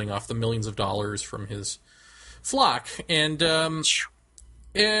he's building off the millions of dollars from his flock. And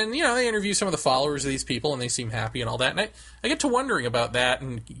they interview some of the followers of these people, and they seem happy and all that. And I get to wondering about that,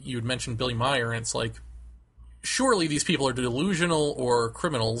 and you had mentioned Billy Meyer, and it's like, surely these people are delusional or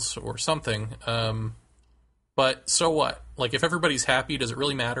criminals or something. But so what? Like, if everybody's happy, does it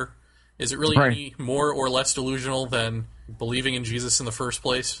really matter? Is it really any more or less delusional than believing in Jesus in the first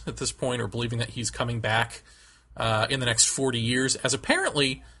place at this point, or believing that he's coming back in the next 40 years, as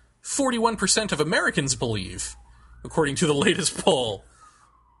apparently 41% of Americans believe, according to the latest poll?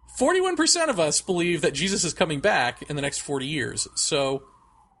 41% of us believe that Jesus is coming back in the next 40 years. So,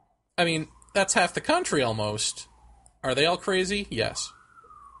 I mean, that's half the country almost. Are they all crazy? Yes.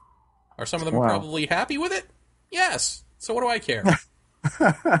 Are some of them probably happy with it? Yes. So what do I care?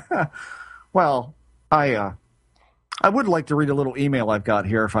 Well, I would like to read a little email I've got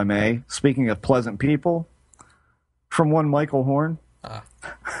here, if I may. Speaking of pleasant people, from one Michael Horn.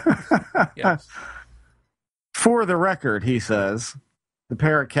 Yes. For the record, he says, the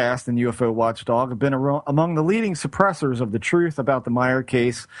Paracast and UFO Watchdog have been among the leading suppressors of the truth about the Meyer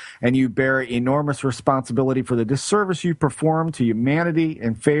case, and you bear enormous responsibility for the disservice you perform to humanity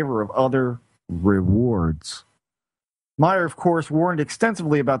in favor of other rewards. Meyer, of course, warned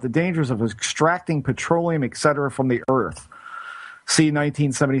extensively about the dangers of extracting petroleum, etc., from the earth. See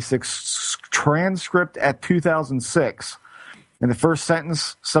 1976 transcript at 2006. In the first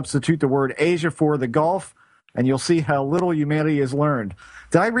sentence, substitute the word Asia for the Gulf, and you'll see how little humanity has learned.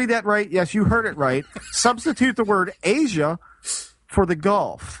 Did I read that right? Yes, you heard it right. Substitute the word Asia for the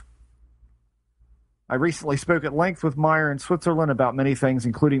Gulf. I recently spoke at length with Meyer in Switzerland about many things,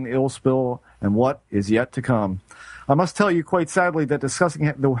 including the oil spill and what is yet to come. I must tell you quite sadly that discussing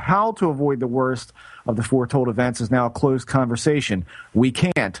how to avoid the worst of the foretold events is now a closed conversation. We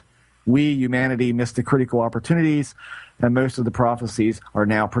can't. We, humanity, missed the critical opportunities, and most of the prophecies are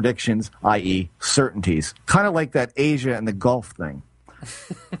now predictions, i.e. certainties. Kind of like that Asia and the Gulf thing.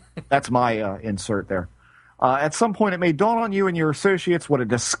 That's my insert there. At some point, it may dawn on you and your associates what a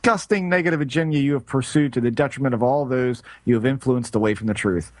disgusting negative agenda you have pursued to the detriment of all those you have influenced away from the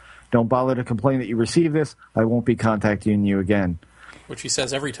truth. Don't bother to complain that you received this. I won't be contacting you again. Which he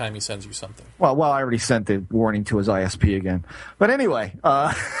says every time he sends you something. Well, I already sent the warning to his ISP again. But anyway,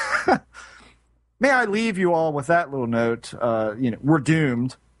 may I leave you all with that little note? We're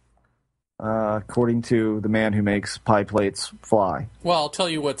doomed, according to the man who makes pie plates fly. Well, I'll tell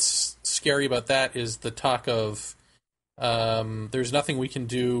you what's scary about that is the talk of there's nothing we can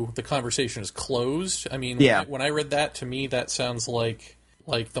do. The conversation is closed. I mean, when I read that, to me, that sounds like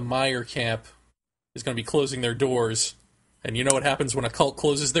the Meyer camp is going to be closing their doors. And you know what happens when a cult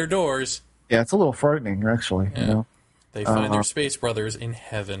closes their doors? Yeah, it's a little frightening, actually. Yeah. You know? They find their space brothers in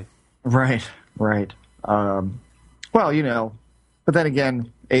heaven. Right. But then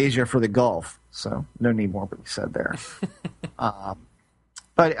again, Asia for the Gulf, so no need more to be said there.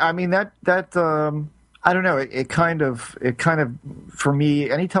 But I mean that I don't know. It kind of for me,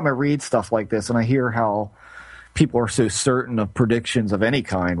 anytime I read stuff like this and I hear how people are so certain of predictions of any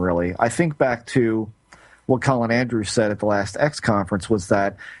kind, really, I think back to what Colin Andrews said at the last X conference was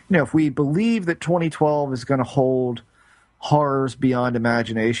that, if we believe that 2012 is going to hold horrors beyond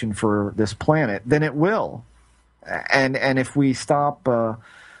imagination for this planet, then it will. And if we stop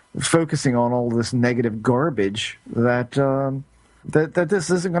focusing on all this negative garbage that that this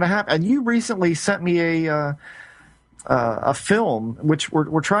isn't going to happen. And you recently sent me a film, which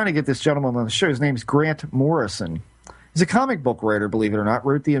we're trying to get this gentleman on the show. His name's Grant Morrison. He's a comic book writer, believe it or not,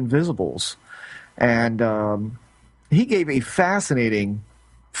 wrote The Invisibles. And he gave a fascinating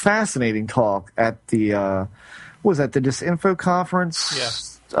talk at the, what was that, the Disinfo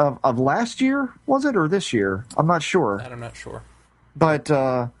conference of last year, was it, or this year? I'm not sure. I'm not sure.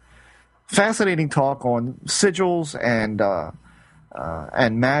 But fascinating talk on sigils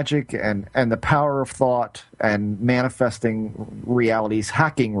and magic and the power of thought and manifesting realities,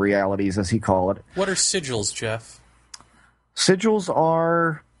 hacking realities, as he called it. What are sigils, Jeff? Sigils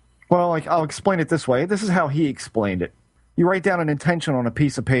are, well, I'll explain it this way. This is how he explained it. You write down an intention on a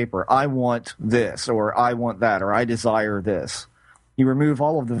piece of paper. I want this, or I want that, or I desire this. You remove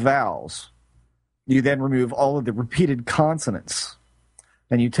all of the vowels. You then remove all of the repeated consonants.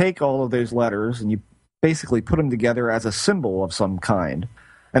 And you take all of those letters and you basically put them together as a symbol of some kind.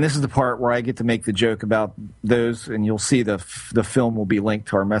 And this is the part where I get to make the joke about those, and you'll see the film will be linked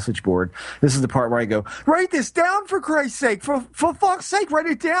to our message board. This is the part where I go, write this down for Christ's sake. For fuck's sake, write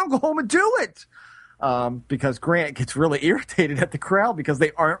it down. Go home and do it. Because Grant gets really irritated at the crowd because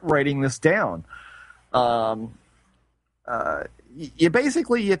they aren't writing this down. You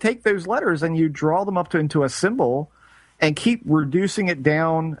take those letters and you draw them up into a symbol and keep reducing it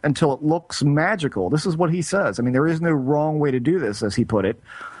down until it looks magical. This is what he says. I mean, there is no wrong way to do this, as he put it.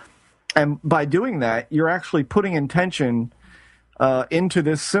 And by doing that, you're actually putting intention into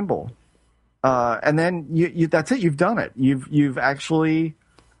this symbol. And then that's it. You've done it. You've actually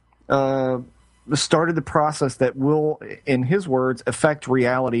started the process that will, in his words, affect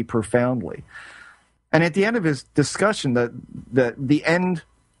reality profoundly. And at the end of his discussion, the end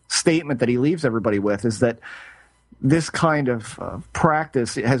statement that he leaves everybody with is that this kind of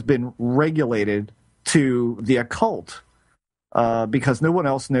practice has been regulated to the occult because no one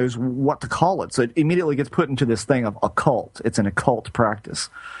else knows what to call it. So it immediately gets put into this thing of occult. It's an occult practice.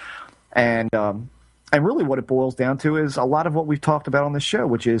 And really what it boils down to is a lot of what we've talked about on this show,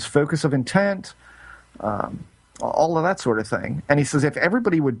 which is focus of intent, all of that sort of thing. And he says if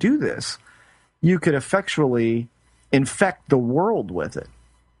everybody would do this, you could effectually infect the world with it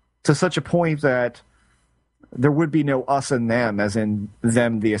to such a point that there would be no us and them, as in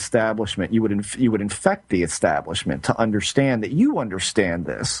them, the establishment. You would infect the establishment to understand that you understand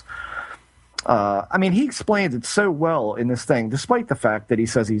this. I mean, he explains it so well in this thing, despite the fact that he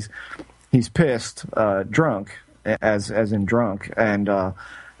says he's pissed, drunk, as in drunk, and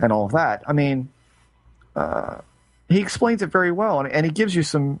all of that. I mean, he explains it very well, and he gives you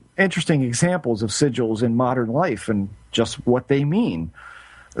some interesting examples of sigils in modern life and just what they mean.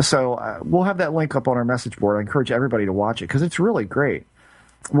 So we'll have that link up on our message board. I encourage everybody to watch it because it's really great.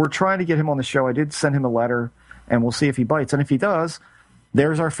 We're trying to get him on the show. I did send him a letter, and we'll see if he bites. And if he does,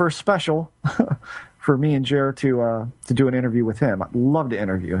 there's our first special for me and Jer to do an interview with him. I'd love to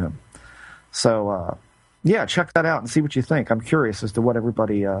interview him. So, yeah, check that out and see what you think. I'm curious as to what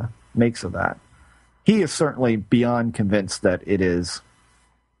everybody makes of that. He is certainly beyond convinced that it is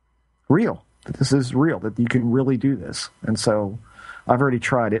real, that this is real, that you can really do this. And so I've already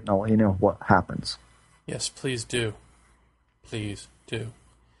tried it, and I'll let you know what happens. Yes, please do. Please do.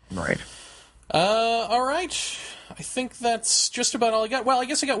 Right. All right. I think that's just about all I got. Well, I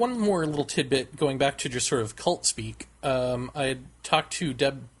guess I got one more little tidbit going back to just sort of cult speak. I had talked to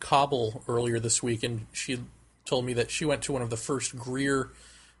Deb Cobble earlier this week, and she told me that she went to one of the first Greer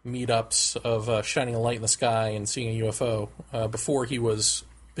meetups of shining a light in the sky and seeing a UFO before he was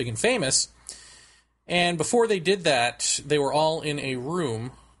big and famous. And before they did that, they were all in a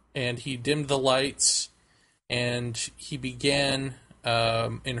room, and he dimmed the lights, and he began,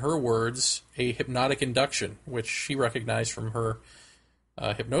 in her words, a hypnotic induction, which she recognized from her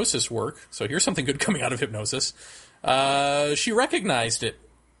hypnosis work. So here's something good coming out of hypnosis. She recognized it,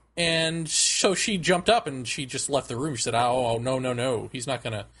 and so she jumped up, and she just left the room. She said, oh, no, he's not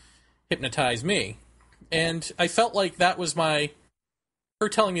going to hypnotize me. And I felt like that was her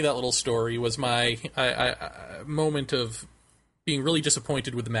telling me that little story was my moment of being really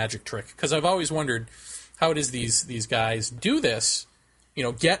disappointed with the magic trick, because I've always wondered how it is these guys do this,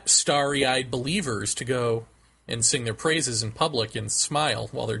 get starry-eyed believers to go and sing their praises in public and smile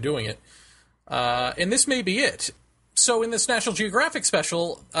while they're doing it. And this may be it. So in this National Geographic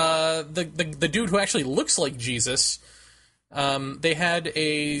special, the dude who actually looks like Jesus, they had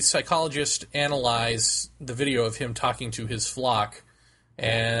a psychologist analyze the video of him talking to his flock.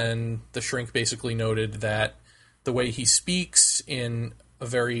 And the shrink basically noted that the way he speaks in a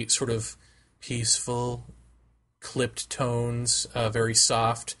very sort of peaceful, clipped tones, very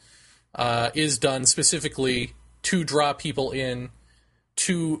soft, is done specifically to draw people in,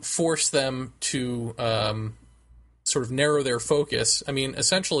 to force them to sort of narrow their focus. I mean,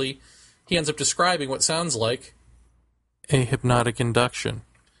 essentially, he ends up describing what sounds like a hypnotic induction.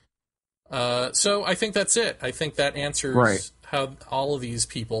 So I think that's it. I think that answers how all of these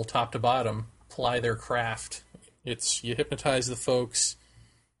people, top to bottom, ply their craft. It's you hypnotize the folks,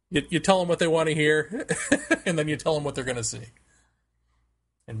 you tell them what they want to hear, and then you tell them what they're going to see.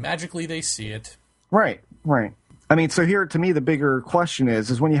 And magically they see it. Right. I mean, so here, to me, the bigger question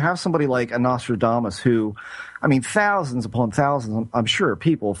is when you have somebody like a Nostradamus who, I mean, thousands upon thousands, I'm sure,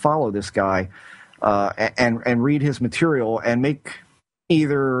 people follow this guy and read his material and make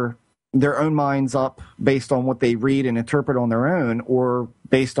either their own minds up based on what they read and interpret on their own, or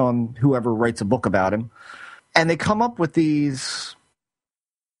based on whoever writes a book about him. And they come up with these,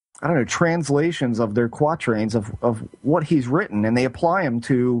 I don't know, translations of their quatrains of what he's written, and they apply them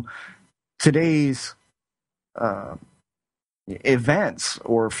to today's events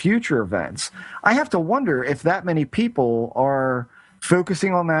or future events. I have to wonder if that many people are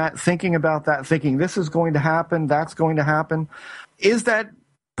focusing on that, thinking about that, thinking this is going to happen, that's going to happen. Is that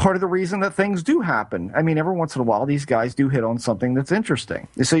part of the reason that things do happen? I mean, every once in a while, these guys do hit on something that's interesting.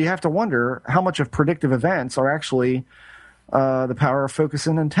 So you have to wonder how much of predictive events are actually the power of focus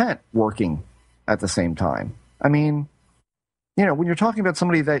and intent working at the same time. I mean, you know, when you're talking about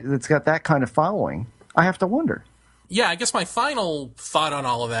somebody that's got that kind of following, I have to wonder. Yeah, I guess my final thought on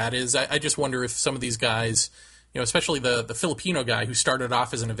all of that is I just wonder if some of these guys, you know, especially the Filipino guy who started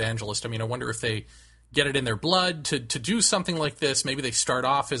off as an evangelist, I mean, I wonder if they get it in their blood to do something like this. Maybe they start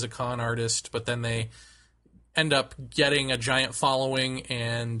off as a con artist, but then they end up getting a giant following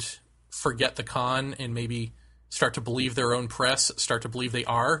and forget the con and maybe start to believe their own press, start to believe they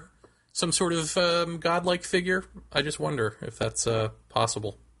are some sort of godlike figure. I just wonder if that's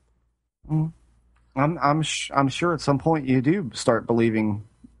possible. I'm sure at some point you do start believing,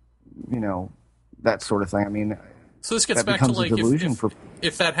 you know, that sort of thing. I mean, so this gets back to like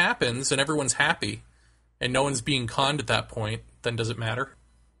if that happens and everyone's happy and no one's being conned at that point, then does it matter?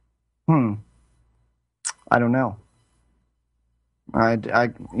 I don't know. I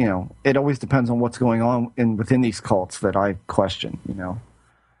you know, it always depends on what's going on within these cults that I question. You know,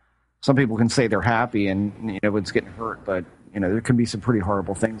 some people can say they're happy and you know it's getting hurt, but you know there can be some pretty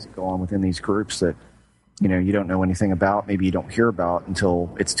horrible things that go on within these groups that you know you don't know anything about. Maybe you don't hear about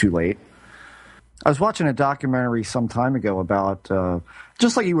until it's too late. I was watching a documentary some time ago about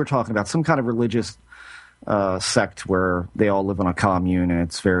just like you were talking about, some kind of religious sect where they all live on a commune and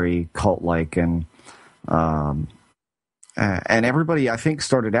it's very cult-like, and everybody I think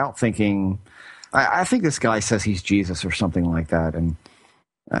started out thinking, I think this guy says he's Jesus or something like that, and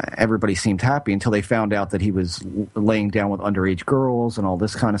everybody seemed happy until they found out that he was laying down with underage girls and all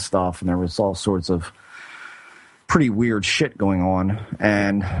this kind of stuff, and there was all sorts of pretty weird shit going on.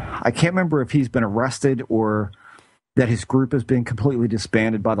 And I can't remember if he's been arrested or that his group has been completely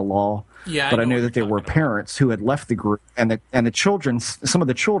disbanded by the law. Yeah, but I know that there were parents who had left the group, and the children, some of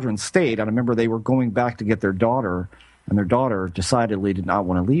the children stayed. I remember they were going back to get their daughter, and their daughter decidedly did not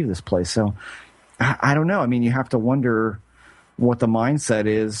want to leave this place. So I don't know. I mean, you have to wonder what the mindset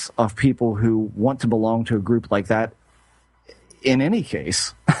is of people who want to belong to a group like that in any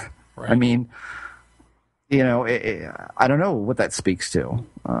case. Right. I mean, you know, I don't know what that speaks to.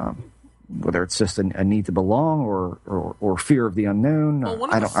 Whether it's just a need to belong or fear of the unknown. Well,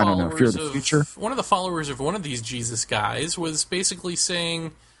 I don't know. Fear of the future. One of the followers of one of these Jesus guys was basically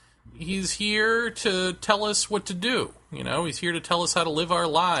saying he's here to tell us what to do. You know, he's here to tell us how to live our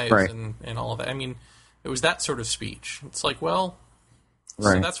lives, right, and all of that. I mean, it was that sort of speech. It's like, well,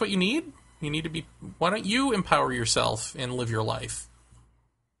 right, so that's what you need? You need to be... Why don't you empower yourself and live your life?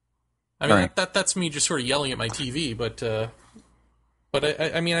 I mean, right, that's me just sort of yelling at my TV, but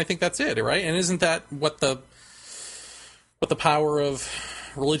I mean, I think that's it, right? And isn't that what the power of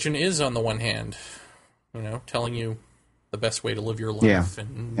religion is on the one hand? You know, telling you the best way to live your life,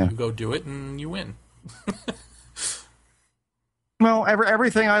 and you go do it, and you win. Well,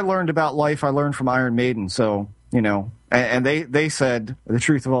 everything I learned about life, I learned from Iron Maiden. So, you know, and they said the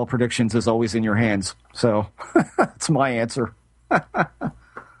truth of all predictions is always in your hands. So that's my answer.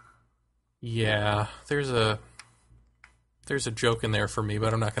 Yeah, there's a joke in there for me,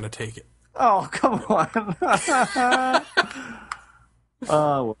 but I'm not going to take it. Oh, come on.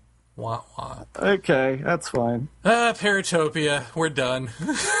 Oh. Wah, wah. Okay, that's fine. Paratopia, we're done.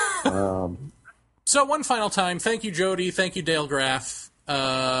 So one final time, thank you, Jody. Thank you, Dale Graff.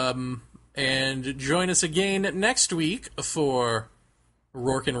 And join us again next week for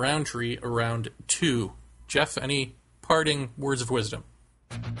Rourke and Roundtree Round 2. Jeff, any parting words of wisdom?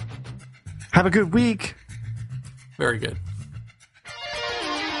 Have a good week. Very good.